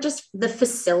it. You're just the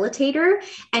facilitator,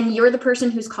 and you're the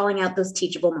person who's calling out those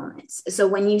teachable moments. So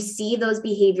when you see those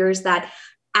behaviors that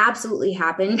absolutely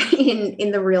happen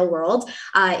in the real world,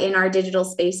 in our digital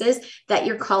spaces, that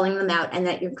you're calling them out and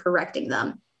that you're correcting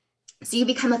them. So you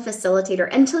become a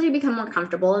facilitator until you become more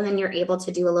comfortable, and then you're able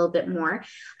to do a little bit more.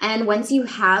 And once you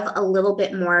have a little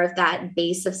bit more of that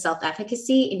base of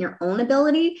self-efficacy in your own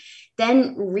ability,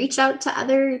 then reach out to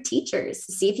other teachers.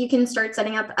 See if you can start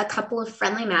setting up a couple of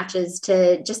friendly matches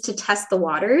to test the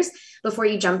waters before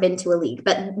you jump into a league.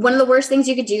 But one of the worst things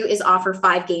you could do is offer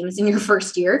 5 games in your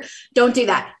first year. Don't do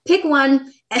that. Pick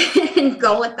one and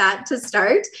go with that to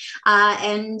start.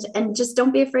 And just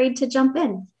don't be afraid to jump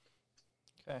in.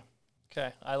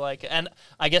 Okay, I like it. And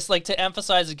I guess, like, to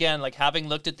emphasize again, like, having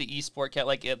looked at the eSport Cat,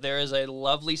 like, there is a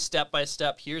lovely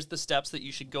step-by-step, here's the steps that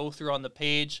you should go through on the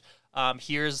page.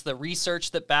 Here's the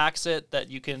research that backs it,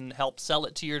 that you can help sell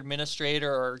it to your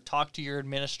administrator or talk to your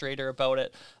administrator about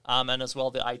it. And as well,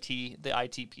 the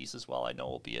IT piece as well, I know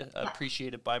will be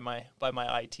appreciated by my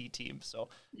IT team. So,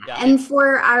 yeah. And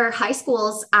for our high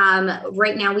schools,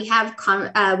 right now we have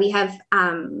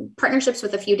partnerships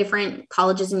with a few different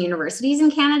colleges and universities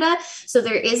in Canada. So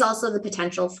there is also the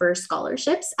potential for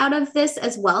scholarships out of this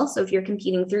as well. So if you're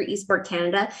competing through eSport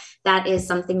Canada, that is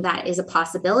something that is a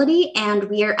possibility. And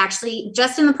we are actually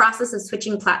just in the process of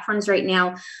switching platforms right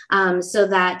now, so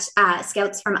that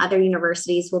scouts from other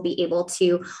universities will be able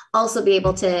to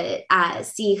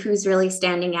see who's really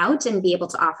standing out and be able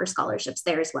to offer scholarships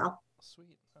there as well. Sweet.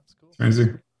 That's cool.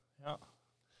 Crazy. Yeah.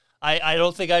 I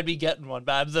don't think I'd be getting one,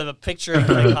 but I'm the picture of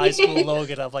like high school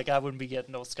Logan. I'm like, I wouldn't be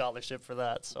getting no scholarship for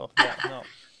that. So yeah,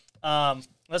 no.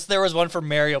 Unless there was one for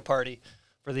Mario Party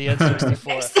for the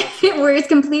N64. Where it's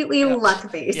completely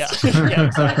luck-based. Yeah,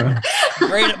 exactly.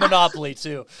 Great at Monopoly,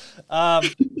 too.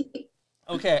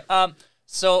 Okay,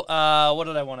 so what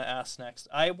did I want to ask next?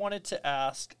 I wanted to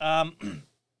ask,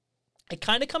 it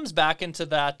kind of comes back into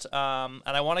that, and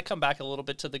I want to come back a little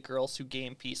bit to the girls who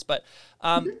game piece, but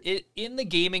in the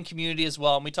gaming community as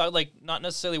well, and we talked, like, not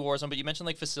necessarily Warzone, but you mentioned,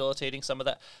 like, facilitating some of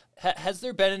that. Has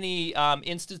there been any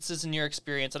instances in your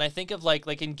experience, and I think of,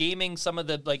 like in gaming, some of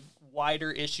the, like,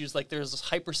 wider issues, like there's this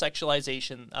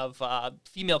hypersexualization of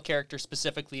female characters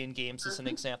specifically in games as an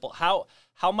example.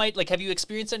 How might, like, have you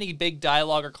experienced any big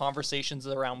dialogue or conversations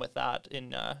around with that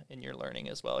in your learning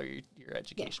as well, or your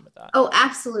education with that? Oh,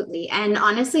 absolutely. And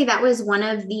honestly, that was one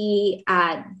of the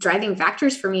driving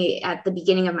factors for me at the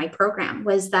beginning of my program,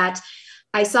 was that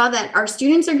I saw that our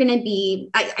students are going to be,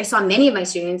 I saw many of my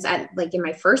students in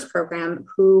my first program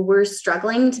who were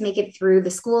struggling to make it through the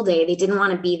school day. They didn't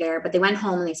want to be there, but they went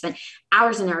home and they spent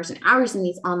hours and hours and hours in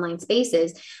these online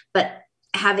spaces. But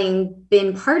having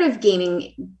been part of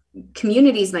gaming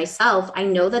communities myself, I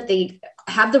know that they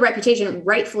have the reputation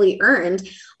rightfully earned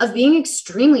of being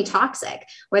extremely toxic,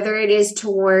 whether it is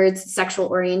towards sexual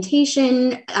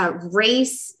orientation,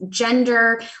 race,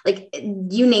 gender, like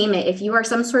you name it. If you are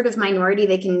some sort of minority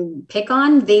they can pick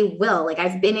on, they will. Like,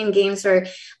 I've been in games where,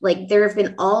 like, there have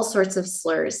been all sorts of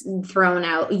slurs thrown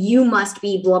out. You must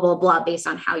be blah, blah, blah based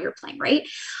on how you're playing, right?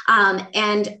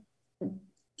 And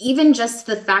even just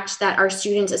the fact that our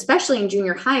students, especially in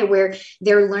junior high, where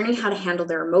they're learning how to handle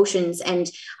their emotions and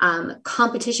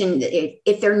competition,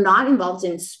 if they're not involved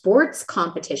in sports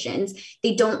competitions,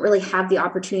 they don't really have the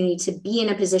opportunity to be in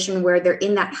a position where they're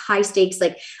in that high stakes,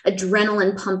 like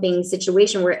adrenaline pumping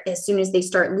situation where as soon as they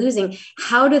start losing,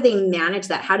 how do they manage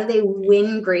that? How do they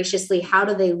win graciously? How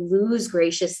do they lose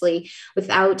graciously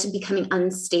without becoming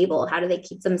unstable? How do they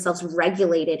keep themselves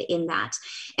regulated in that?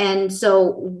 And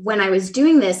so when I was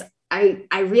doing this,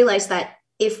 I realized that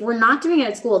if we're not doing it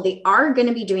at school, they are going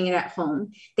to be doing it at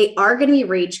home. They are going to be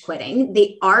rage quitting.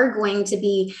 They are going to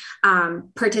be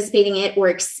participating in it or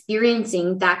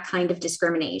experiencing that kind of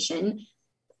discrimination.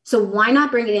 So why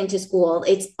not bring it into school?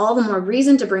 It's all the more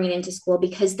reason to bring it into school,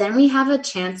 because then we have a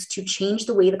chance to change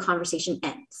the way the conversation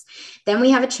ends. Then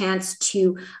we have a chance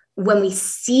to, when we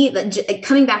see that,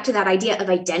 coming back to that idea of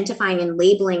identifying and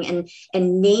labeling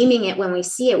and naming it, when we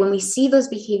see those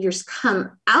behaviors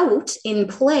come out in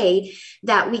play,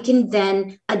 that we can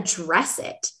then address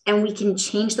it and we can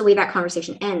change the way that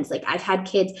conversation ends. Like, I've had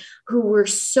kids who were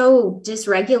so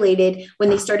dysregulated when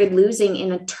they started losing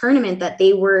in a tournament that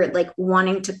they were like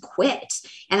wanting to quit.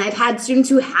 And I've had students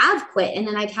who have quit, and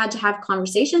then I've had to have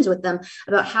conversations with them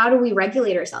about how do we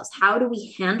regulate ourselves? How do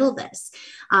we handle this?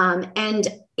 And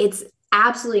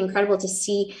absolutely incredible to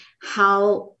see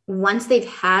how once they've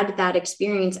had that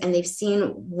experience and they've seen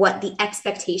what the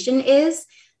expectation is,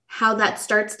 how that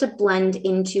starts to blend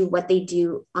into what they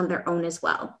do on their own as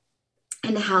well.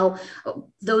 And how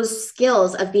those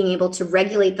skills of being able to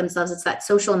regulate themselves, it's that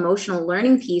social emotional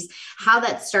learning piece, how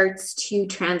that starts to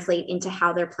translate into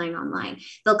how they're playing online.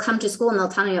 They'll come to school and they'll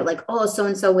tell me like, oh,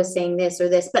 so-and-so was saying this or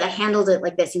this, but I handled it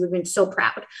like this. You would have been so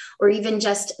proud. Or even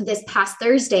just this past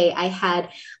Thursday, I had,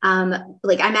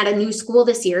 like I'm at a new school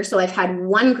this year. So I've had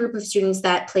one group of students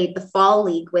that played the fall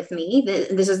league with me.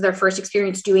 This is their first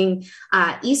experience doing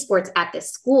esports at this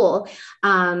school.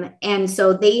 And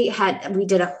so we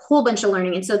did a whole bunch of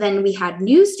learning. And so then we had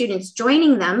new students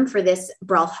joining them for this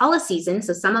Brawlhalla season.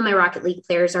 So some of my Rocket League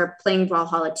players are playing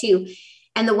Brawlhalla too.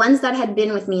 And the ones that had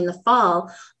been with me in the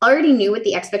fall already knew what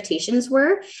the expectations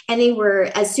were. And they were,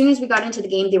 as soon as we got into the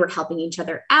game, they were helping each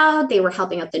other out. They were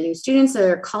helping out the new students. So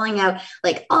they're calling out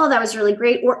like, oh, that was really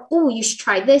great. Or, oh, you should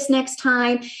try this next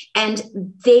time. And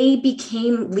they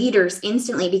became leaders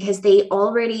instantly because they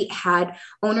already had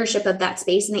ownership of that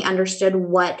space and they understood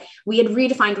what we had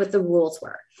redefined what the rules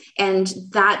were. And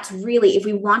that's really, if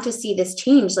we want to see this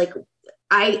change, like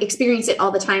I experience it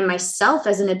all the time myself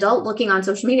as an adult looking on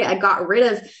social media. I got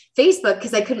rid of Facebook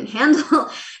because I couldn't handle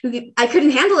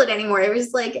it anymore. It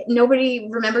was like nobody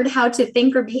remembered how to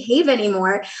think or behave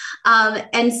anymore.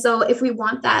 And so if we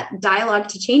want that dialogue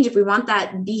to change, if we want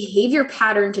that behavior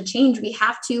pattern to change, we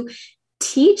have to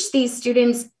teach these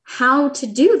students how to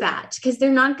do that because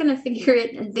they're not going to figure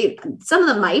it. Some of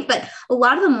them might, but a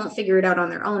lot of them won't figure it out on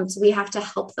their own. So we have to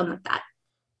help them with that.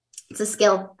 It's a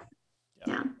skill.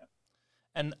 Yeah.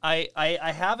 And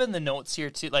I have in the notes here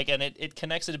too, like, and it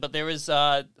connects it, but there was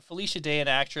Felicia Day, an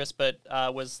actress, but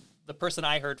was the person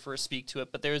I heard first speak to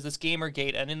it. But there was this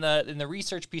Gamergate, and in the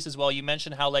research piece as well, you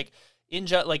mentioned how like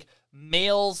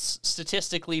males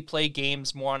statistically play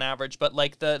games more on average, but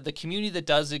like the community that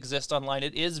does exist online,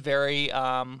 it is very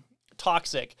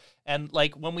toxic. And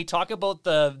like when we talk about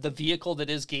the vehicle that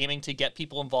is gaming to get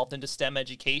people involved into STEM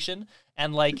education,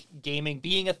 and like gaming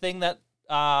being a thing that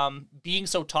being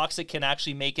so toxic can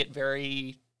actually make it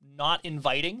very not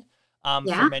inviting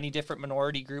for many different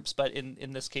minority groups, but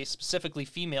in this case specifically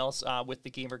females with the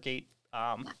Gamergate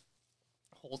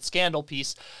whole scandal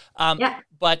piece.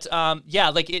 But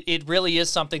like it really is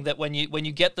something that when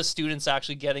you get the students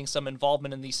actually getting some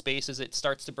involvement in these spaces, it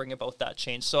starts to bring about that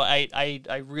change. So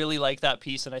I really like that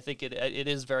piece, and I think it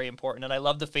is very important. And I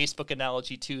love the Facebook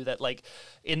analogy too, that like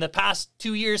in the past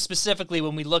 2 years specifically,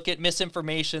 when we look at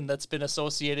misinformation that's been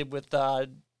associated with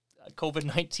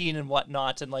COVID-19 and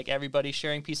whatnot, and like everybody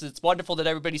sharing pieces, it's wonderful that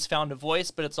everybody's found a voice,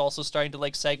 but it's also starting to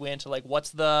like segue into like what's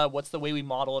the way we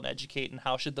model and educate, and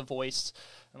how should the voice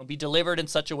be delivered in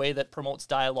such a way that promotes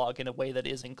dialogue in a way that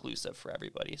is inclusive for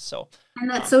everybody. So, and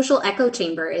that social echo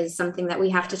chamber is something that we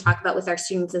have to talk about with our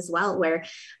students as well, where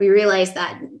we realize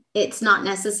that it's not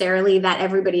necessarily that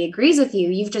everybody agrees with you.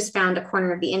 You've just found a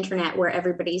corner of the internet where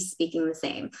everybody's speaking the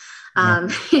same.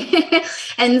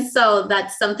 And so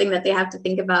that's something that they have to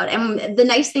think about. And the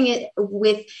nice thing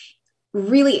with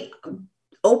really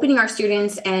opening our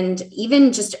students and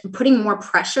even just putting more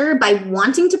pressure by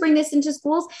wanting to bring this into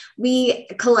schools, we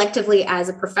collectively as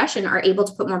a profession are able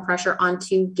to put more pressure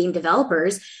onto game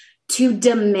developers to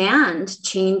demand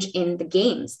change in the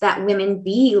games, that women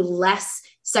be less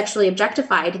sexually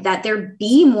objectified, that there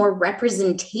be more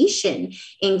representation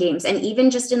in games. And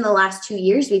even just in the last 2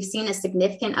 years, we've seen a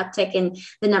significant uptick in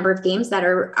the number of games that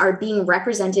are being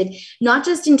represented, not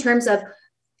just in terms of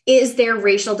is there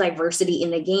racial diversity in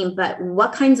the game, but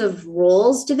what kinds of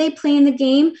roles do they play in the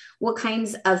game? What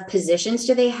kinds of positions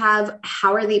do they have?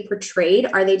 How are they portrayed?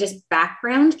 Are they just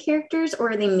background characters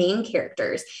or are they main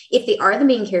characters? If they are the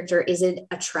main character, is it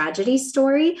a tragedy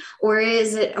story or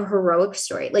is it a heroic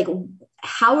story? Like,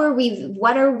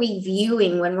 what are we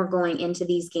viewing when we're going into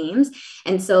these games?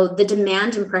 And so the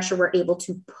demand and pressure we're able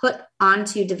to put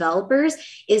onto developers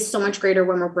is so much greater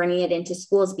when we're bringing it into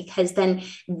schools, because then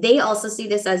they also see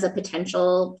this as a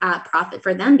potential profit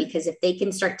for them, because if they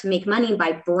can start to make money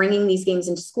by bringing these games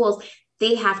into schools,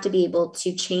 they have to be able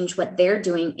to change what they're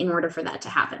doing in order for that to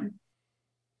happen.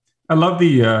 I love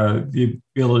the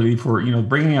ability for,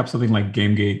 bringing up something like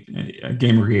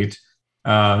Gamergate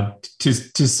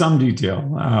to some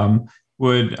detail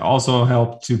would also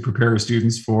help to prepare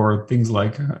students for things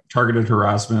like targeted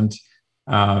harassment,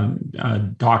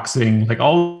 doxing, like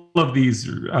all of these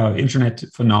internet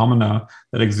phenomena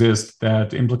that exist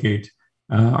that implicate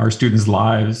our students'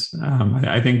 lives.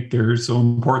 I think they're so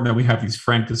important that we have these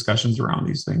frank discussions around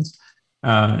these things.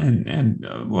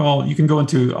 Well, you can go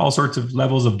into all sorts of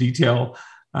levels of detail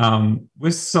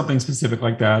with something specific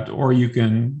like that, or you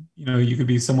could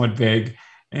be somewhat vague.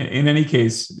 In any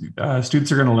case,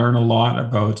 students are going to learn a lot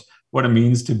about what it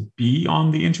means to be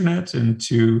on the internet and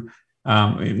to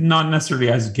not necessarily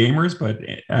as gamers, but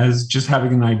as just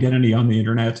having an identity on the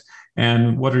internet,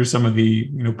 and what are some of the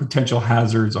potential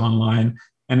hazards online.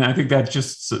 And I think that's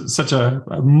just such a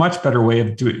much better way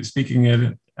of speaking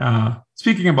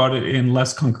about it in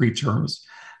less concrete terms,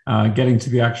 getting to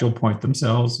the actual point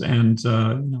themselves, and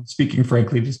speaking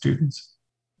frankly to students.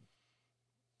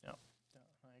 Yeah,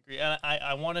 I agree. And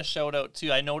I want to shout out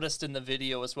too. I noticed in the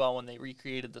video as well when they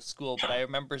recreated the school, but I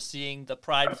remember seeing the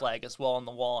pride flag as well on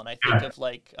the wall, and I think of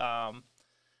like I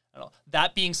don't know,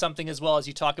 that being something as well as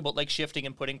you talk about like shifting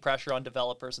and putting pressure on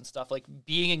developers and stuff, like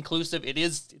being inclusive.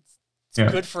 It's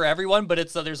good for everyone, but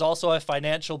there's also a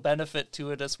financial benefit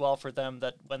to it as well for them,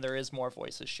 that when there is more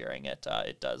voices sharing it,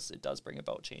 it does bring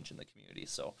about change in the community.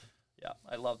 So yeah,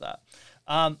 I love that.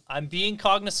 I'm being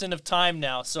cognizant of time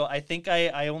now, so I think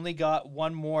I only got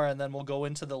one more, and then we'll go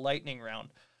into the lightning round.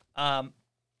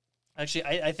 Actually,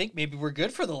 I think maybe we're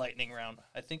good for the lightning round.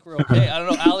 I think we're okay. I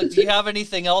don't know, Alec, do you have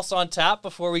anything else on tap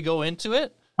before we go into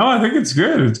it? Oh, I think it's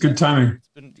good. It's good timing.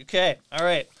 Okay. All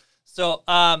right. So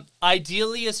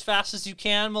ideally as fast as you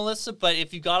can, Melissa, but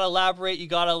if you got to elaborate, you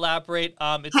got to elaborate.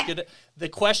 It's good. The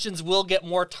questions will get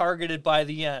more targeted by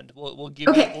the end.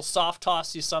 We'll soft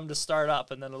toss you some to start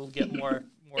up, and then it'll get more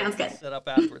set up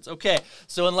afterwards. Okay.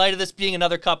 So in light of this being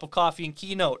another cup of coffee and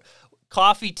keynote,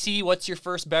 coffee, tea, what's your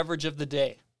first beverage of the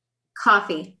day?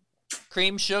 Coffee.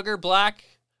 Cream, sugar, black?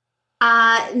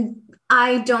 I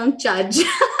don't judge.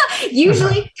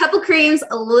 Usually a couple creams,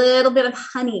 a little bit of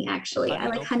honey, actually. I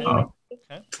like honey.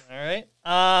 Okay. All right.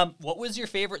 What was your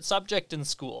favorite subject in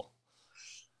school?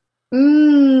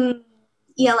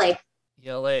 ELA.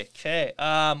 ELA. Okay.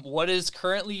 What is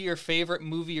currently your favorite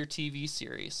movie or TV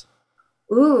series?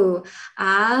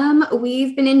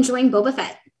 We've been enjoying Boba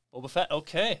Fett. Boba Fett.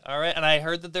 Okay. All right. And I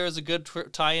heard that there was a good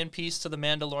tie-in piece to the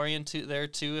Mandalorian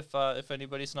too, if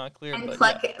anybody's not clear. And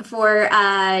for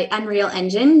Unreal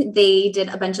Engine, they did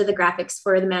a bunch of the graphics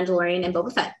for the Mandalorian and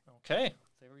Boba Fett. Okay.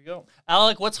 There we go.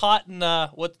 Alec, what's hot and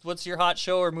what's your hot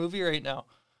show or movie right now?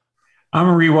 I'm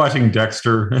rewatching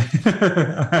Dexter.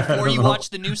 Before you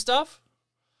watch the new stuff?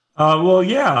 Well,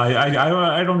 yeah,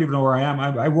 I don't even know where I am.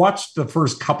 I watched the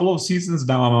first couple of seasons.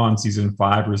 Now I'm on season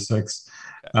 5 or 6.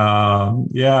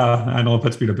 Yeah, I know it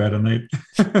puts me to bed at night.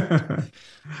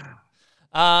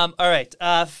 All right.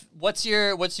 What's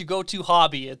your go-to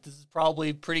hobby? This is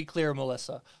probably pretty clear,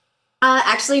 Melissa.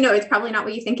 Actually, no, it's probably not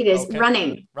what you think it is. Okay.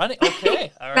 Running.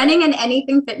 Okay. All right. Running and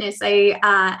anything fitness. I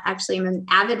actually am an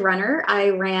avid runner. I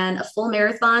ran a full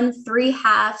marathon, 3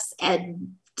 halves,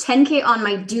 and 10K on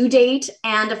my due date,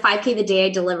 and a 5K the day I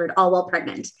delivered, all while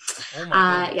pregnant. Oh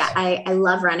my goodness. Yeah, I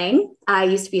love running. I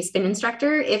used to be a spin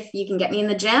instructor. If you can get me in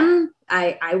the gym,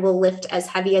 I will lift as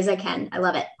heavy as I can. I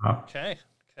love it. Okay.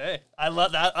 I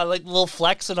love that. I like a little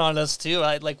flexing on us too.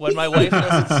 I like when my wife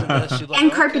listens to this. She's like,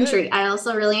 and carpentry. I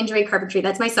also really enjoy carpentry.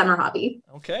 That's my summer hobby.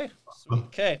 Okay. Sweet.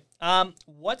 Okay.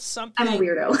 What's something? I'm a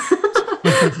weirdo.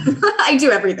 I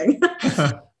do everything.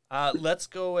 Let's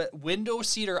go with window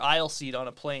seat or aisle seat on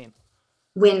a plane.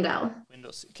 Window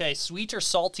seat. Okay. Sweet or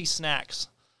salty snacks?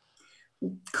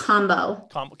 Combo.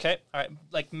 Okay. All right.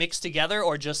 Like mixed together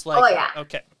or just like? Oh yeah.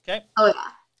 Okay. Oh yeah.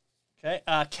 Okay.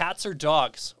 Cats or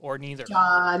dogs or neither?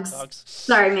 Dogs.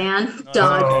 Sorry, man. No,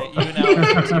 dog. Okay. You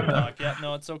now dog. Yeah.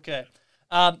 No, it's okay.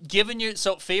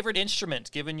 Favorite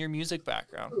instrument, given your music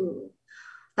background? Ooh,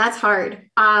 that's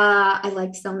hard. I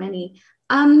like so many.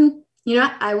 You know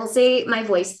what? I will say my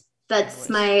voice.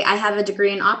 I have a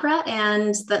degree in opera,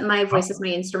 and that my voice is my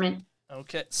instrument.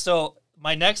 Okay. So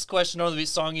my next question will be a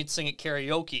song you'd sing at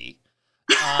karaoke.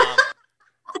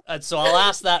 And so I'll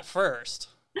ask that first.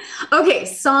 Okay,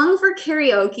 song for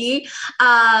karaoke.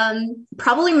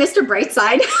 Probably Mr.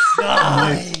 Brightside.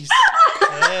 Nice.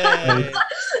 Hey.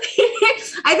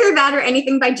 Either that or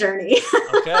anything by Journey.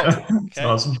 Okay. That's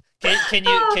awesome.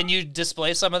 Can you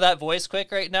display some of that voice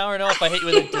quick right now, or no? If I hit you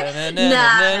with a no.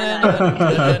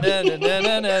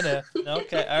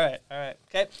 Okay. All right.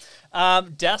 Okay.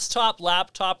 Desktop,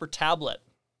 laptop, or tablet?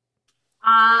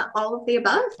 All of the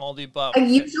above. All of the above. I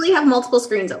usually have multiple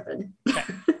screens open.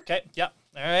 Okay. Yep.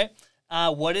 All right.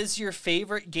 What is your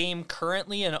favorite game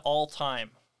currently and all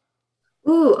time?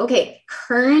 Ooh, okay.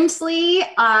 Currently,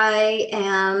 I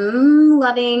am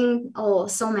loving,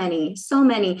 so many.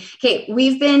 Okay,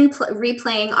 we've been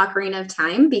replaying Ocarina of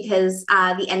Time because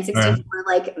the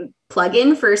N64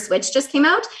 plugin for Switch just came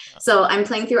out. So I'm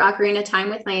playing through Ocarina of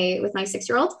Time with my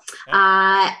 6-year-old.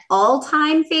 Okay.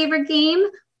 All-time favorite game?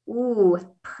 Ooh,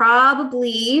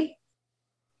 probably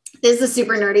This is a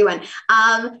super nerdy one.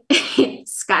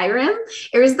 Skyrim.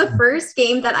 It was the first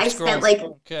game that I spent like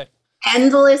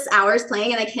endless hours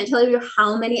playing, and I can't tell you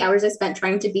how many hours I spent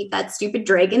trying to beat that stupid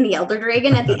dragon, the Elder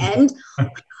Dragon, at the end. Oh my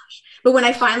gosh. But when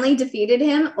I finally defeated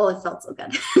him, oh, it felt so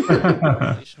good.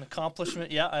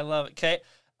 Accomplishment. Yeah, I love it. Okay.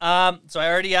 So I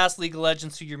already asked League of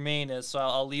Legends who your main is, so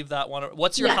I'll leave that one.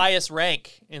 What's your highest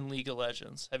rank in League of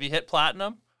Legends? Have you hit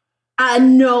platinum?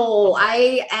 No,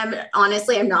 okay.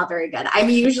 I'm not very good. I'm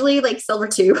usually like silver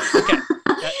 2. Okay.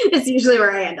 It's usually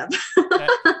where I end up. Okay.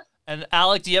 And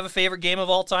Alec, do you have a favorite game of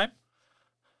all time?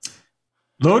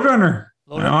 Load Runner.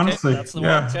 Honestly, that's the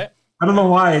one. Okay. I don't know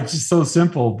why. It's just so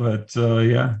simple, but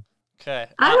yeah. Okay.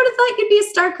 I would have thought you'd be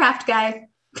a StarCraft guy.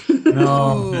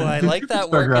 No, I like that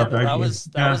word. That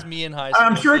was me in high school.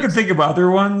 I'm sure I could think of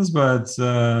other ones, but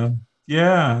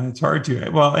yeah, it's hard to.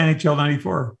 Well, NHL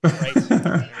 '94.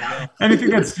 Right. Anything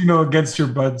that's against your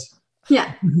buds.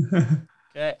 Yeah.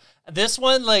 Okay. This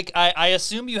one, like I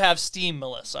assume you have Steam,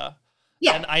 Melissa.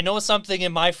 Yeah. And I know something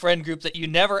in my friend group that you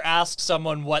never ask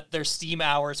someone what their Steam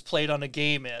hours played on a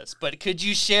game is. But could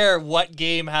you share what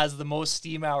game has the most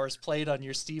Steam hours played on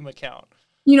your Steam account?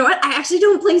 You know what? I actually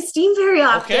don't play Steam very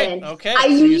often. Okay.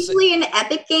 I'm usually in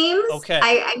Epic games. Okay.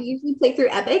 I usually play through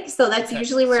Epic, so that's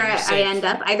usually where I end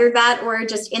up. Either that or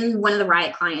just in one of the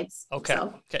Riot clients. Okay.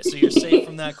 Okay, so you're safe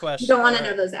from that question. You don't want to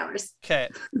know those hours. Okay.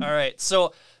 All right.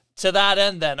 So to that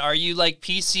end then, are you like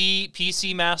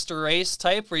PC Master Race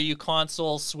type, or are you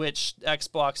console, Switch,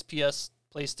 Xbox, PS,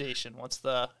 PlayStation?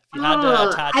 If you had to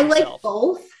attach I yourself? like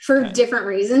both for different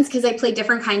reasons, because I play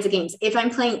different kinds of games. If I'm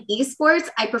playing esports,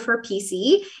 I prefer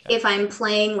PC. Okay. If I'm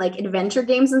playing like adventure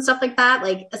games and stuff like that,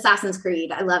 like Assassin's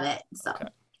Creed, I love it. So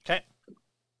okay.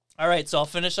 All right, so I'll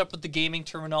finish up with the gaming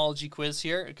terminology quiz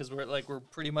here, because we're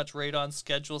pretty much right on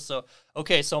schedule. So so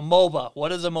MOBA.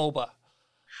 What is a MOBA?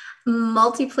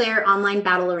 Multiplayer online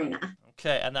battle arena.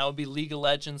 Okay, and that would be League of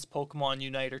Legends, Pokemon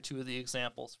Unite are two of the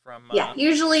examples from...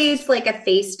 usually it's like a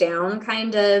face-down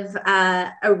kind of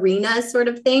arena sort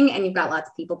of thing, and you've got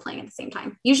lots of people playing at the same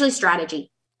time. Usually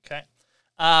strategy. Okay.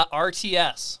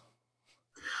 RTS.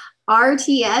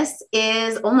 RTS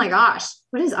is... Oh my gosh.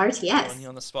 What is RTS? Putting you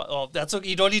on the spot. Oh, that's okay.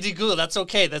 You don't need to Google. That's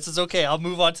okay. This is okay. I'll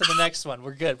move on to the next one.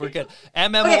 We're good.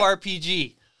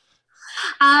 MMORPG.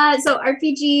 So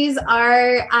RPGs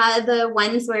are the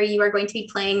ones where you are going to be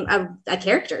playing a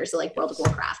character, so like World of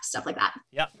Warcraft, stuff like that.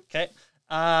 Yeah. Okay.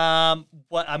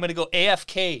 What I'm gonna go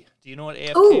AFK. Do you know what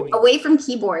AFK means? Away from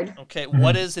keyboard. Okay.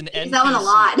 What is an NPC? That one a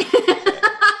lot.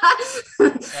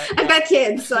 I've got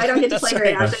kids, so I don't get to play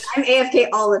very often. I'm AFK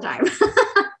all the time.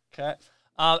 Okay.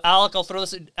 Alec, I'll throw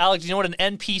this in. Alec, do you know what an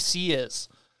NPC is?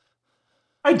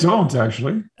 I don't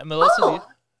actually. And Melissa,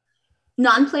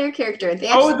 non-player character.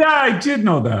 I did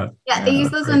know that. Yeah, they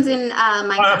use those ones in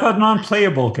Minecraft. I thought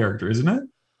non-playable character, isn't it?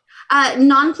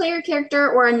 Non-player character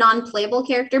or a non-playable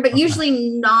character, but usually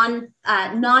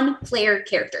non-player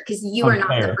character, because you are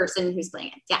not the person who's playing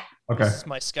it. Yeah. Okay. This is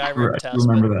my Skyrim test.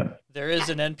 Remember that. There is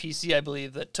an NPC, I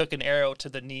believe, that took an arrow to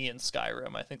the knee in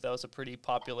Skyrim. I think that was a pretty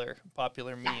popular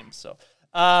meme. So,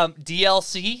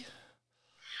 DLC.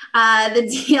 The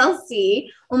DLC.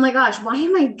 Oh my gosh, why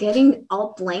am I getting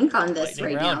all blank on this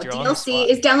right now? DLC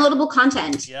is downloadable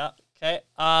content. Yeah. Okay.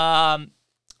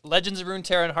 Legends of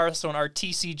Runeterra and Hearthstone are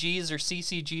TCGs or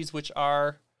CCGs, which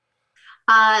are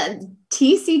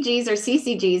TCGs or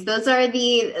CCGs. Those are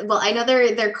I know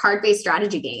they're card-based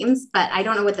strategy games, but I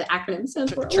don't know what the acronym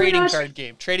stands for. Trading card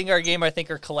game. Trading card game, I think,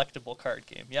 are collectible card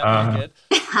game. Yeah, very good.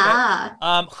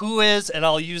 Okay. Who is, and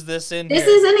I'll use this in This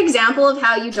is an example of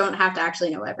how you don't have to actually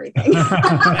know everything.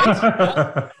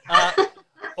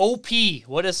 OP.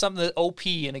 What is something that OP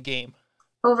in a game?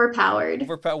 Overpowered.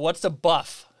 What's a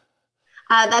buff?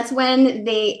 That's when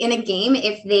in a game,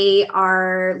 if they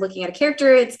are looking at a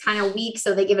character, it's kind of weak,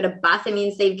 so they give it a buff. It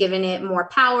means they've given it more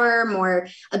power, more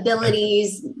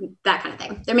abilities, that kind of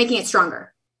thing. They're making it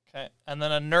stronger. Okay. And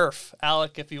then a nerf.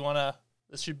 Alec, if you want to,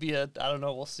 this should be I don't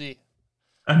know, we'll see.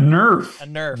 A nerf? A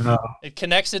nerf. No. It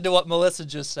connects into what Melissa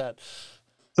just said.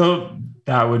 So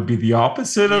that would be the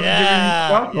opposite of giving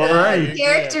stuff? All right. If the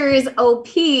character is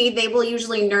OP, they will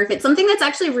usually nerf it. Something that's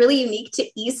actually really unique to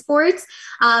esports,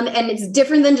 and it's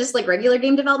different than just like regular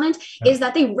game development, is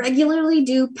that they regularly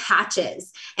do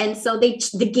patches. And so the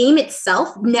game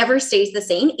itself never stays the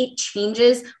same. It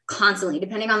changes constantly.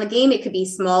 Depending on the game, it could be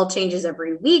small changes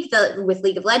every week. With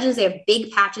League of Legends, they have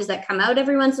big patches that come out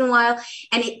every once in a while,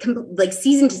 and it like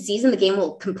season to season, the game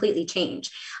will completely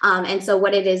change. And so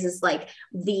what it is like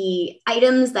the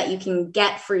items that you can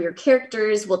get for your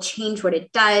characters will change what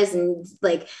it does, and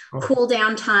like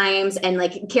cooldown times, and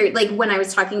like when I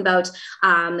was talking about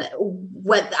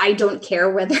what I don't care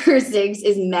whether Ziggs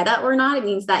is meta or not, it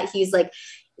means that he's like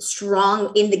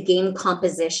strong in the game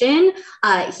composition.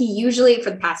 He usually for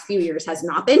the past few years has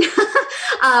not been,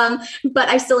 but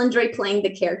I still enjoy playing the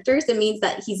characters. It means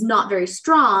that he's not very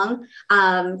strong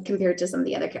compared to some of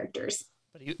the other characters.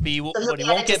 But he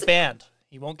won't get banned.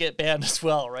 He won't get banned as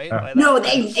well, right? No,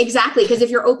 exactly. Because if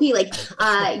you're OP, like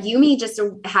Yumi just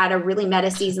had a really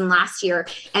meta season last year.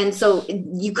 And so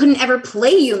you couldn't ever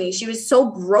play Yumi. She was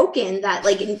so broken that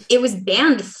like it was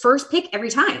banned first pick every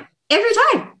time. Every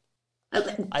time.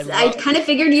 I kind of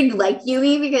figured you'd like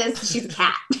Yumi because she's a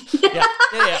cat. Yeah.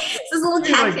 It's this little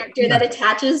cat character that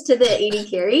attaches to the AD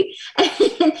carry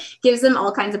and gives them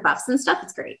all kinds of buffs and stuff.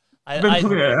 It's great. I've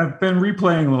been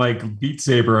replaying like Beat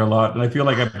Saber a lot, and I feel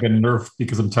like I've been nerfed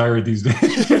because I'm tired these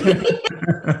days.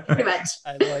 Pretty much.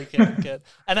 I like it. Good.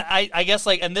 And I guess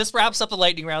like, and this wraps up the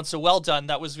lightning round. So well done.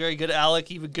 That was very good,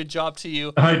 Alec. Even good job to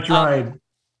you. I tried.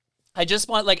 I just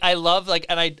want I love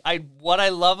what I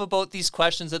love about these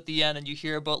questions at the end, and you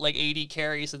hear about like AD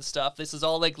carries and stuff. This is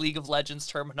all like League of Legends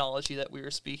terminology that we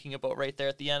were speaking about right there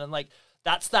at the end, and like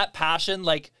that's that passion.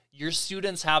 Like your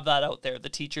students have that out there, the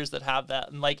teachers that have that,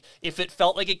 and like if it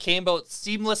felt like it came out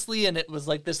seamlessly and it was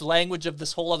like this language of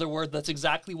this whole other word, that's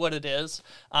exactly what it is.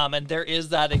 And there is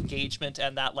that engagement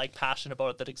and that like passion about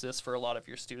it that exists for a lot of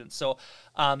your students. So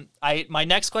my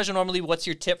next question normally, what's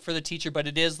your tip for the teacher? But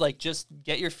it is like just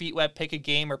get your feet wet, pick a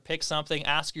game or pick something,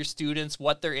 ask your students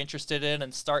what they're interested in,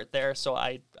 and start there. So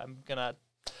I'm gonna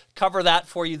cover that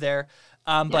for you there.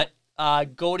 But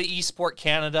go to eSport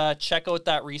Canada, check out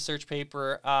that research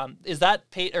paper. Is that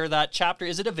that chapter,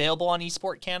 is it available on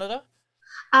eSport Canada?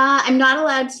 I'm not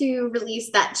allowed to release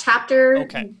that chapter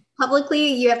publicly.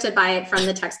 You have to buy it from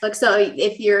the textbook. So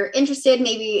if you're interested,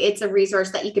 maybe it's a resource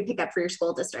that you could pick up for your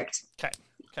school district.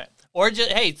 Okay. Or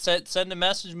just, hey, send a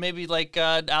message, maybe like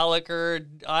Alec or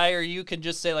I or you can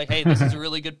just say like, hey, this is a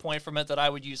really good point from it that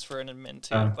I would use for an admin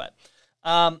too. But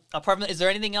apart from that, is there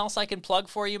anything else I can plug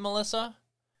for you, Melissa?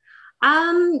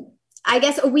 I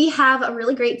guess we have a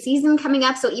really great season coming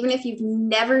up. So even if you've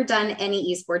never done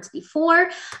any esports before,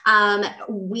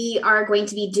 we are going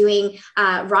to be doing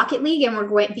Rocket League, and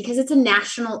because it's a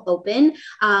national open,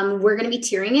 we're going to be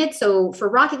tiering it. So for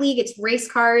Rocket League, it's race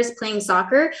cars playing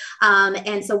soccer.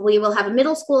 And so we will have a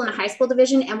middle school and a high school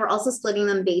division, and we're also splitting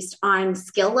them based on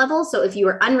skill level. So if you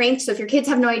are unranked, so if your kids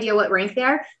have no idea what rank they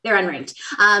are, they're unranked.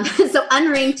 So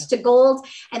unranked to gold,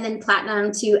 and then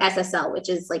platinum to SSL, which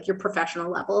is like your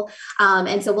professional level.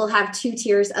 And so we'll have 2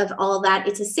 tiers of all of that.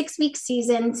 It's a 6-week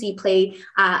season. So you play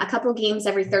a couple games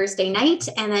every Thursday night,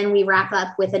 and then we wrap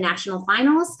up with the national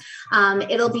finals.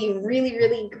 It'll be really,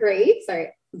 really great. Sorry,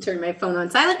 I'm turning my phone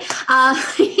on silent.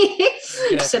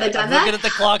 Should have done that. Looking at the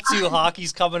clock too.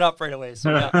 Hockey's coming up right away.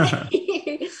 So yeah.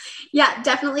 Yeah,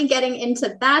 definitely getting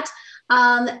into that.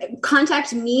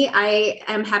 Contact me. I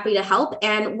am happy to help.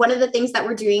 And one of the things that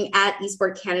we're doing at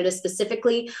eSport Canada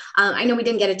specifically, I know we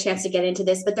didn't get a chance to get into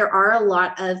this, but there are a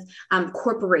lot of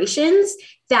corporations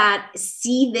that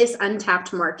see this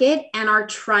untapped market and are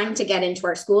trying to get into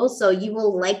our schools. So you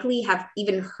will likely have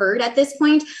even heard at this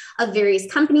point of various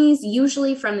companies,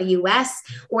 usually from the US,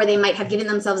 or they might have given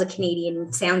themselves a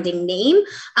Canadian sounding name,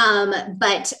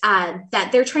 but that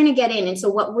they're trying to get in. And so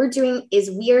what we're doing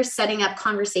is we are setting up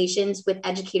conversations with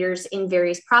educators in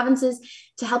various provinces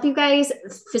to help you guys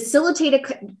facilitate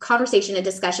a conversation, a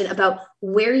discussion about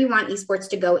where you want esports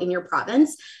to go in your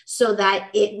province so that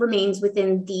it remains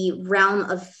within the realm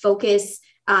of focus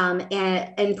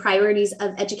and priorities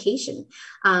of education.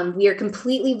 We are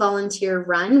completely volunteer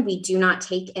run. We do not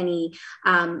take any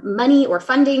money or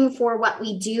funding for what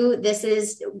we do.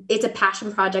 It's a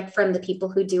passion project from the people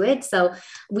who do it. So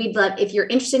we'd love, if you're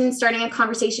interested in starting a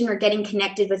conversation or getting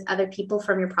connected with other people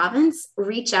from your province,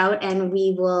 reach out and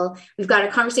we've got a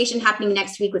conversation happening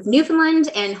next week with Newfoundland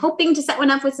and hoping to set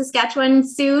one up with Saskatchewan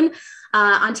soon.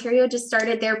 Ontario just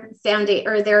started their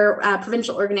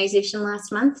provincial organization last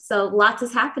month. So lots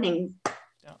is happening.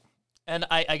 Yeah. And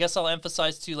I guess I'll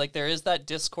emphasize too, like there is that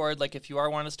Discord, like if you are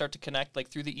wanting to start to connect, like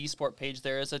through the eSport page,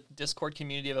 there is a Discord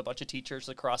community of a bunch of teachers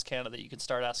across Canada that you can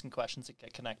start asking questions and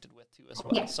get connected with too as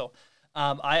well. Yeah. So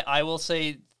I will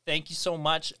say thank you so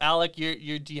much. Alec, do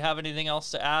you have anything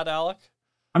else to add, Alec?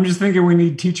 I'm just thinking we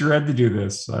need teacher ed to do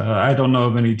this. I don't know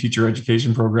of any teacher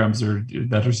education programs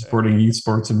that are supporting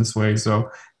esports in this way. So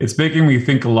it's making me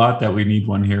think a lot that we need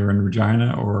one here in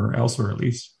Regina or elsewhere at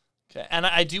least. Okay. And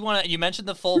I do want to, you mentioned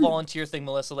the full volunteer thing,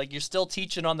 Melissa, like you're still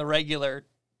teaching on the regular,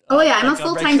 Oh yeah, I'm like a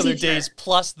full-time teacher. days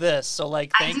plus this. So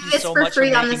like, I thank do you this so for much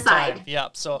free for on the making time. side. Yeah.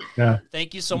 So Yeah,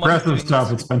 thank you so much for impressive doing stuff.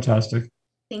 this. It's fantastic.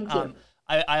 Thank you.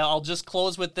 I'll just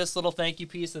close with this little thank you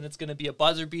piece, and it's going to be a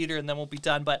buzzer beater, and then we'll be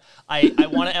done. But I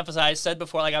want to emphasize, I said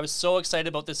before, like I was so excited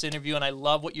about this interview, and I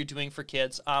love what you're doing for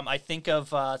kids. I think of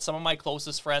some of my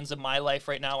closest friends in my life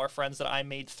right now are friends that I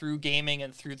made through gaming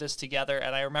and through this together.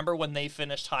 And I remember when they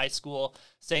finished high school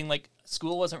saying, like,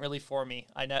 school wasn't really for me.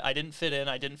 I didn't fit in.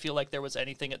 I didn't feel like there was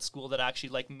anything at school that actually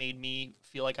like made me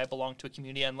feel like I belonged to a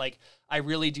community. And like I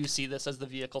really do see this as the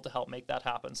vehicle to help make that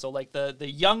happen. So like the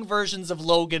young versions of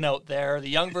Logan out there, the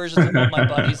young versions of all my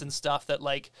buddies and stuff, that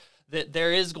like that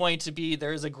there is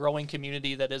a growing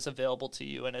community that is available to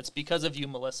you, and it's because of you,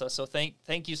 Melissa. So thank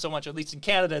you so much. At least in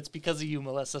Canada, it's because of you,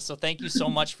 Melissa. So thank you so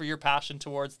much for your passion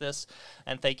towards this,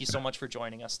 and thank you so much for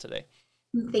joining us today.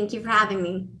 Thank you for having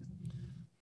me.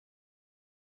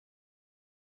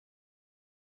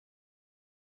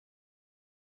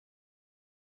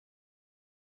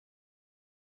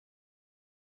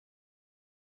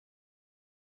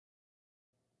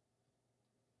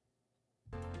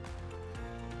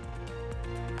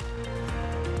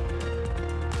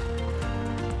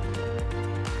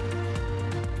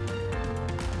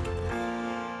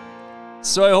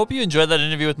 So I hope you enjoyed that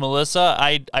interview with Melissa.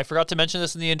 I forgot to mention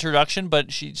this in the introduction,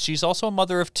 but she's also a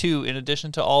mother of two. In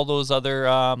addition to all those other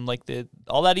all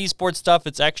that esports stuff,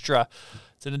 it's extra.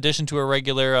 It's in addition to a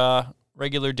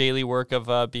regular daily work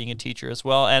of being a teacher as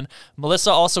well. And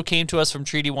Melissa also came to us from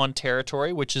Treaty 1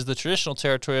 territory, which is the traditional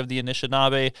territory of the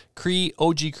Anishinaabe, Cree,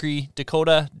 Oji Cree,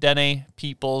 Dakota, Dene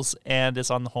peoples, and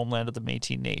is on the homeland of the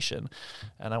Métis Nation.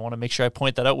 And I want to make sure I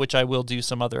point that out, which I will do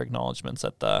some other acknowledgments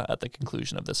at the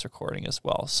conclusion of this recording as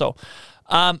well. So,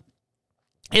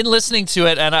 in listening to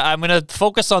it, and I'm going to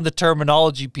focus on the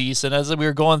terminology piece, and as we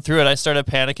were going through it, I started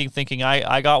panicking, thinking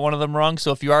I got one of them wrong.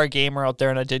 So if you are a gamer out there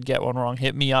and I did get one wrong,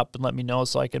 hit me up and let me know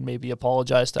so I can maybe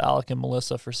apologize to Alec and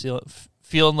Melissa for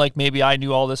feeling like maybe I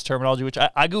knew all this terminology, which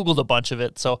I Googled a bunch of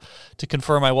it, so to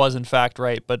confirm I was in fact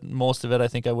right, but most of it I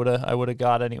think I would have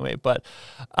got anyway. But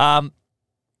I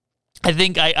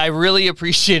think I really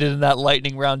appreciated in that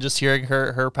lightning round just hearing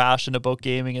her passion about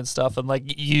gaming and stuff, and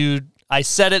like I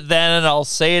said it then and I'll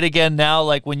say it again now,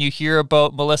 like when you hear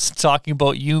about Melissa talking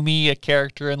about Yumi, a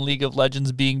character in League of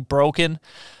Legends, being broken,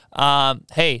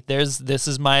 hey, this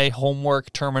is my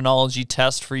homework terminology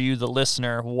test for you, the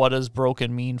listener. What does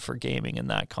broken mean for gaming in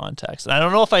that context? And I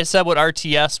don't know if I said what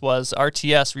RTS was.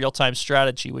 RTS, real-time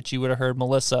strategy, which you would have heard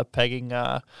Melissa pegging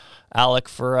Alec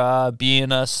for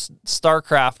being a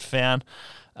StarCraft fan.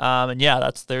 And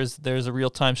yeah, there's a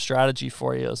real-time strategy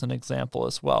for you as an example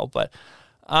as well. But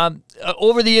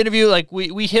over the interview, like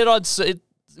we hit on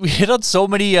so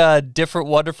many different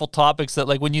wonderful topics that,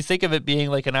 like, when you think of it being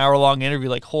like an hour-long interview,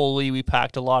 like, holy, we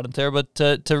packed a lot in there. But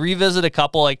to revisit a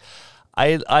couple, like,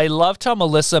 I loved how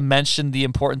Melissa mentioned the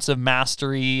importance of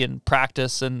mastery and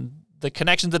practice and the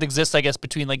connections that exist, I guess,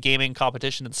 between like gaming,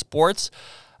 competition, and sports.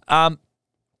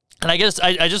 And I guess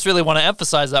I just really want to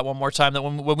emphasize that one more time, that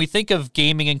when we think of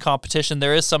gaming and competition,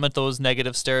 there is some of those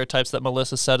negative stereotypes that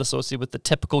Melissa said associated with the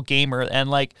typical gamer. And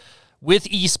like with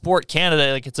eSport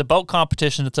Canada, like it's about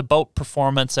competition, it's about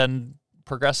performance and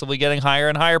progressively getting higher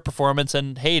and higher performance.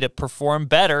 And hey, to perform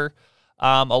better,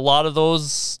 a lot of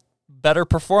those better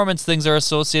performance things are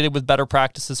associated with better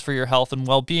practices for your health and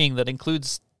well-being. That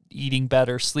includes eating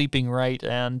better, sleeping right,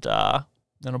 and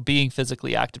being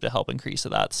physically active to help increase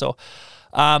that. So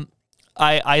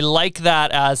I like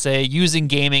that as using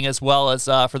gaming as well as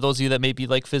for those of you that may be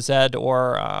like phys ed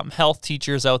or health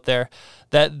teachers out there,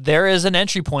 that there is an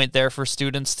entry point there for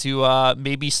students to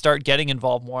maybe start getting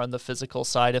involved more on the physical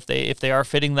side if they are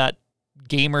fitting that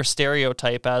gamer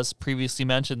stereotype, as previously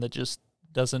mentioned, that just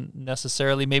doesn't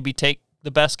necessarily maybe take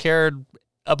the best care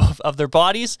of their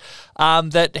bodies.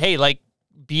 That, hey, like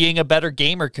being a better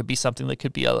gamer could be something that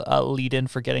could be a lead in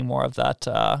for getting more of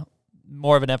that,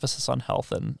 more of an emphasis on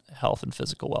health and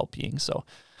physical well-being. So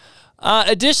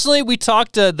additionally, we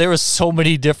talked, there was so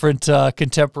many different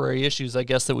contemporary issues, I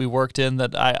guess, that we worked in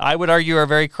that I would argue are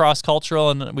very cross-cultural,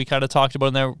 and we kind of talked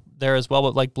about there as well.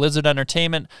 But like Blizzard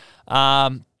Entertainment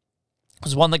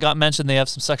was one that got mentioned. They have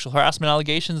some sexual harassment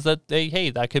allegations that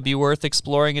that could be worth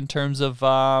exploring in terms of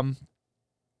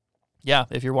yeah,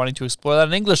 if you're wanting to explore that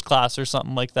in English class or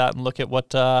something like that, and look at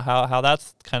what how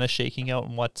that's kind of shaking out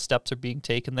and what steps are being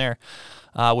taken there,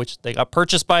 which they got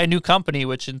purchased by a new company,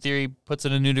 which in theory puts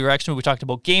it in a new direction. We talked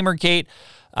about Gamergate,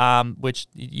 which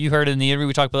you heard in the interview.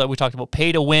 We talked about that. We talked about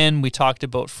pay to win. We talked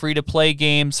about free to play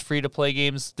games.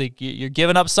 You're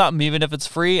giving up something even if it's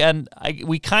free. And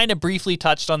we kind of briefly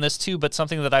touched on this too, but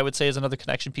something that I would say is another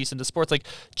connection piece into sports, like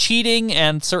cheating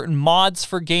and certain mods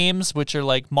for games, which are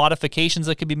like modifications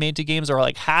that could be made to games, or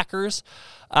like hackers.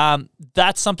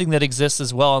 That's something that exists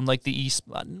as well in like the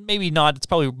maybe not, it's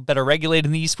probably better regulated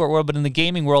in the esport world, but in the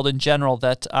gaming world in general,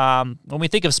 that when we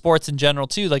think of sports in general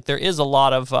too, like there is a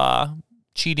lot of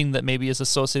cheating that maybe is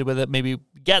associated with it, maybe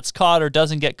gets caught or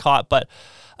doesn't get caught. But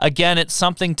again, it's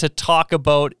something to talk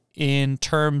about in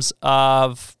terms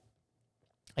of,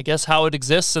 I guess, how it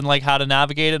exists and like how to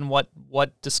navigate it, and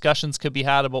what discussions could be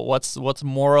had about what's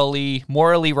morally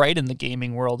right in the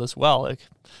gaming world as well. Like,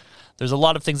 there's a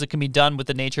lot of things that can be done with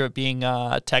the nature of being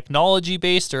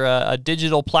technology-based or a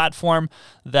digital platform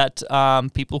that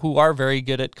people who are very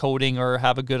good at coding or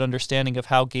have a good understanding of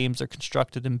how games are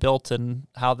constructed and built and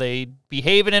how they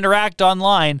behave and interact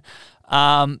online,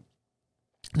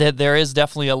 that there is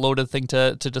definitely a loaded thing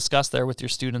to discuss there with your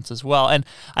students as well. And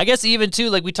I guess even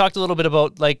too, like we talked a little bit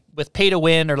about like with pay to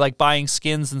win or like buying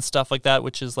skins and stuff like that,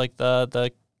 which is like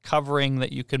the covering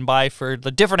that you can buy for the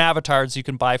different avatars you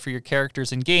can buy for your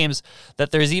characters in games,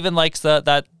 that there's even like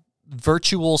that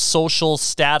virtual social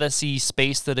status-y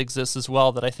space that exists as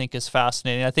well that I think is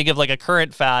fascinating. I think of like a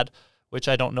current fad, which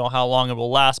I don't know how long it will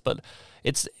last, but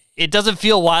it doesn't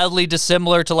feel wildly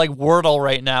dissimilar to like Wordle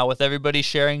right now, with everybody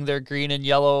sharing their green and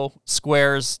yellow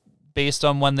squares based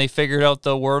on when they figured out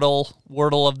the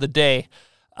Wordle of the day.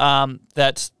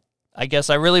 That I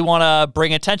guess I really want to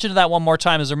bring attention to that one more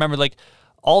time, is remember like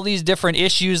all these different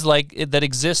issues like that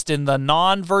exist in the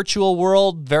non-virtual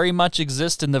world very much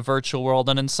exist in the virtual world.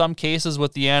 And in some cases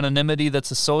with the anonymity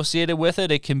that's associated with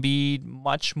it, it can be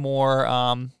much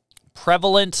more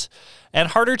prevalent and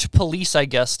harder to police, I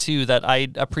guess, too. That I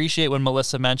appreciate when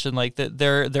Melissa mentioned like that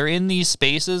they're in these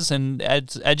spaces, and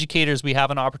as educators, we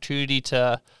have an opportunity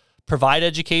to provide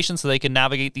education so they can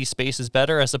navigate these spaces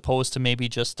better, as opposed to maybe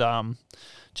just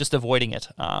avoiding it.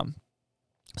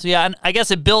 So yeah, and I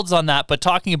guess it builds on that, but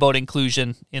talking about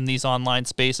inclusion in these online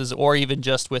spaces, or even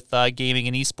just with gaming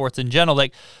and esports in general,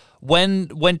 like when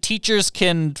teachers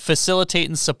can facilitate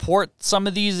and support some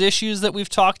of these issues that we've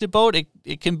talked about,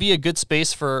 it can be a good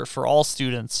space for all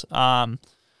students. And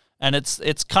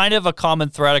it's kind of a common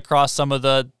thread across some of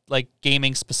the, like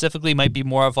gaming specifically might be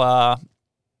more of a,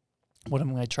 what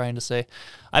am I trying to say?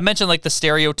 I mentioned like the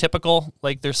stereotypical,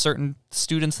 like there's certain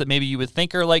students that maybe you would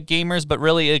think are like gamers, but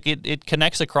really it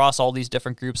connects across all these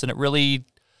different groups, and it really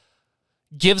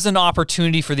gives an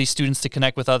opportunity for these students to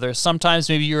connect with others. Sometimes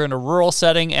maybe you're in a rural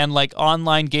setting, and like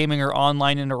online gaming or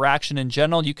online interaction in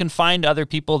general, you can find other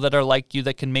people that are like you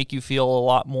that can make you feel a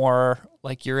lot more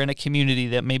like you're in a community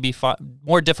that may be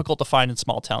more difficult to find in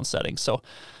small town settings. So,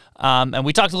 and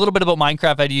we talked a little bit about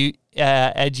Minecraft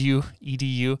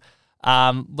edu.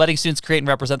 Letting students create and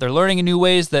represent their learning in new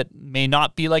ways that may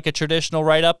not be like a traditional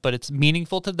write-up, but it's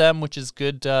meaningful to them, which is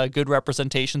good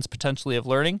representations potentially of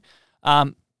learning.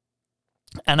 And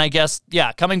I guess,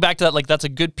 yeah, coming back to that, like that's a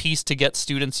good piece to get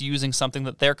students using something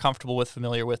that they're comfortable with,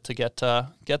 familiar with, to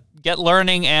get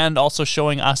learning and also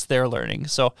showing us their learning.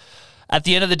 So at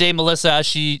the end of the day, Melissa, as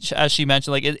she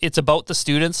mentioned, like it's about the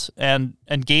students, and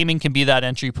gaming can be that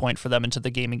entry point for them into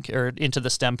the gaming or into the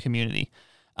STEM community.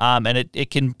 And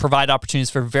it can provide opportunities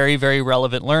for very, very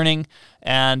relevant learning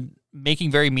and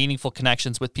making very meaningful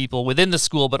connections with people within the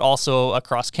school, but also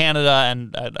across Canada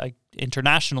and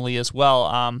internationally as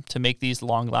well, to make these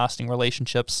long-lasting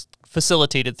relationships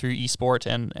facilitated through esport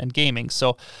and gaming.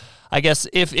 So I guess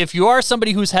if you are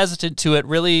somebody who's hesitant to it,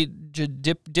 really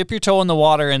dip your toe in the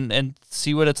water and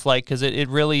see what it's like, because it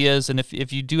really is. And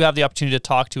if you do have the opportunity to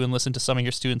talk to and listen to some of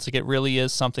your students, like it really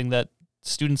is something that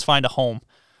students find a home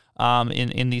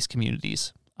in these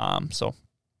communities. So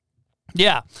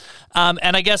yeah.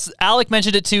 And I guess Alec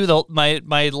mentioned it too, though,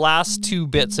 my last two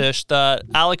bits-ish,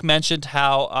 Alec mentioned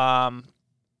how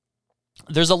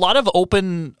there's a lot of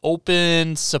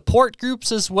open support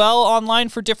groups as well online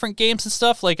for different games and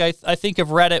stuff. Like I think of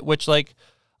Reddit, which like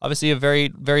obviously a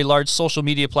very, very large social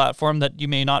media platform that you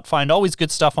may not find always good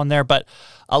stuff on there, but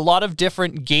a lot of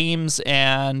different games,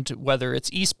 and whether it's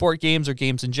esport games or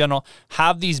games in general,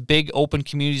 have these big open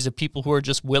communities of people who are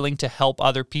just willing to help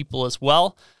other people as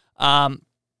well.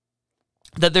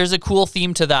 that there's a cool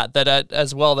theme to that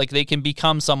as well. Like they can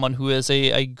become someone who is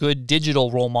a good digital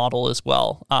role model as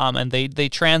well. And they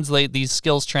translate, these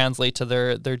skills translate to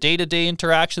their day-to-day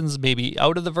interactions, maybe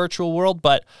out of the virtual world,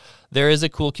 but there is a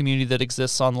cool community that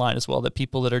exists online as well, that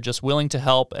people that are just willing to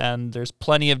help, and there's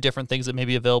plenty of different things that may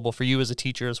be available for you as a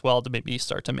teacher as well to maybe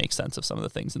start to make sense of some of the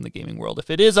things in the gaming world if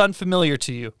it is unfamiliar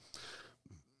to you.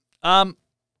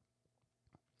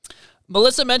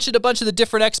 Melissa mentioned a bunch of the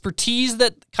different expertise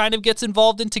that kind of gets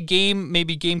involved into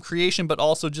maybe game creation, but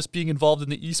also just being involved in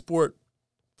the esport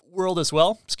world as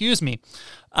well. Excuse me.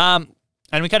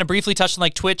 And we kind of briefly touched on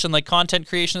like Twitch and like content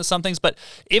creation and some things, but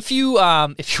if you are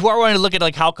wanting to look at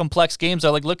like how complex games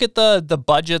are, like look at the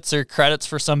budgets or credits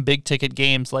for some big ticket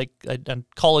games, like and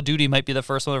Call of Duty might be the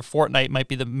first one, or Fortnite might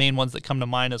be the main ones that come to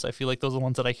mind, as I feel like those are the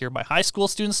ones that I hear my high school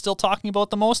students still talking about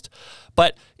the most.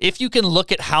 But if you can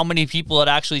look at how many people it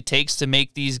actually takes to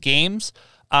make these games,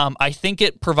 I think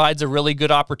it provides a really good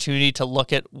opportunity to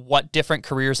look at what different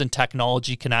careers in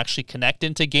technology can actually connect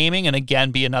into gaming, and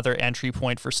again, be another entry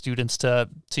point for students to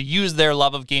use their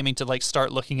love of gaming to like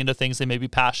start looking into things they may be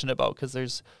passionate about, because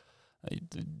there's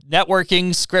networking,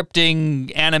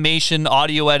 scripting, animation,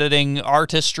 audio editing,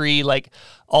 artistry, like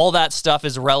all that stuff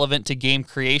is relevant to game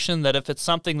creation, that if it's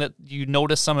something that you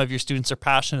notice some of your students are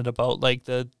passionate about, like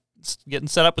the getting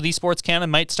set up with Esports Canada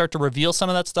might start to reveal some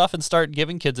of that stuff and start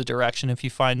giving kids a direction if you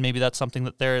find maybe that's something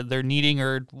that they're needing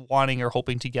or wanting or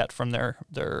hoping to get from their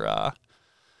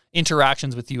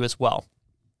interactions with you as well.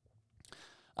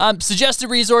 Suggested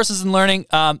resources and learning.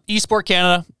 Esport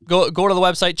Canada, go to the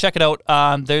website, check it out.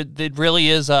 It really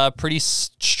is a pretty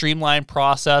streamlined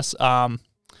process.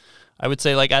 I would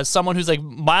say, like, as someone who's like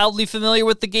mildly familiar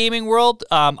with the gaming world,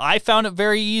 I found it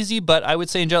very easy, but I would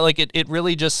say in general, like it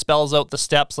really just spells out the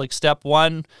steps. Like step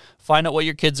one, find out what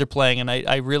your kids are playing. And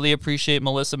I really appreciate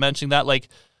Melissa mentioning that, like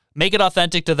make it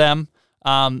authentic to them.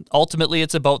 Ultimately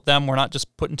it's about them. We're not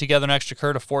just putting together an extra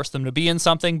cur to force them to be in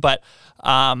something, but,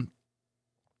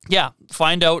 yeah,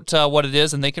 find out what it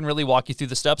is, and they can really walk you through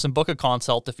the steps, and book a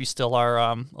consult if you still are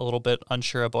a little bit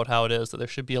unsure about how it is. That there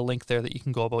should be a link there that you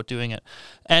can go about doing it.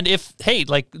 And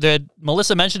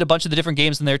Melissa mentioned a bunch of the different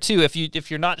games in there too.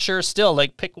 If you're not sure still,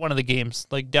 like pick one of the games.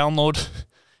 Like download,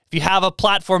 if you have a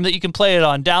platform that you can play it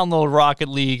on, download Rocket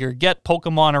League or get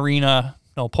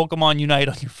Pokemon Unite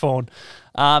on your phone,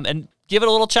 and give it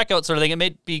a little checkout sort of thing. It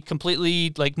may be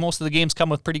completely, like most of the games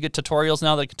come with pretty good tutorials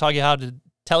now that can tell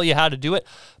you how to do it,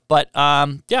 but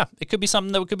yeah, it could be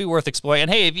something that could be worth exploring.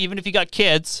 And hey, even if you got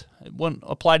kids, it wouldn't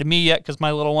apply to me yet because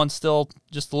my little one's still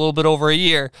just a little bit over a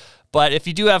year, but if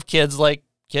you do have kids, like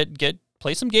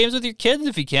play some games with your kids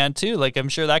if you can too. Like I'm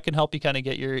sure that can help you kind of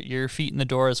get your feet in the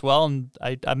door as well. And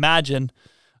I imagine,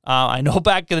 I know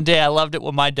back in the day I loved it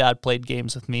when my dad played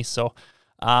games with me, so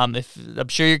if I'm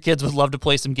sure your kids would love to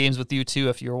play some games with you too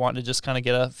if you're wanting to just kind of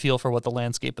get a feel for what the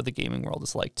landscape of the gaming world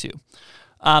is like too.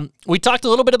 We talked a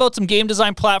little bit about some game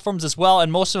design platforms as well,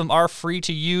 and most of them are free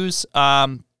to use. I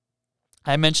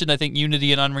mentioned, I think,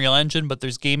 Unity and Unreal Engine, but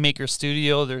there's Game Maker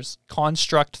Studio, there's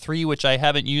Construct 3, which I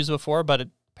haven't used before, but it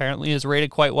apparently is rated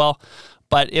quite well.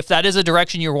 But if that is a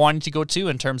direction you're wanting to go to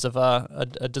in terms of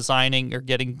a designing or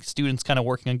getting students kind of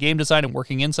working on game design and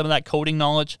working in some of that coding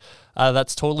knowledge,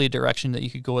 that's totally a direction that you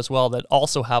could go as well, that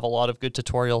also have a lot of good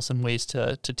tutorials and ways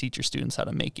to teach your students how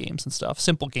to make games and stuff,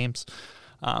 simple games.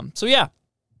 So yeah.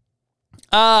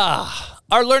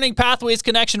 Our Learning Pathways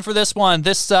connection for this one.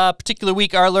 This particular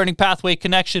week, our Learning Pathway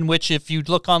connection, which if you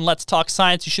look on Let's Talk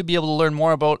Science, you should be able to learn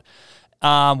more about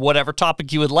whatever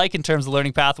topic you would like in terms of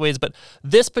learning pathways. But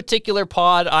this particular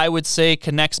pod, I would say,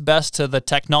 connects best to the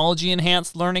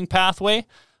technology-enhanced learning pathway.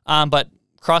 But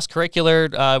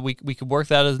cross-curricular, we could work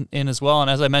that in as well.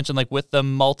 And as I mentioned, like with the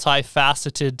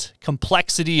multifaceted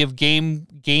complexity of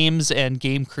games and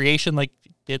game creation, like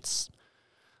it's...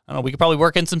 I don't know, we could probably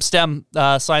work in some STEM,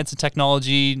 science and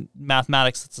technology,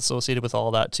 mathematics that's associated with all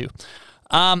of that too.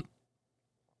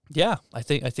 Yeah, I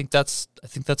think that's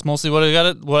mostly what I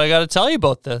got to tell you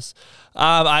about this.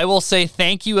 I will say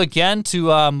thank you again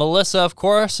to Melissa, of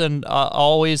course, and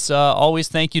always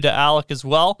thank you to Alec as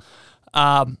well.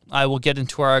 I will get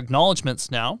into our acknowledgements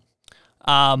now.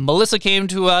 Melissa came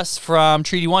to us from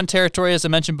Treaty 1 territory, as I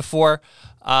mentioned before.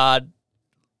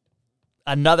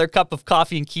 Another Cup of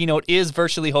Coffee and Keynote is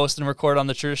virtually hosted and recorded on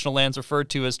the traditional lands referred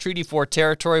to as Treaty 4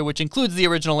 territory, which includes the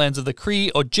original lands of the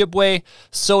Cree, Ojibwe,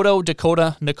 Saulteaux,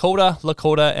 Dakota, Nakota,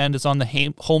 Lakota, and is on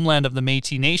the homeland of the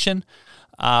Métis Nation.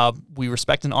 We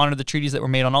respect and honor the treaties that were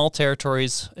made on all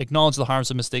territories, acknowledge the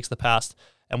harms and mistakes of the past,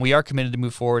 and we are committed to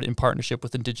move forward in partnership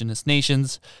with Indigenous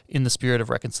nations in the spirit of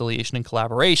reconciliation and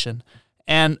collaboration.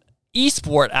 And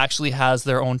esport actually has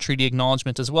their own treaty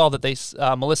acknowledgement as well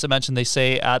that Melissa mentioned they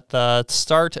say at the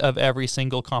start of every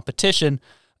single competition.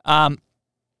 And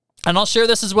I'll share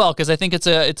this as well because I think it's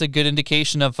a good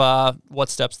indication of what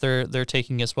steps they're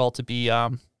taking as well to be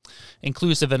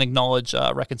inclusive and acknowledge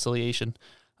reconciliation.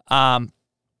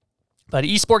 But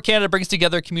Esport Canada brings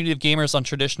together a community of gamers on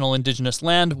traditional Indigenous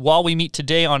land. While we meet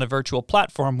today on a virtual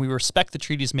platform, we respect the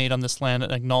treaties made on this land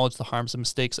and acknowledge the harms and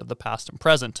mistakes of the past and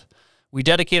present. We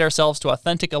dedicate ourselves to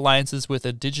authentic alliances with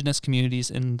Indigenous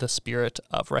communities in the spirit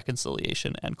of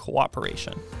reconciliation and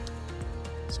cooperation.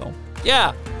 So,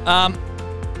 yeah.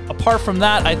 Apart from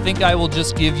that, I think I will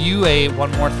just give you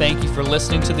one more thank you for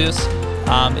listening to this.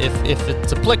 If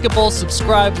it's applicable,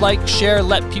 subscribe, like, share,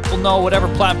 let people know whatever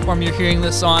platform you're hearing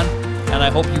this on. And I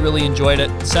hope you really enjoyed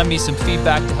it. Send me some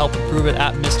feedback to help improve it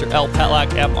at Mr. L.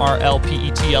 Petlak,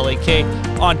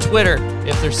 MRLPETLAK, on Twitter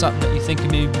if there's something that you think can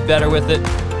maybe be better with it.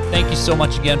 Thank you so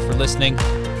much again for listening.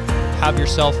 Have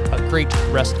yourself a great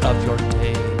rest of your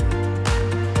day.